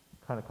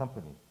kind of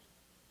company.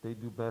 They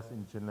do best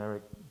in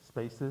generic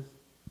spaces,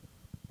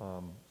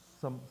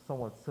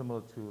 somewhat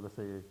similar to, let's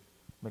say,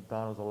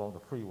 McDonald's along the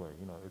freeway.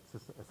 You know, it's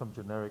just some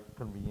generic,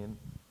 convenient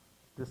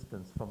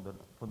distance from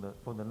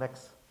the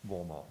next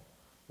Walmart.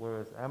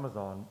 Whereas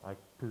Amazon, I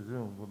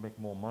presume, would make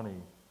more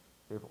money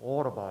if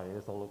all the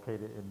buyers are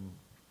located in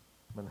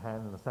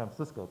Manhattan and San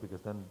Francisco,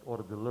 because then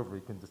order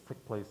delivery can just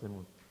take place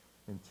in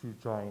two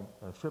giant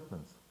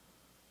shipments.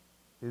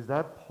 Is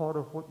that part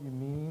of what you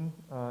mean?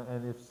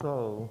 And if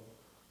so,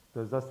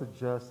 does that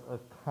suggest a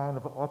kind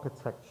of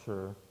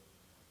architecture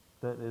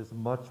that is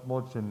much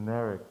more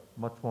generic,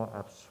 much more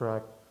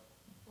abstract,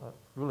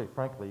 really,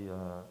 frankly,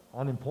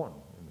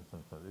 unimportant in the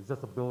sense that it's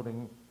just a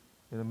building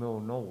in the middle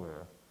of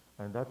nowhere?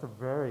 And that's a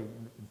very,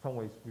 in some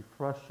ways,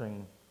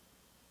 refreshing,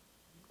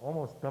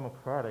 almost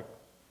democratic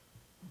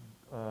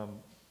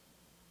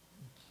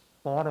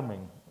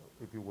bottoming,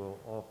 if you will,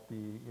 of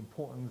the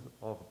importance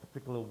of a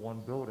particular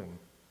one building,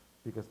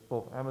 because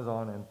both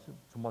Amazon and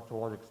to much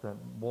larger extent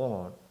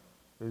Walmart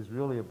is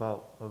really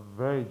about a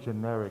very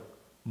generic,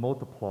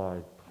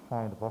 multiplied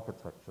kind of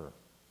architecture.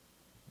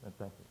 And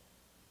thank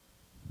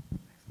you.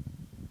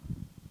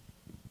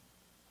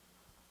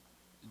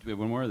 Do we have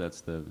one more?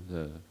 That's the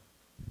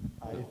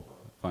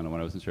final one.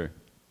 I wasn't sure.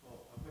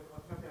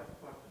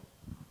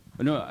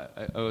 Oh, no,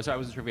 sorry, I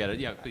wasn't sure if we had it.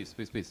 Yeah, please.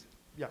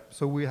 Yeah,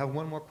 so we have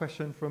one more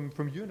question from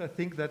you, and I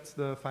think that's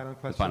the final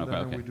question.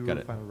 Then we do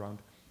a final round.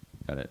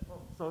 Got it.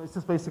 So it's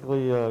just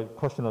basically a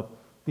question of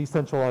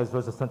decentralized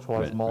versus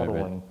centralized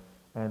modeling,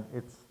 and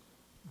its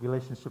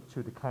relationship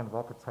to the kind of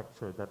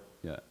architecture that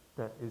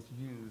is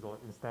used or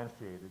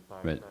instantiated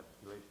by that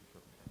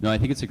relationship. No, I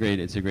think it's a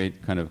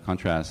great kind of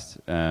contrast.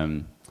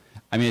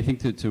 I mean, I think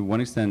to one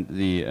extent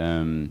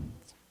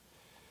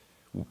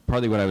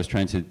partly what I was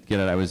trying to get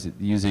at, I was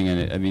using,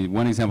 I mean,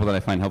 one example that I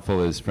find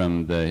helpful is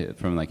from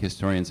like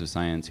historians of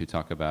science who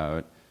talk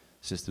about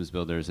systems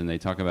builders, and they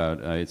talk about,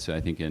 it's I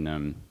think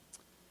in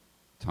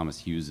Thomas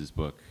Hughes's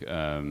book,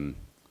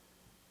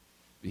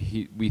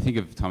 we think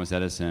of Thomas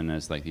Edison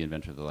as like the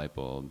inventor of the light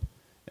bulb,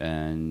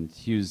 and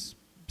Hughes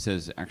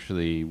says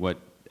actually what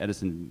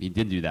Edison, he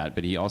did do that,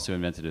 but he also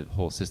invented a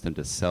whole system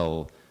to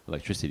sell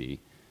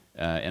electricity.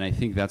 And I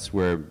think that's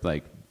where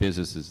like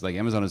businesses, like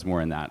Amazon is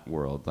more in that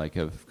world, like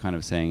of kind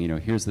of saying, you know,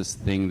 here's this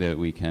thing that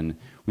we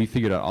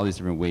figured out all these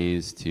different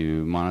ways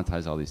to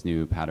monetize all these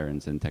new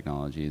patterns and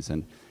technologies.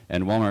 And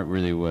Walmart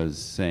really was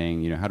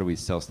saying, you know, how do we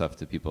sell stuff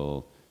to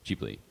people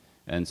cheaply?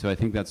 And so I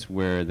think that's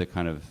where the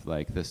kind of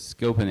like the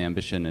scope and the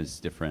ambition is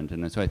different.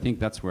 And so I think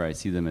that's where I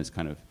see them as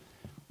kind of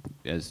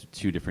as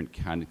two different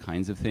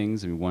kinds of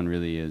things. I mean, one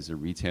really is a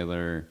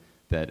retailer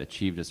that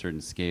achieved a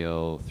certain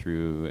scale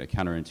through a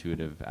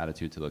counterintuitive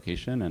attitude to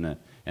location and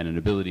an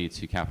ability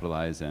to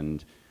capitalize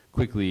and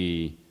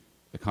quickly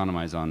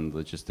economize on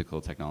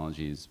logistical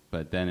technologies.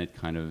 But then it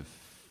kind of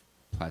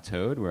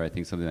plateaued, where I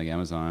think something like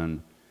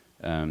Amazon,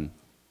 I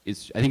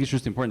think it's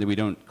just important that we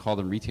don't call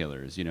them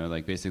retailers, you know,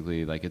 like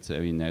basically like it's, I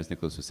mean, as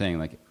Niklas was saying,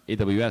 like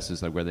AWS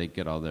is like where they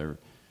get all their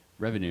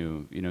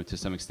revenue, you know, to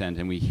some extent,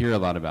 and we hear a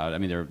lot about, I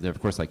mean, they're of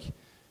course like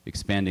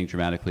expanding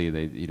dramatically.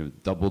 They, you know,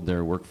 doubled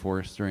their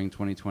workforce during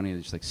 2020.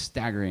 There's just like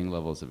staggering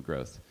levels of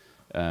growth.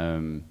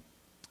 And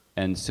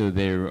so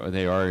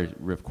they are,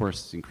 of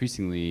course,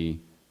 increasingly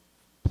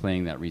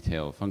playing that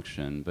retail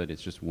function, but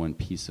it's just one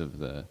piece of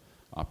the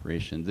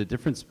operation. The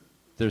difference,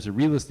 there's a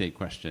real estate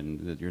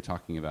question that you're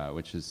talking about,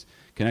 which is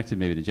connected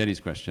maybe to Jetty's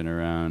question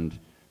around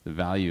the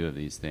value of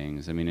these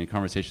things. I mean, in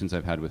conversations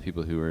I've had with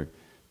people who are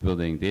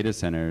building data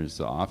centers,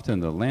 often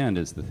the land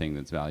is the thing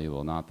that's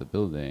valuable, not the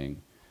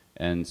building.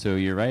 And so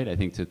you're right, I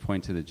think, to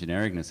point to the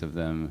genericness of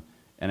them.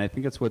 And I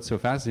think that's what's so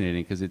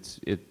fascinating, because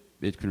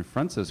it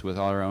confronts us with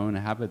all our own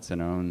habits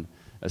and our own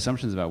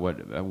assumptions about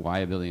why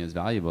a building is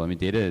valuable. I mean,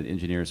 data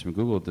engineers from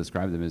Google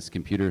describe them as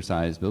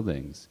computer-sized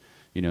buildings.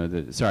 You know,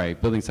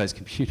 building-sized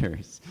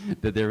computers.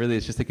 That they're really,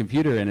 it's just a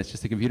computer, and it's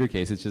just a computer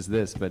case. It's just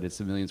this, but it's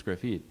 1 million square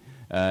feet.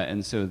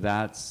 And so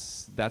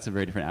that's a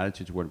very different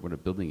attitude to what a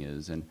building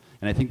is. And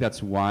I think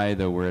that's why,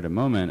 though, we're at a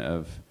moment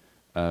of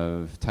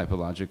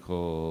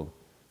typological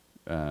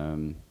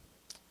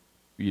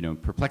you know,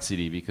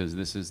 perplexity, because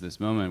this is this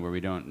moment where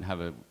we don't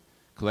have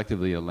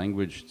collectively a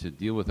language to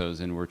deal with those,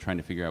 and we're trying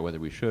to figure out whether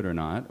we should or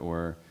not,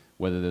 or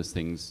whether those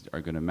things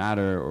are going to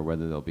matter, or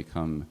whether they'll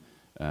become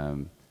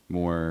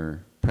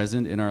more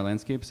present in our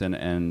landscapes.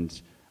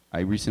 And I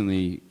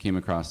recently came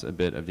across a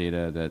bit of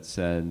data that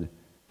said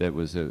that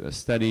was a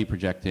study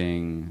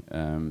projecting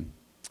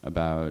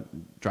about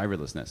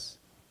driverlessness,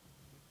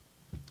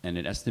 and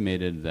it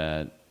estimated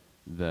that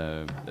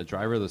a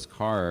driverless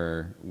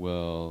car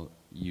will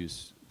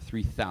use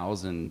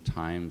 3,000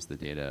 times the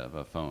data of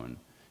a phone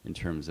in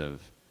terms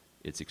of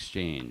its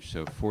exchange.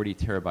 So 40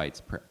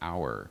 terabytes per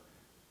hour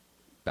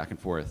back and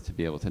forth to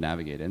be able to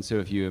navigate. And so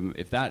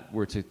if that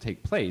were to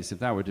take place, if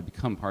that were to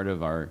become part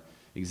of our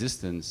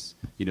existence,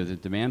 you know, the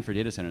demand for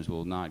data centers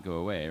will not go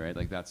away, right?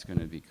 Like that's going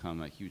to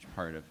become a huge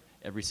part of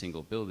every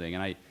single building.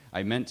 And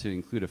I meant to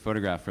include a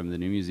photograph from the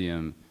new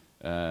museum.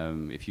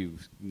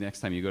 Next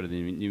time you go to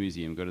the new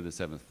museum, go to the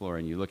 7th floor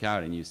and you look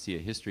out and you see a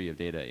history of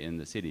data in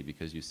the city,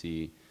 because you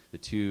see the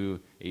 2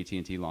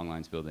 AT&T Long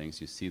Lines buildings,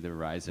 you see the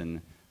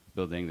Verizon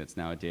building that's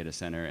now a data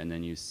center, and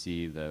then you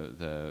see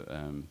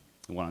the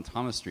one on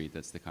Thomas Street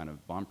that's the kind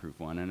of bomb-proof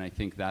one. And I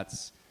think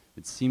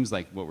it seems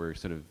like what we're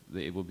sort of,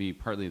 it will be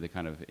partly the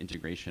kind of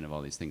integration of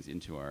all these things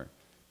into our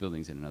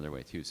buildings in another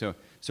way too. So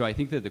I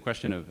think that the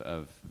question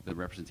of the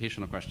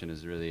representational question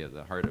is really at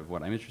the heart of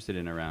what I'm interested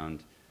in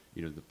around,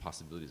 you know, the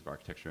possibilities of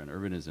architecture and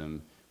urbanism,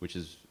 which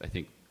is, I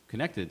think,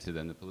 connected to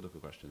then the political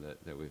question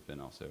that we've been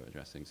also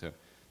addressing.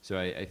 So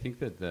I think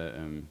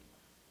that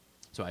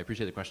so I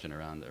appreciate the question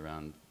around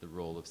the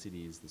role of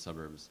cities, the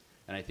suburbs,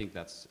 and I think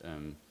that's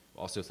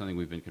also something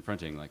we've been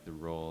confronting, like the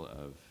role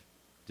of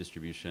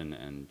distribution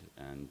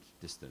and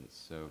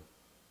distance. So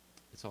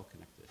it's all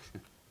connected.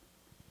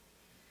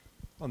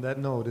 On that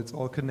note, it's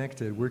all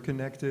connected. We're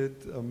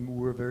connected.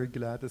 We're very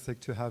glad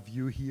to have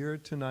you here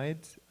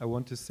tonight. I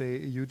want to say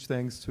a huge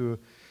thanks to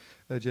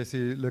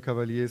Jesse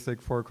LeCavalier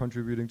for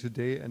contributing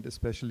today, and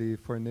especially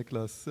for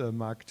Niklas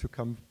Maak to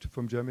come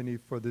from Germany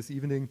for this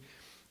evening.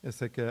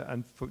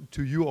 And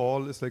to you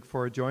all,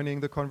 for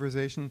joining the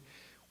conversation.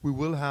 We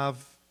will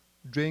have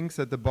drinks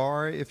at the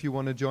bar if you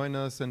want to join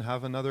us and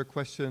have another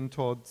question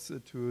to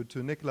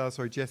Niklas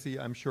or Jesse.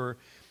 I'm sure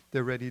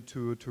they're ready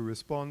to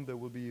respond. There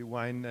will be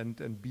wine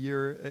and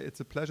beer. It's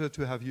a pleasure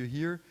to have you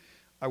here.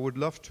 I would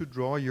love to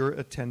draw your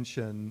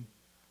attention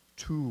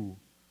to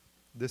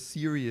the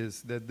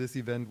series that this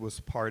event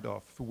was part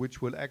of,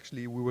 which will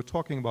actually, we were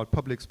talking about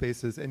public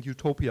spaces and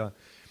utopia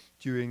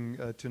during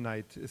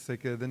tonight. It's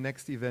the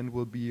next event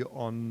will be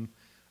on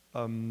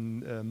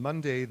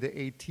Monday the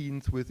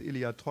 18th with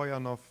Ilya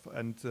Troyanov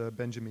and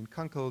Benjamin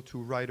Kunkel, 2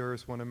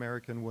 writers, 1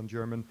 American, 1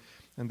 German,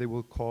 and they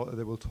will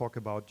talk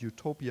about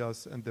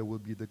utopias, and there will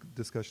be the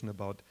discussion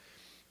about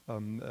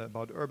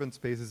urban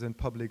spaces and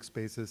public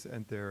spaces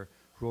and their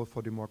role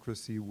for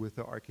democracy with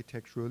the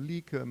Architectural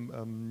League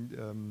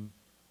and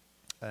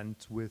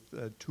with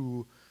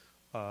 2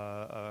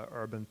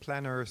 urban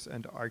planners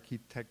and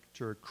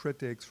architecture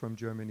critics from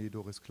Germany,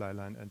 Doris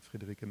Kleilein and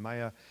Friederike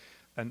Meyer,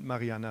 and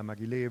Mariana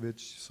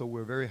Magilevich. So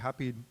we're very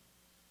happy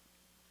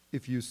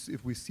if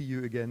we see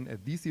you again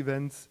at these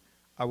events.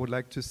 I would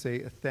like to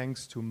say a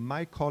thanks to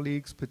my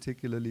colleagues,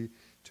 particularly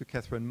to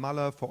Catherine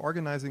Muller for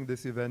organizing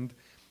this event.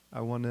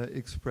 I want to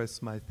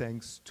express my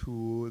thanks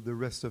to the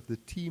rest of the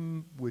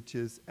team, which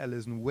is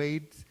Alison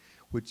Wade,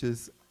 which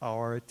is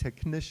our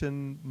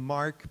technician,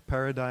 Mark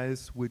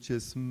Paradise, which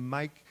is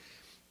Mike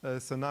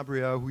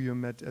Sanabria, who you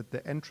met at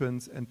the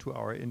entrance, and to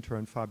our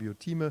intern, Fabio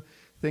Thieme.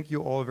 Thank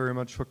you all very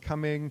much for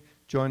coming.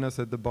 Join us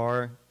at the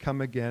bar.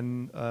 Come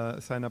again.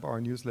 Sign up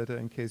our newsletter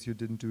in case you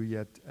didn't do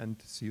yet,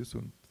 and see you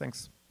soon.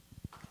 Thanks.